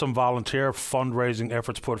guess there was some volunteer fundraising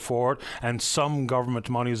efforts put forward and some government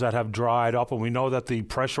monies that have dried up, and we know that the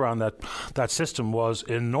pressure on that system was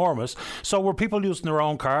enormous. So were people using their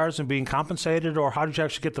own cars and being compensated, or how did you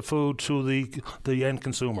actually get the food to the end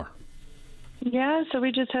consumer? Yeah, so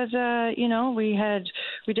we just had,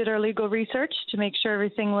 we did our legal research to make sure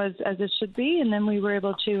everything was as it should be, and then we were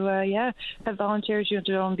able to, have volunteers use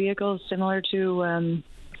their own vehicles, similar to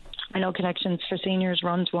I know Connections for Seniors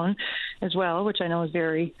runs one as well, which I know is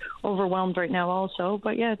very overwhelmed right now also.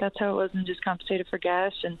 But yeah, that's how it was, and just compensated for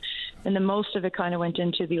gas. And the most of it kind of went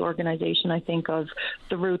into the organization, I think, of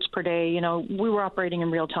the routes per day. We were operating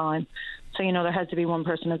in real time. So, there has to be one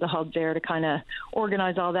person as a hub there to kind of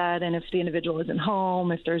organize all that. And if the individual isn't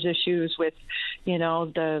home, if there's issues with,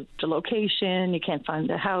 the location, you can't find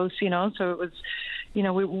the house, So it was,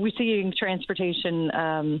 we're seeing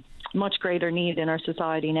transportation much greater need in our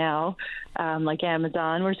society now, like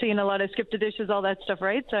Amazon. We're seeing a lot of skip the dishes, all that stuff,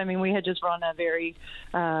 right? So, we had just run a very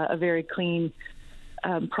clean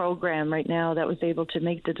program right now that was able to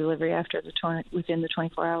make the delivery within the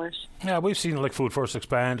 24 hours. Yeah, we've seen like Food First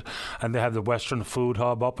expand, and they have the Western Food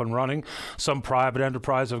Hub up and running. Some private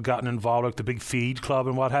enterprise have gotten involved, like the Big Feed Club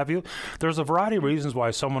and what have you. There's a variety of reasons why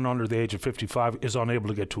someone under the age of 55 is unable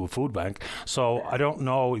to get to a food bank. So I don't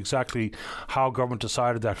know exactly how government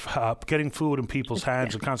decided that getting food in people's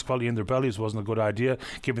hands and consequently in their bellies wasn't a good idea,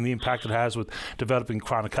 given the impact it has with developing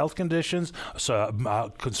chronic health conditions,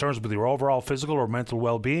 concerns with your overall physical or mental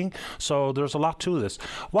well-being. So there's a lot to this.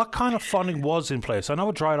 What kind of funding was in place? I know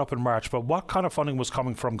it dried up in March, but what kind of funding was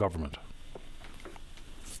coming from government?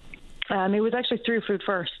 It was actually through Food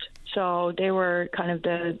First. So they were kind of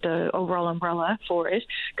the overall umbrella for it,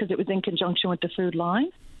 because it was in conjunction with the food line.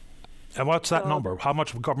 And what's that number? How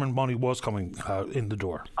much government money was coming in the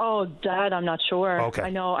door? Oh, that I'm not sure. Okay.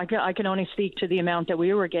 I know I can only speak to the amount that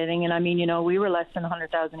we were getting, and we were less than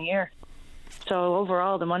 $100,000 a year. So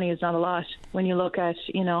overall, the money is not a lot when you look at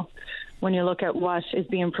what is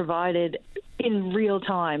being provided in real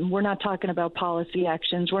time. We're not talking about policy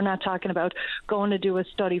actions. We're not talking about going to do a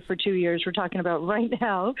study for 2 years. We're talking about right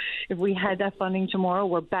now, if we had that funding tomorrow,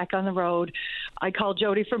 we're back on the road. I call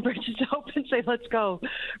Jody from Bridges to Hope and say, let's go,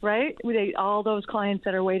 right? All those clients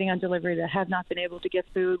that are waiting on delivery that have not been able to get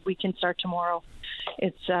food, we can start tomorrow.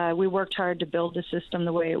 We worked hard to build the system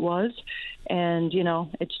the way it was, and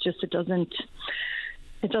it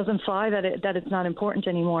doesn't fly that it's not important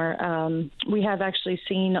anymore. We have actually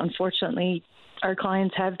seen, unfortunately, our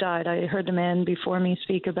clients have died. I heard the man before me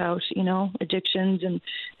speak about, addictions and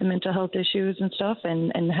mental health issues and stuff,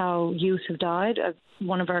 and how youth have died.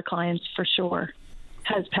 One of our clients for sure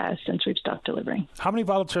has passed since we've stopped delivering. How many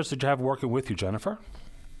volunteers did you have working with you, Jennifer?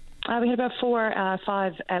 We had about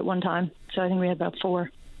 5 at one time, so I think we had about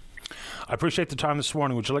 4. I appreciate the time this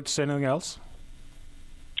morning. Would you like to say anything else?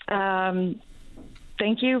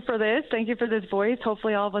 Thank you for this. Thank you for this voice.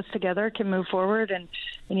 Hopefully all of us together can move forward and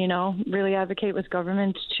really advocate with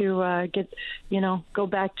government to go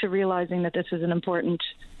back to realizing that this is an important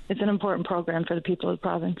program for the people of the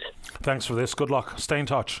province. Thanks for this. Good luck. Stay in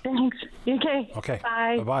touch. Thanks. Okay.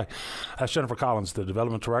 Bye. Bye-bye. That's Jennifer Collins, the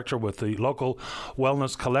Development Director with the Local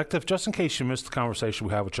Wellness Collective. Just in case you missed the conversation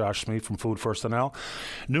we had with Josh Smith from Food First NL,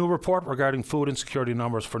 new report regarding food insecurity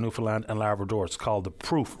numbers for Newfoundland and Labrador. It's called the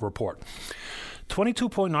Proof Report.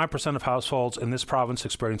 22.9% of households in this province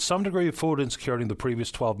experienced some degree of food insecurity in the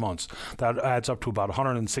previous 12 months. That adds up to about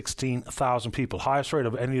 116,000 people, highest rate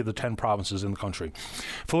of any of the 10 provinces in the country.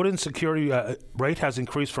 Food insecurity rate has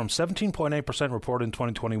increased from 17.8% reported in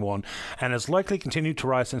 2021 and has likely continued to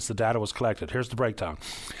rise since the data was collected. Here's the breakdown.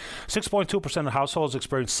 6.2% of households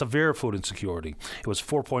experienced severe food insecurity. It was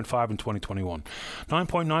 4.5% in 2021.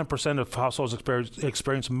 9.9% of households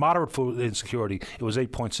experienced moderate food insecurity. It was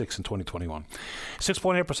 8.6% in 2021.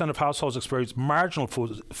 6.8% of households experienced marginal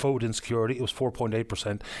food insecurity. It was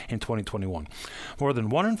 4.8% in 2021. More than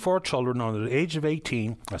 1 in 4 children under the age of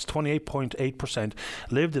 18, that's 28.8%,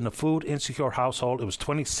 lived in a food insecure household. It was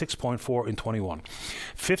 26.4% in 21.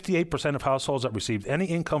 58% of households that received any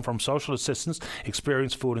income from social assistance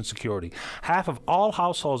experienced food insecurity. Half of all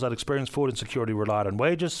households that experienced food insecurity relied on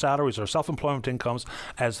wages, salaries, or self-employment incomes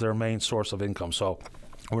as their main source of income. So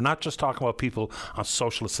we're not just talking about people on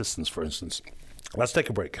social assistance, for instance. Let's take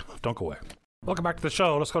a break. Don't go away. Welcome back to the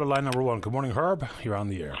show. Let's go to line number 1. Good morning, Herb. You're on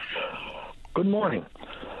the air. Good morning.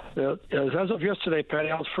 As of yesterday, Patty,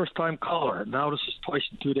 I was first-time caller. Now this is twice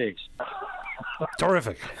in 2 days.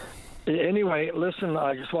 Terrific. Anyway, listen,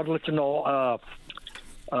 I just want to let you know,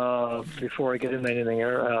 before I get into anything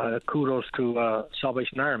here, kudos to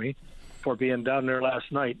Salvation Army for being down there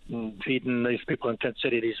last night and feeding these people in Tent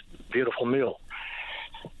City these beautiful meal.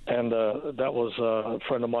 And that was a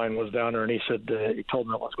friend of mine was down there, and he said he told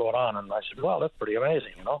me what's going on, and I said, "Well, that's pretty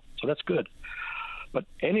amazing, So that's good." But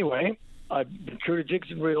anyway, I've been through the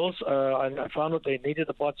jigs and reels. I found that they needed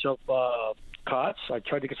a bunch of cots. I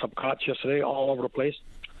tried to get some cots yesterday, all over the place.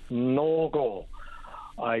 No go.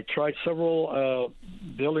 I tried several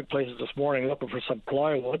building places this morning looking for some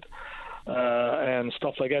plywood and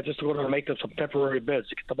stuff like that, just to go to make them some temporary beds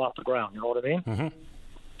to get them off the ground. You know what I mean? Mm-hmm.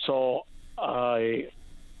 So I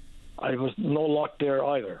was no luck there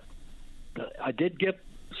either. I did get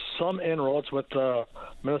some inroads with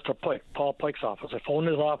Minister Pike, Paul Pike's office. I phoned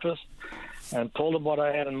his office and told him what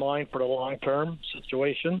I had in mind for the long-term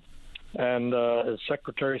situation. And his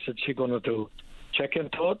secretary said she's going to check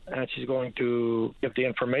into it, and she's going to give the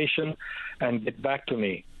information and get back to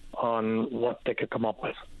me on what they could come up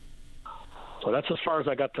with. So that's as far as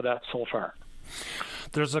I got to that so far.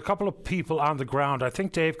 There's a couple of people on the ground. I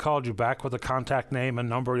think Dave called you back with a contact name and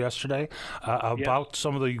number yesterday about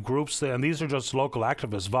some of the groups and these are just local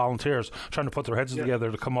activists, volunteers, trying to put their heads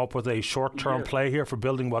together to come up with a short-term play here for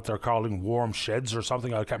building what they're calling warm sheds or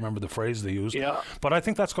something. I can't remember the phrase they used. Yeah. But I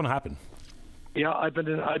think that's going to happen. Yeah, I've been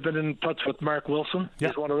in touch with Mark Wilson. Yeah.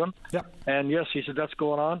 He's one of them. Yeah. And yes, he said that's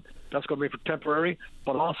going on. That's going to be for temporary,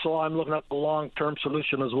 but also I'm looking at the long-term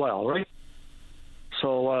solution as well, right?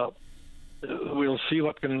 So we'll see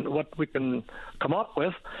what we can come up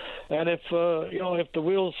with, and if if the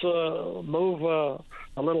wheels move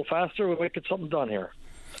a little faster, we'll get something done here.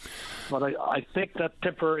 But I think that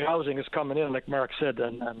temporary housing is coming in, like Mark said,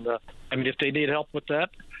 and I mean, if they need help with that,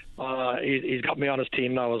 he's got me on his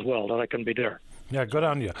team now as well, that I can be there. Yeah, good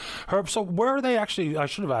on you. Herb, so where are they actually, I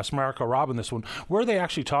should have asked Mark or Robin this one, where are they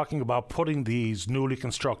actually talking about putting these newly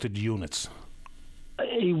constructed units?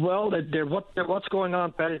 Well, what's going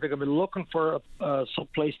on, Patty, they're going to be looking for some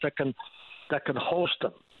place that can host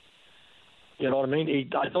them. You know what I mean?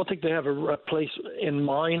 I don't think they have a place in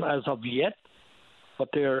mind as of yet, but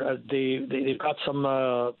they've got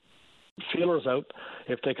some feelers out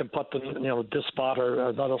if they can put them, this spot or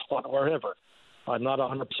another spot, wherever. I'm not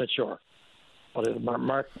 100% sure. But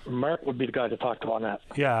Mark would be the guy to talk to on that.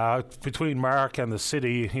 Yeah, between Mark and the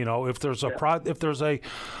city, if there's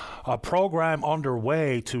a program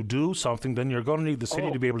underway to do something, then you're going to need the city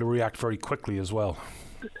to be able to react very quickly as well.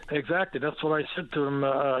 Exactly. That's what I said to them.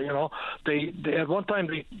 They at one time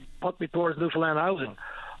they put me towards Newfoundland housing.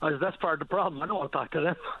 I said, that's part of the problem. I don't want to talk to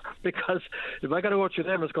them because if I got to go through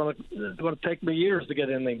them, it's going to take me years to get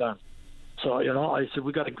anything done. So, I said,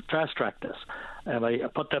 we got to fast track this. And I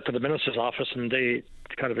put that to the minister's office, and they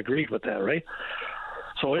kind of agreed with that, right?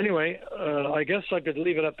 So anyway, I guess I could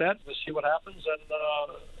leave it at that to see what happens. And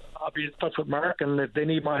I'll be in touch with Mark, and if they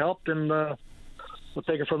need my help, then we'll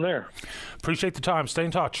take it from there. Appreciate the time. Stay in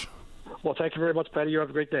touch. Well, thank you very much, Patty. You have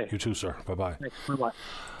a great day. You too, sir. Bye-bye. Thanks. Bye-bye.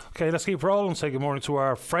 Okay, let's keep rolling. Say good morning to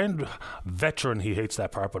our friend, veteran, he hates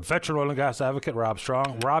that part, but veteran oil and gas advocate, Rob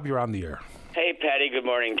Strong. Rob, you're on the air. Hey, Patty, good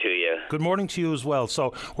morning to you. Good morning to you as well.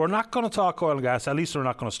 So we're not going to talk oil and gas. At least we're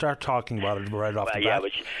not going to start talking about it right off the bat. Yeah,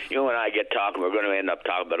 but you and I get talking, we're going to end up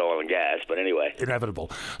talking about oil and gas. But anyway.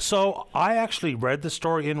 Inevitable. So I actually read the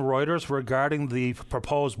story in Reuters regarding the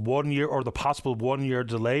proposed 1 year or the possible 1 year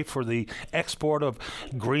delay for the export of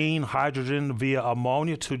green hydrogen via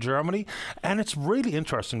ammonia to Germany. And it's really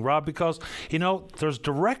interesting, Rob, because, there's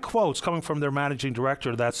direct quotes coming from their managing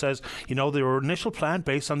director that says, their initial plan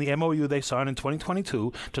based on the MOU they signed in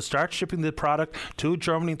 2022 to start shipping the product to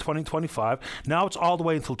Germany in 2025. Now it's all the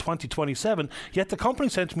way until 2027. Yet the company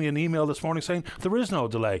sent me an email this morning saying there is no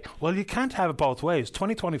delay. Well, you can't have it both ways.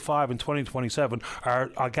 2025 and 2027 are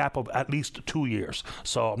a gap of at least 2 years.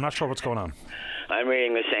 So I'm not sure what's going on. I'm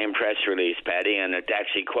reading the same press release, Patty, and it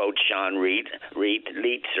actually quotes Sean Leet,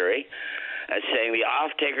 saying the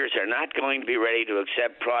off-takers are not going to be ready to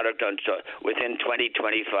accept product until within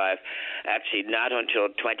 2025, actually not until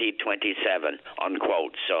 2027,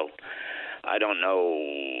 unquote. So I don't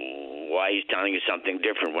know why he's telling you something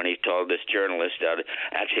different when he told this journalist out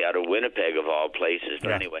of Winnipeg, of all places.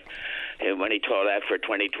 But anyway, when he told that for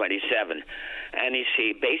 2027. And you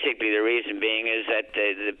see, basically the reason being is that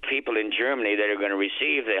the people in Germany that are going to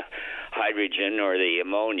receive the hydrogen or the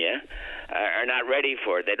ammonia are not ready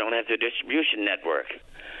for it. They don't have the distribution network.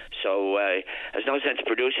 So there's no sense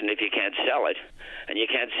producing if you can't sell it, and you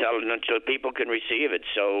can't sell it until people can receive it.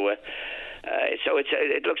 So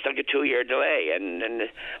it looks like a 2-year delay,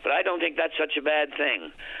 but I don't think that's such a bad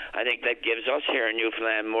thing. I think that gives us here in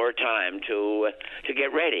Newfoundland more time to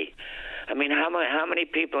get ready. I mean, how many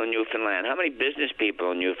people in Newfoundland, how many business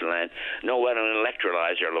people in Newfoundland know what an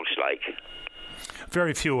electrolyzer looks like?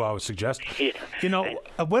 Very few, I would suggest. Yeah. You know,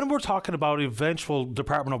 when we're talking about eventual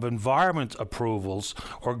Department of Environment approvals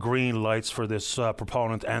or green lights for this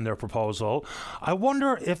proponent and their proposal, I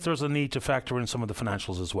wonder if there's a need to factor in some of the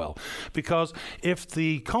financials as well. Because if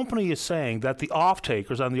the company is saying that the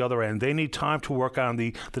off-takers on the other end, they need time to work on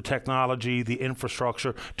the technology, the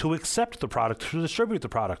infrastructure, to accept the product, to distribute the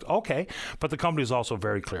product, okay, but the company is also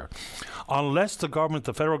very clear. Unless the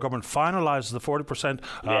federal government finalizes the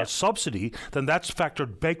 40% subsidy, then that's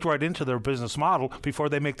baked right into their business model before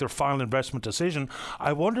they make their final investment decision.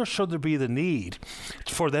 I wonder, should there be the need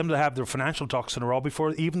for them to have their financial ducks in a row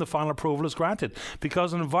before even the final approval is granted?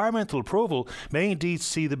 Because an environmental approval may indeed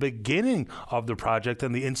see the beginning of the project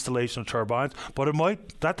and the installation of turbines, but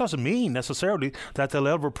that doesn't mean necessarily that they'll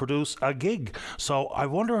ever produce a gig. So I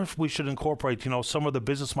wonder if we should incorporate, some of the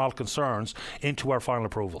business model concerns into our final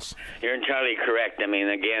approvals. You're entirely correct. I mean,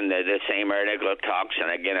 again, the same article talks,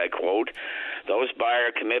 and again I quote, "Those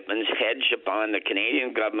buyer commitments hedge upon the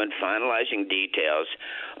Canadian government finalizing details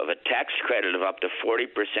of a tax credit of up to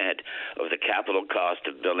 40% of the capital cost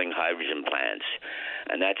of building hydrogen plants."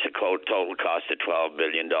 And that's a total cost of $12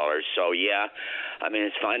 billion. So, yeah, I mean,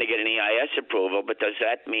 it's fine to get an EIS approval, but does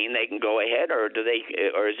that mean they can go ahead, or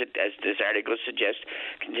is it, as this article suggests,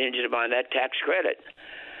 contingent upon that tax credit?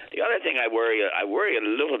 The other thing I worry a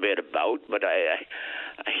little bit about, but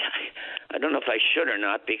I don't know if I should or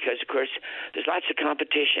not, because of course there's lots of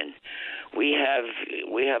competition. We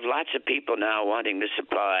have lots of people now wanting to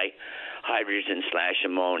supply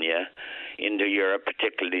hydrogen/ammonia into Europe,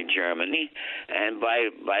 particularly Germany, and by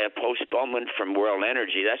a postponement from World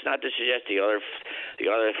Energy. That's not to suggest the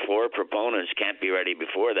other four proponents can't be ready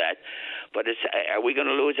before that. But are we going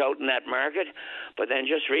to lose out in that market? But then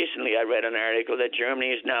just recently I read an article that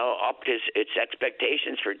Germany has now upped its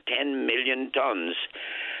expectations for 10 million tons.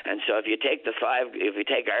 And so if you take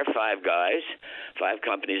our five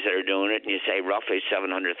companies that are doing it, and you say roughly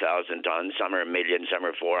 700,000 tons, some are 1 million, some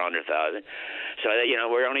are 400,000. So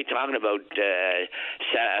we're only talking about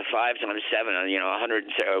 5 times 7,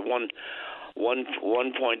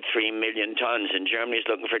 1.3 million tons, and Germany's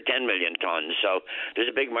looking for 10 million tons. So there's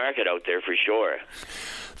a big market out there for sure.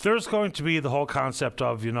 There's going to be the whole concept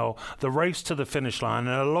of, the race to the finish line.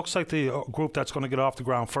 And it looks like the group that's going to get off the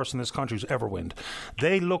ground first in this country is Everwind.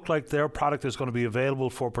 They look like their product is going to be available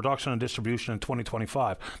for production and distribution in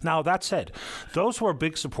 2025. Now, that said, those who are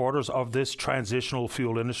big supporters of this transitional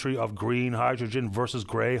fuel industry of green hydrogen versus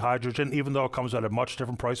grey hydrogen, even though it comes at a much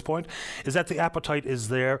different price point, is that the appetite is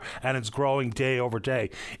there and it's growing day over day.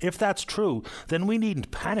 If that's true, then we needn't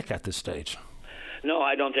panic at this stage. No,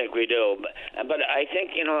 I don't think we do. But I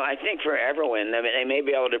think, I think for Everwind, I mean, they may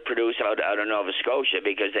be able to produce out of Nova Scotia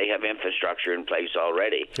because they have infrastructure in place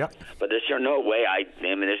already. Yep. But there's no way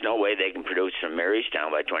there's no way they can produce from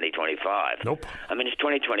Marystown by 2025. Nope. I mean, it's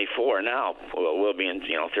 2024 now. We'll be in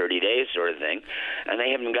 30 days sort of thing, and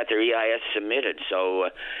they haven't got their EIS submitted.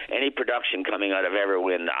 So any production coming out of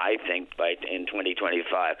Everwind, I think, in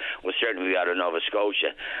 2025 will certainly be out of Nova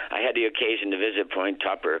Scotia. I had the occasion to visit Point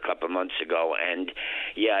Tupper a couple of months ago, and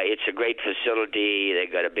yeah, it's a great facility.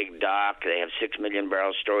 They've got a big dock. They have 6 million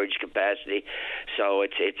barrel storage capacity, so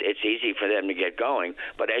it's easy for them to get going.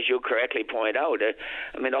 But as you correctly point out,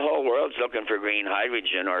 I mean, the whole world's looking for green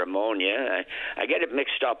hydrogen or ammonia. I get it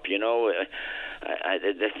mixed up, the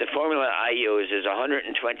formula I use is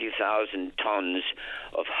 120,000 tons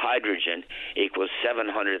of hydrogen equals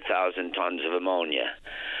 700,000 tons of ammonia.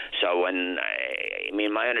 So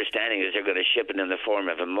my understanding is they're going to ship it in the form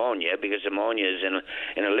of ammonia, because ammonia is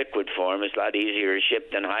in a liquid form. It's a lot easier to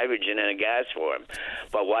ship than hydrogen in a gas form.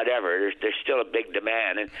 But whatever, there's still a big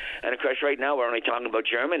demand. And of course, right now we're only talking about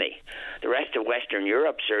Germany. The rest of Western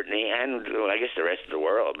Europe certainly, and I guess the rest of the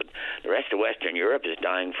world, but the rest of Western Europe is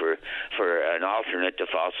dying for an alternate to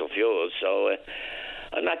fossil fuels. So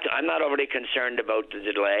I'm not overly concerned about the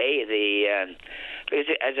delay. Because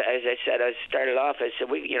as I said, I started off. I said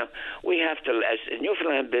we have to, as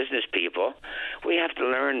Newfoundland business people, we have to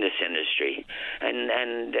learn this industry,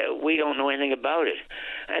 and we don't know anything about it.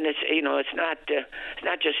 And it's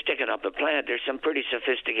not just sticking up a plant. There's some pretty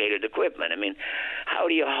sophisticated equipment. I mean, how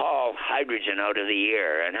do you haul hydrogen out of the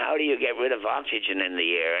air, and how do you get rid of oxygen in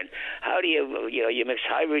the air, and how do you mix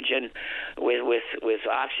hydrogen with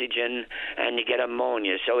oxygen and you get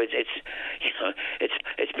ammonia? So it's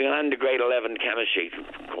beyond the grade 11 chemistry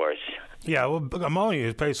course. Yeah, well, ammonia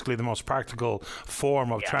is basically the most practical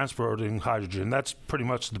form of transporting hydrogen. That's pretty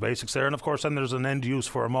much the basics there. And, of course, then there's an end use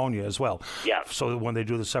for ammonia as well. Yeah. So when they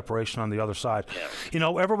do the separation on the other side. Yeah.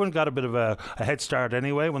 Everyone got a bit of a head start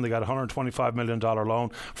anyway when they got a $125 million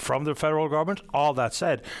loan from the federal government. All that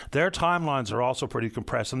said, their timelines are also pretty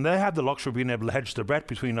compressed. And they have the luxury of being able to hedge their bet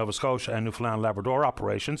between Nova Scotia and Newfoundland Labrador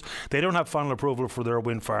operations. They don't have final approval for their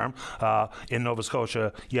wind farm in Nova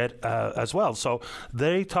Scotia yet as well. So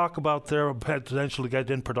they talk about their potential to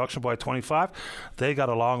get in production by 25. They got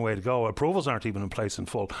a long way to go. Approvals aren't even in place in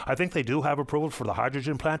full. I think they do have approval for the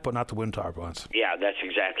hydrogen plant, but not the wind turbines. Yeah, that's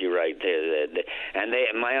exactly right.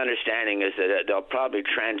 My understanding is that they'll probably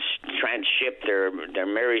transship their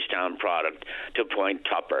Marystown product to Point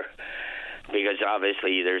Tupper, because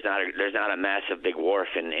obviously there's not a massive big wharf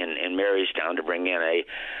in Marystown to bring in a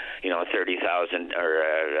 30,000 or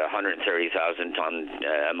 130,000 ton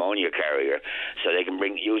ammonia carrier. So they can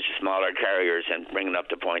use smaller carriers and bring it up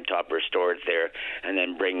to Point Tupper, store it there, and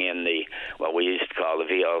then bring in what we used to call the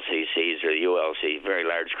VLCCs or the ULC, very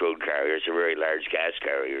large crude carriers or very large gas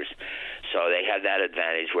carriers. So they have that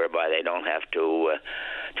advantage whereby they don't have to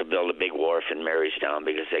build a big wharf in Marystown,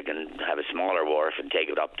 because they can have a smaller wharf and take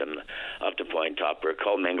it up to Point Tupper,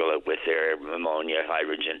 commingle it with their ammonia,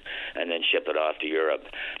 hydrogen, and then ship it off to Europe.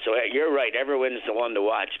 So you're right. Everyone's the one to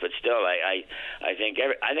watch, but still, I think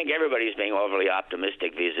everybody's being overly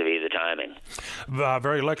optimistic vis-a-vis the timing.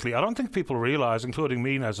 Very likely. I don't think people realize, including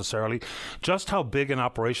me necessarily, just how big an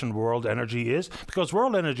operation World Energy is, because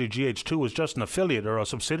World Energy GH2 is just an affiliate or a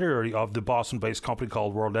subsidiary of the Boston-based company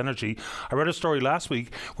called World Energy. I read a story last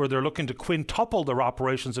week where they're looking to quintuple their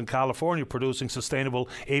operations in California producing sustainable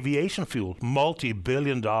aviation fuel,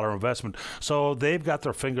 multi-billion-dollar investment. So they've got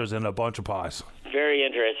their fingers in a bunch of pies. Very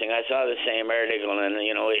interesting. I saw the same article, and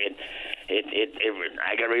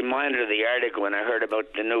I got a reminder of the article when I heard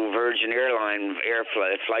about the new Virgin Airline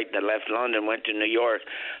flight that left London, went to New York,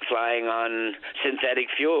 flying on synthetic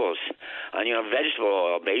fuels, on vegetable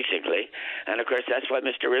oil basically. And of course that's what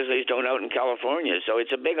Mr. Risley's doing out in California. So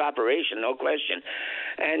it's a big operation, no question.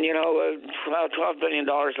 And $12 billion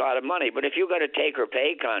is a lot of money. But if you got a take or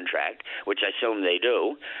pay contract, which I assume they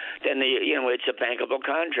do, then it's a bankable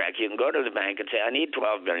contract. You can go to the bank and say, I need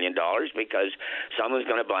 $12 billion because someone's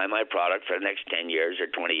going to buy my product for the next 10 years or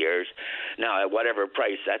 20 years. Now, at whatever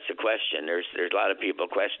price, that's the question. There's a lot of people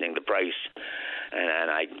questioning the price,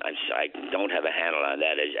 and I don't have a handle on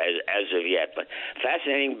that as of yet. But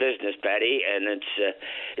fascinating business, Patty, and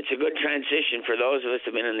it's a good transition for those of us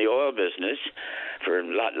who've been in the oil business for a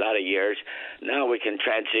lot of years. Now we can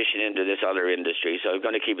transition into this other industry, so it's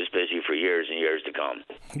going to keep us busy for years and years to come.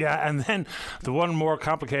 Yeah, and then the one more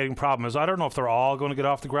complicating problem is I don't know if they're all going to get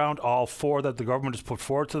off the ground, all four that the government has put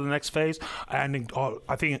forward to the next phase, and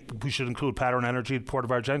I think we should include Pattern Energy at Port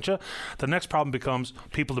of Argentia. The next problem becomes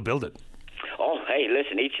people to build it. Oh, hey,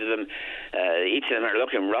 listen, each of them are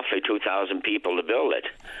looking roughly 2,000 people to build it.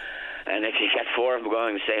 And if you get four of them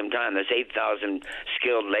going at the same time, there's 8,000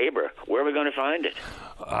 skilled labor. Where are we going to find it?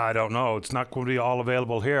 I don't know. It's not going to be all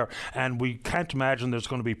available here. And we can't imagine there's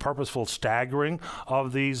going to be purposeful staggering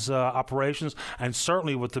of these operations. And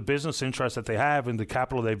certainly with the business interest that they have and the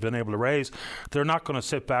capital they've been able to raise, they're not going to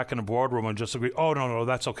sit back in a boardroom and just agree, oh, no,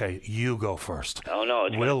 that's okay. You go first. Oh, no.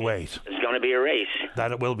 We'll wait. It's going to be a race.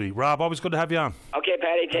 That it will be. Rob, always good to have you on. Okay,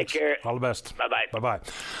 Patty. Take care. All the best. Bye-bye. Bye-bye.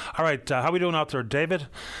 All right. How are we doing out there, David?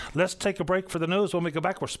 Let's take a break for the news. When we go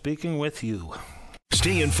back, we're speaking with you.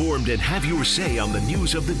 Stay informed and have your say on the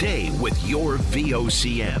news of the day with your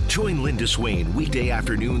VOCM. Join Linda Swain weekday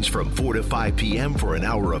afternoons from 4 to 5 p.m. for an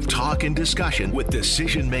hour of talk and discussion with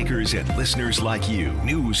decision makers and listeners like you.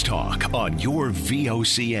 News Talk on your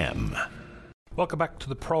VOCM. Welcome back to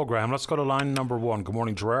the program. Let's go to line number one. Good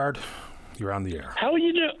morning, Gerard. You're on the air. How are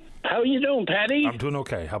you doing, Paddy? I'm doing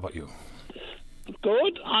okay. How about you?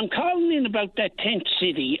 Good. I'm calling in about that tent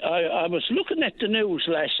city. I was looking at the news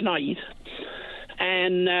last night,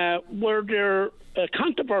 and were there a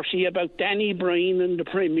controversy about Danny Breen and the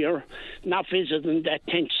Premier not visiting that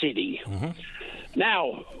tent city? Mm-hmm.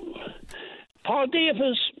 Now, Paul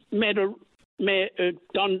Davis made a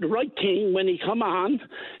done the right thing when he come on,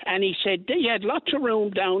 and he said they had lots of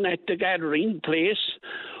room down at the gathering place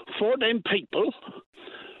for them people,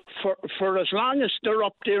 for as long as they're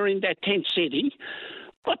up there in that tent city.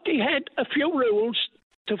 But they had a few rules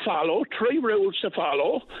to follow, 3 rules to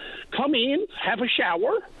follow. Come in, have a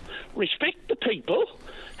shower, respect the people,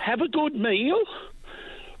 have a good meal,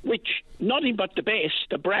 which nothing but the best,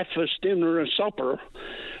 the breakfast, dinner and supper.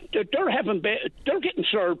 They're getting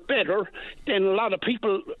served better than a lot of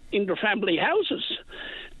people in their family houses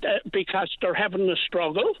because they're having a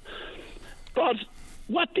struggle. But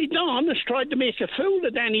what they done is tried to make a fool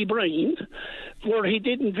of Danny Breen where he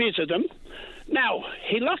didn't visit him. Now,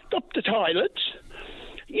 he locked up the toilets.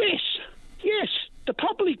 Yes, the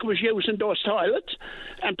public was using those toilets.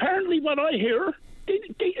 And apparently what I hear,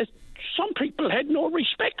 some people had no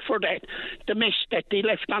respect for that. The mess that they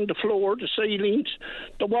left on the floor, the ceilings,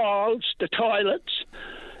 the walls, the toilets,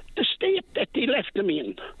 the state that they left them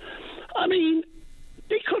in. I mean,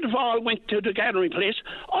 they could have all went to the gathering place.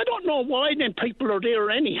 I don't know why them people are there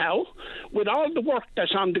anyhow, with all the work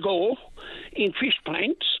that's on the go in fish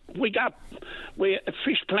plants. We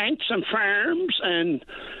fish plants and farms and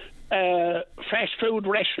fast food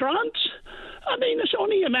restaurants. I mean, it's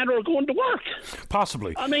only a matter of going to work.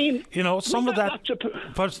 Possibly. I mean, some of that.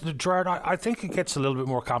 But Gerard, I think it gets a little bit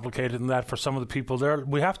more complicated than that for some of the people there.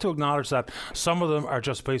 We have to acknowledge that some of them are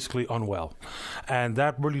just basically unwell, and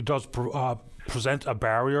that really does present a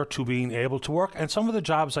barrier to being able to work. And some of the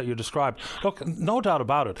jobs that you described, look, no doubt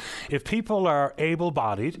about it, if people are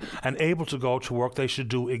able-bodied and able to go to work, they should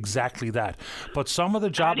do exactly that. But some of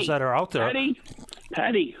the jobs that are out there...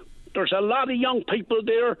 Paddy, there's a lot of young people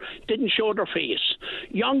there didn't show their face.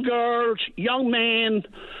 Young girls, young men,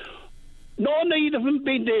 no need of them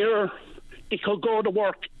being there. They could go to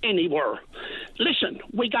work anywhere. Listen,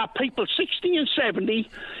 we got people 60 and 70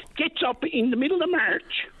 gets up in the middle of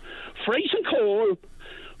March, freezing cold,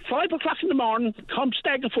 5 o'clock in the morning, comes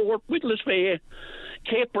Staggaford, Whittles Bay,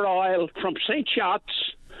 Cape Royal, from St. Shots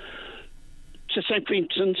to St.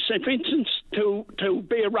 Vincent's to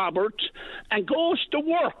Bay Roberts, and goes to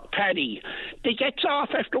work, Paddy. They gets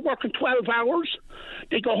off after working 12 hours.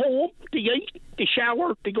 They go home, they eat, they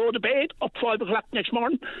shower, they go to bed up 5 o'clock next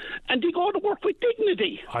morning, and they go to work with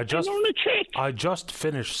dignity. I just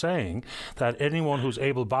finished saying that anyone who's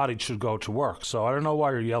able-bodied should go to work. So I don't know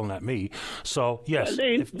why you're yelling at me. So yes.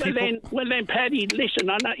 Well then, Paddy, listen,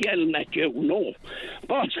 I'm not yelling at you, no,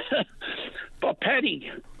 but Paddy,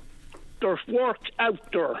 there's work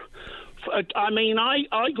out there. I mean,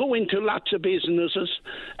 I go into lots of businesses,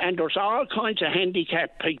 and there's all kinds of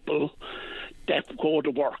handicapped people that go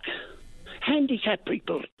to work. Handicapped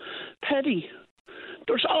people. Paddy,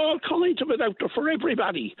 there's all kinds of it out there for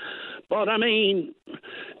everybody. But I mean,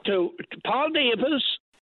 to Paul Davis,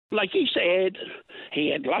 like he said,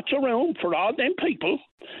 he had lots of room for all them people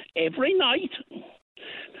every night.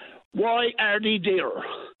 Why are they there?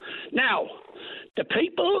 Now, the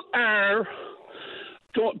people are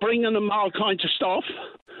bringing them all kinds of stuff.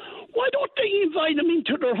 Why don't they invite them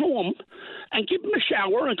into their home and give them a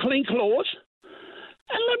shower and clean clothes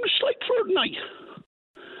and let them sleep for the night?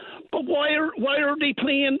 But why are they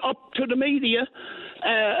playing up to the media?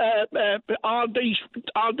 All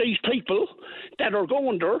these people that are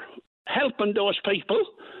going there, helping those people,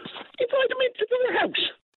 invite them into their house.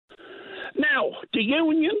 Now, the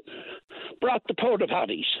union brought the porta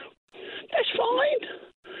potties.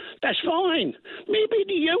 That's fine. Maybe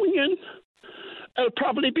the union will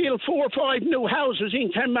probably build 4 or 5 new houses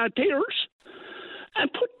in Canmatiers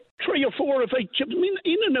and put 3 or 4 of each of them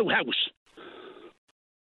in a new house.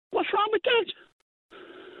 What's wrong with that?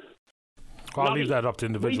 I'll leave that up to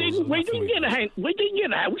individuals. We didn't get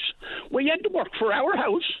a house. We had to work for our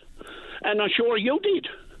house, and I'm sure you did.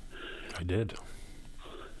 I did.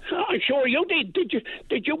 I'm sure you did.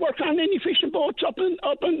 Did you work on any fishing boats up in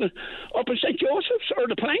St. Joseph's or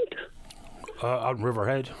the Plank? Out in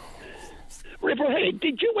Riverhead. Riverhead.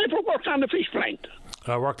 Did you ever work on the fish plant?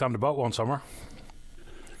 I worked on the boat one summer.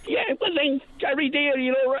 Yeah, well then, Gary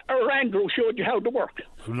Daly or Andrew showed you how to work.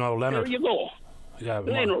 No, Leonard. There you go. Yeah,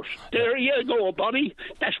 Leonard. There you go, buddy.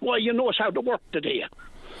 That's why you know how to work today.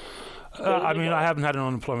 I mean, I haven't had an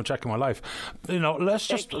unemployment check in my life. Let's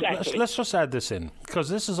just add this in, because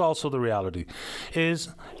this is also the reality. Is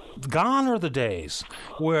gone are the days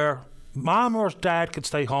where Mom or dad could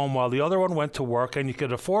stay home while the other one went to work, and you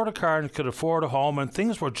could afford a car and you could afford a home, and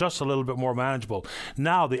things were just a little bit more manageable.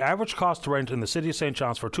 Now, the average cost to rent in the city of St.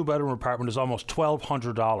 John's for a two-bedroom apartment is almost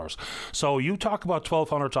 $1,200. So you talk about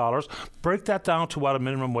 $1,200, break that down to what a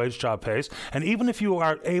minimum wage job pays, and even if you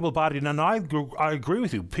are able-bodied, and I agree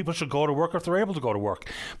with you, people should go to work if they're able to go to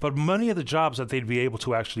work, but many of the jobs that they'd be able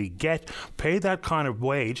to actually get pay that kind of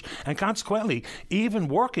wage, and consequently, even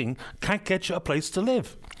working can't get you a place to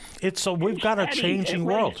live. So we've got a changing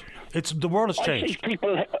world. The world has changed.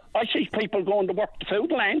 I see people going to work the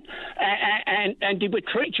food line, and they with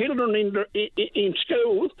 3 children in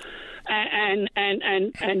school, and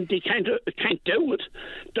they can't do it.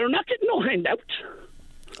 They're not getting no handouts.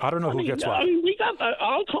 I don't know who gets what. We got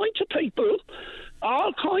all kinds of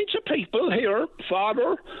people here,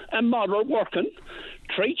 father and mother working,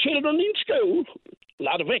 3 children in school. A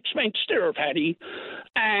lot of expense there, Paddy.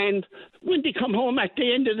 And when they come home at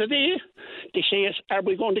the end of the day, they say, are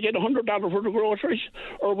we going to get $100 for the groceries,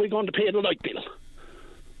 or are we going to pay the light bill?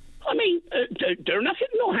 I mean, they're not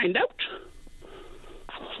getting no handout.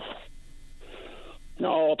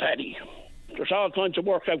 No, Paddy. There's all kinds of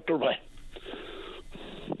work out their way.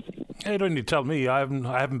 Hey, you don't need to tell me. I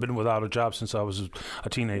haven't been without a job since I was a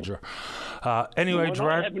teenager. Anyway, no,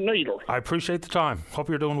 Gerard, I haven't either. I appreciate the time. Hope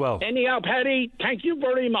you're doing well. Anyhow, Paddy, thank you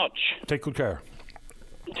very much. Take good care.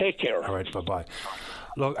 Take care. All right, bye-bye.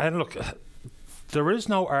 Look, there is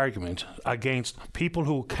no argument against people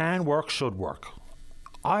who can work, should work.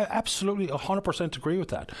 I absolutely 100% agree with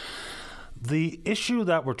that. The issue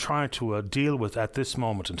that we're trying to deal with at this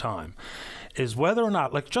moment in time is whether or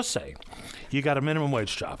not, like, just say you got a minimum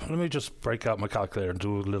wage job. Let me just break out my calculator and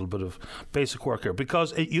do a little bit of basic work here,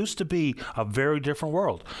 because it used to be a very different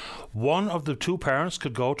world. One of the two parents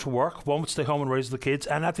could go to work, one would stay home and raise the kids,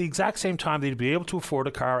 and at the exact same time they'd be able to afford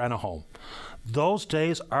a car and a home. Those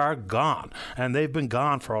days are gone, and they've been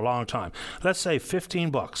gone for a long time. Let's say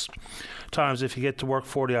 $15 times if you get to work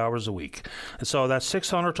 40 hours a week. And so that's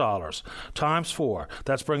 $600 times 4.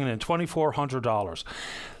 That's bringing in $2,400.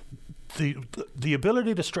 The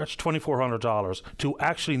ability to stretch $2,400 to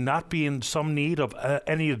actually not be in some need of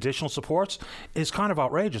any additional supports is kind of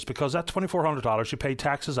outrageous, because that $2,400, you pay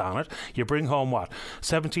taxes on it. You bring home what?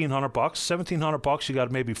 $1,700. $1,700, you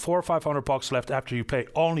got maybe $400 or $500 left after you pay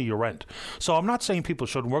only your rent. So I'm not saying people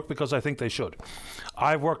shouldn't work, because I think they should.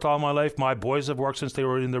 I've worked all my life. My boys have worked since they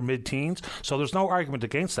were in their mid-teens. So there's no argument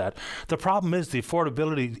against that. The problem is the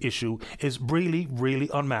affordability issue is really, really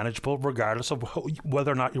unmanageable, regardless of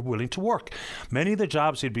whether or not you're willing to work. Many of the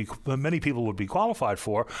jobs many people would be qualified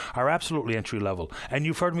for are absolutely entry level, and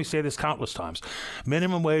you've heard me say this countless times.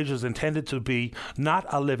 Minimum wage is intended to be not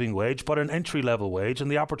a living wage, but an entry level wage, and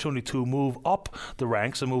the opportunity to move up the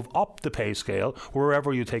ranks and move up the pay scale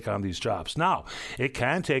wherever you take on these jobs. Now, it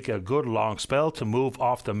can take a good long spell to move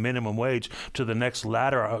off the minimum wage to the next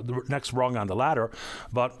ladder, the next rung on the ladder,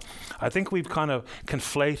 but I think we've kind of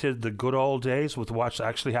conflated the good old days with what's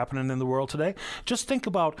actually happening in the world today. Just think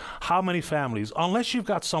about how many families, unless you've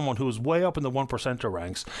got someone who's way up in the 1%er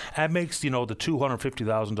ranks and makes, the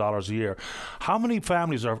 $250,000 a year, how many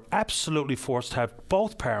families are absolutely forced to have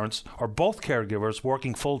both parents or both caregivers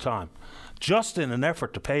working full-time, just in an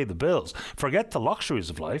effort to pay the bills? Forget the luxuries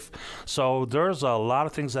of life. So there's a lot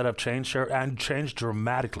of things that have changed here, and changed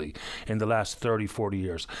dramatically in the last 30, 40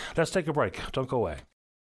 years. Let's take a break. Don't go away.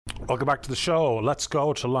 Welcome back to the show. Let's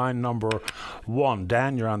go to line number 1.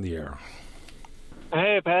 Dan, you're on the air.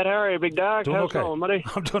 Hey, Pat, how are you, big dog? Doing How's okay. it going, buddy?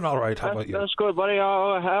 I'm doing all right. How about you? That's good, buddy.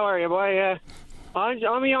 Oh, how are you, boy?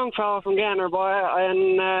 I'm a young fella from Ganner, boy,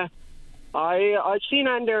 and I seen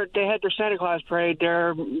on there they had their Santa Claus parade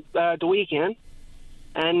there the weekend,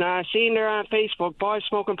 and I seen there on Facebook boys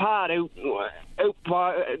smoking pot out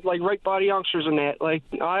like right by the youngsters and that. Like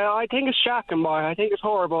I think it's shocking, boy. I think it's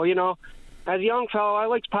horrible. As a young fella, I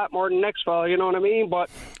like pot more than the next fella. You know what I mean? But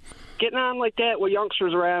getting on like that with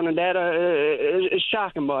youngsters around and that is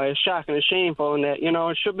shocking, boy. It's shocking. It's shameful, and that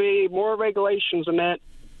it should be more regulations and that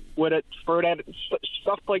with it for that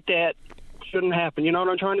stuff like that. Shouldn't happen. You know what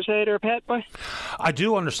I'm trying to say there, Pat, boy? I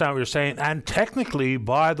do understand what you're saying, and technically,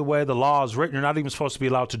 by the way the law is written, you're not even supposed to be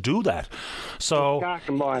allowed to do that. So,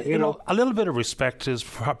 boy, you know, a little bit of respect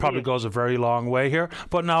probably goes a very long way here.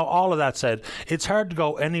 But now, all of that said, it's hard to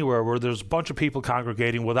go anywhere where there's a bunch of people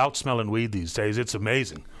congregating without smelling weed these days. It's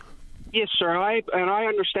amazing. Yes, sir. I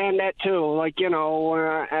understand that too. Like,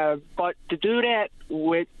 but to do that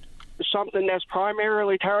with something that's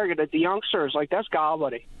primarily targeted to youngsters, like, that's gall,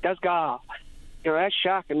 buddy. That's gall. That's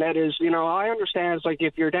shocking. That is, I understand it's like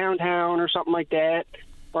if you're downtown or something like that,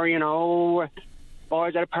 or,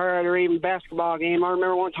 boys at a party or even basketball game. I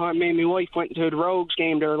remember one time me and my wife went to the Rogues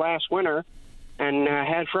game there last winter and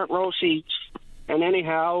had front row seats. And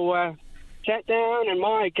anyhow, sat down, and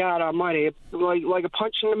my God almighty, like a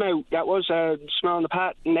punch in the mouth. That was smelling the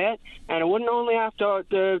pot and that. And it wasn't only after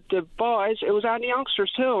the boys, it was on the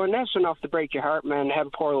youngsters too. And that's enough to break your heart, man, to have a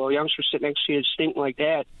poor little youngster sit next to you stink like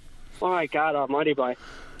that. My God almighty, boy.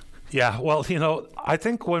 Yeah, well, I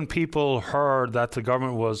think when people heard that the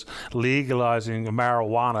government was legalizing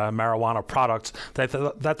marijuana products,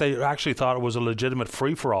 that they actually thought it was a legitimate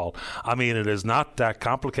free-for-all. I mean, it is not that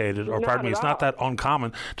complicated, it's not that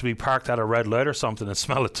uncommon to be parked at a red light or something and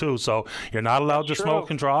smell it too. So you're not allowed to smoke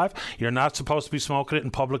and drive. You're not supposed to be smoking it in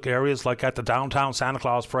public areas like at the downtown Santa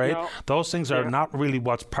Claus Parade. No. Those things are not really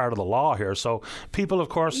what's part of the law here. So people, of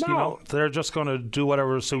course, they're just going to do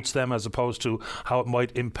whatever suits them as opposed to how it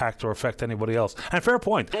might impact or affect anybody else. And fair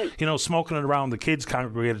point. Smoking it around the kids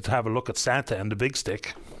congregated to have a look at Santa and the big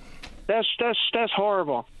stick. That's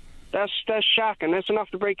horrible. That's shocking. That's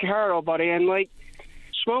enough to break your heart, old buddy. And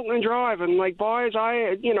smoking and driving, boys,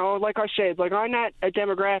 like I said, I'm not a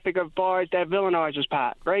demographic of boys that villainizes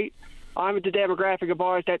pot, right? I'm the demographic of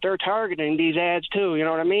boys that they're targeting these ads too. You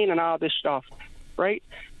know what I mean? And all this stuff, right?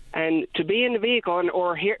 And to be in the vehicle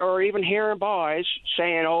or even hearing boys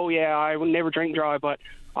saying, "Oh yeah, I would never drink and drive, but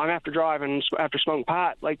I'm after driving after smoking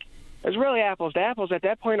pot," it's really apples to apples at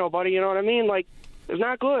that point, old buddy. You know what I mean? It's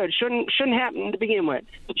not good. It shouldn't happen to begin with.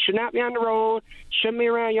 You should not be on the road. Shouldn't be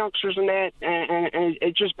around youngsters and that. And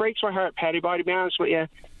it just breaks my heart, Patty boy, to be honest with you,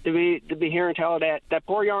 to be hearing tell that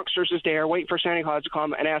poor youngsters is there waiting for Santa Claus to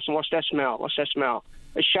come and ask them, "What's that smell? What's that smell?"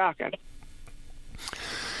 It's shocking.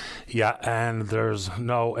 Yeah, and there's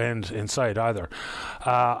no end in sight either.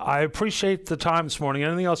 I appreciate the time this morning.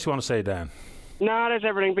 Anything else you want to say, Dan? No, that's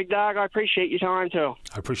everything, big dog. I appreciate your time too.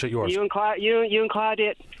 I appreciate yours. You and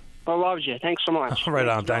Claudette, I love you. Thanks so much. Right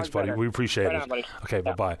on. Thanks, buddy. We appreciate it. On, buddy. Okay,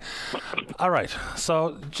 bye-bye. All right.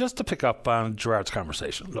 So just to pick up on Gerard's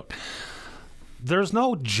conversation, look, there's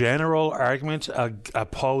no general argument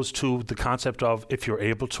opposed to the concept of if you're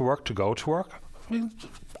able to work, to go to work. I mean,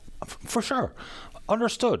 for sure.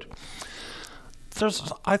 Understood.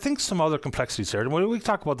 There's, I think, some other complexities here. When we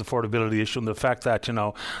talk about the affordability issue and the fact that,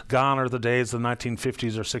 gone are the days of the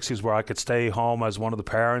 1950s or 60s where I could stay home as one of the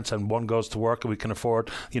parents and one goes to work and we can afford,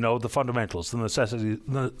 the fundamentals,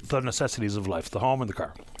 the necessities of life, the home and the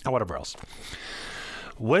car and whatever else.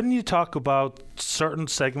 When you talk about certain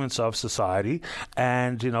segments of society,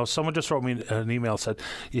 and, someone just wrote me an email, said,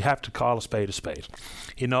 you have to call a spade a spade.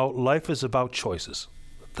 Life is about choices.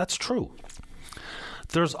 That's true.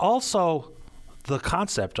 There's also the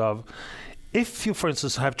concept of if you, for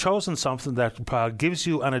instance, have chosen something that gives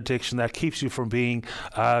you an addiction that keeps you from being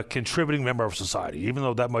a contributing member of society, even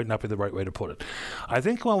though that might not be the right way to put it. I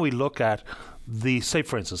think when we look at say,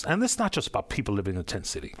 for instance, and this is not just about people living in a tent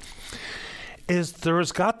city, is there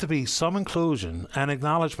has got to be some inclusion and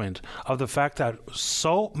acknowledgement of the fact that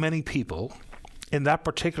so many people in that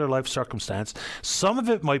particular life circumstance, some of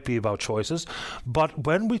it might be about choices, but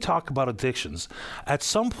when we talk about addictions, at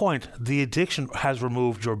some point the addiction has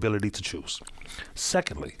removed your ability to choose.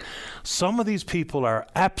 Secondly, some of these people are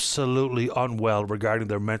absolutely unwell regarding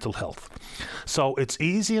their mental health. So it's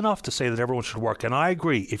easy enough to say that everyone should work, and I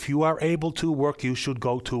agree, if you are able to work, you should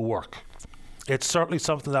go to work. It's certainly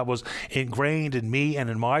something that was ingrained in me and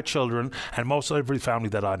in my children and most every family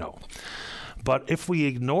that I know. But if we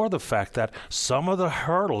ignore the fact that some of the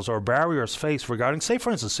hurdles or barriers faced regarding, say,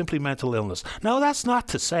 for instance, simply mental illness. Now, that's not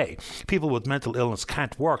to say people with mental illness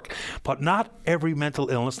can't work, but not every mental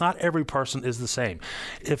illness, not every person is the same.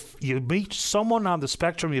 If you meet someone on the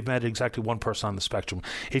spectrum, you've met exactly one person on the spectrum.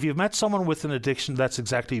 If you've met someone with an addiction, that's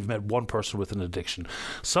exactly you've met one person with an addiction.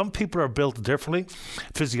 Some people are built differently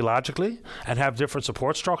physiologically and have different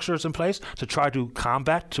support structures in place to try to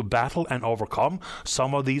combat, to battle and overcome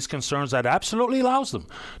some of these concerns that absolutely allows them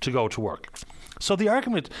to go to work. So the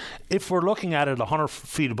argument, if we're looking at it 100,000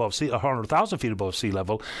 feet above sea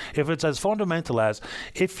level, if it's as fundamental as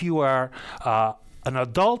if you are an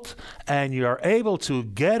adult and you're able to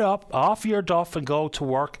get up off your duff and go to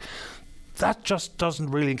work, that just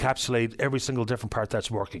doesn't really encapsulate every single different part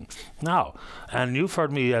that's working. Now, and you've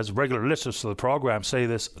heard me as regular listeners to the program say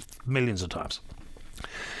this millions of times.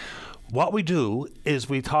 What we do is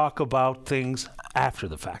we talk about things after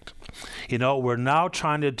the fact. We're now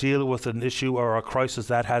trying to deal with an issue or a crisis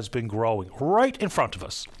that has been growing right in front of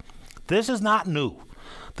us. This is not new.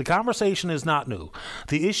 The conversation is not new.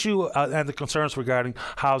 The issue and the concerns regarding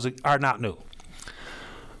housing are not new.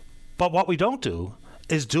 But what we don't do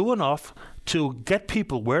is do enough to get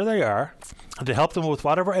people where they are and to help them with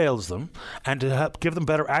whatever ails them and to help give them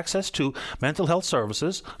better access to mental health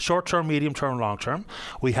services, short-term, medium-term, long-term.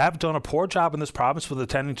 We have done a poor job in this province with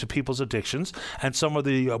attending to people's addictions and some of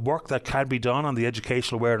the work that can be done on the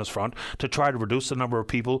educational awareness front to try to reduce the number of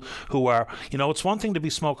people who are, it's one thing to be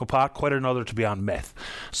smoking pot, quite another to be on meth.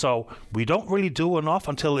 So we don't really do enough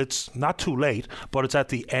until it's not too late, but it's at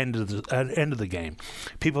the end of the game.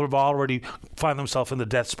 People have already found themselves in the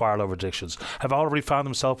death spiral of addictions, have already found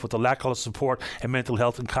themselves with the lack of support and mental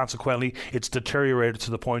health, and consequently it's deteriorated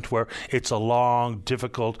to the point where it's a long,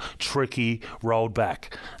 difficult, tricky road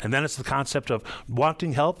back. And then it's the concept of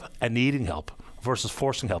wanting help and needing help versus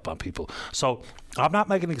forcing help on people. So I'm not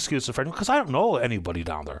making excuses for anyone because I don't know anybody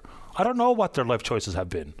down there. I don't know what their life choices have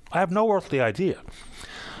been. I have no earthly idea.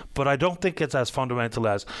 But I don't think it's as fundamental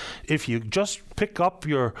as if you just pull up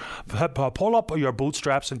your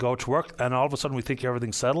bootstraps and go to work and all of a sudden we think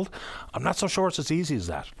everything's settled. I'm not so sure it's as easy as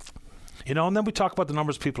that. And then we talk about the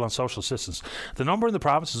numbers of people on social assistance. The number in the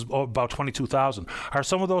province is about 22,000. Are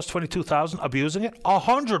some of those 22,000 abusing it?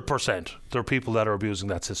 100%. There are people that are abusing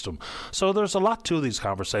that system. So there's a lot to these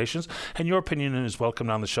conversations, and your opinion is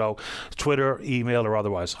welcomed on the show, Twitter, email, or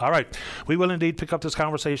otherwise. All right, we will indeed pick up this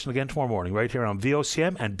conversation again tomorrow morning right here on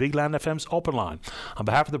VOCM and Big Land FM's Open Line. On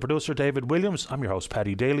behalf of the producer, David Williams, I'm your host,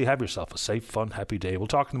 Paddy Daly. Have yourself a safe, fun, happy day. We'll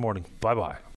talk in the morning. Bye-bye.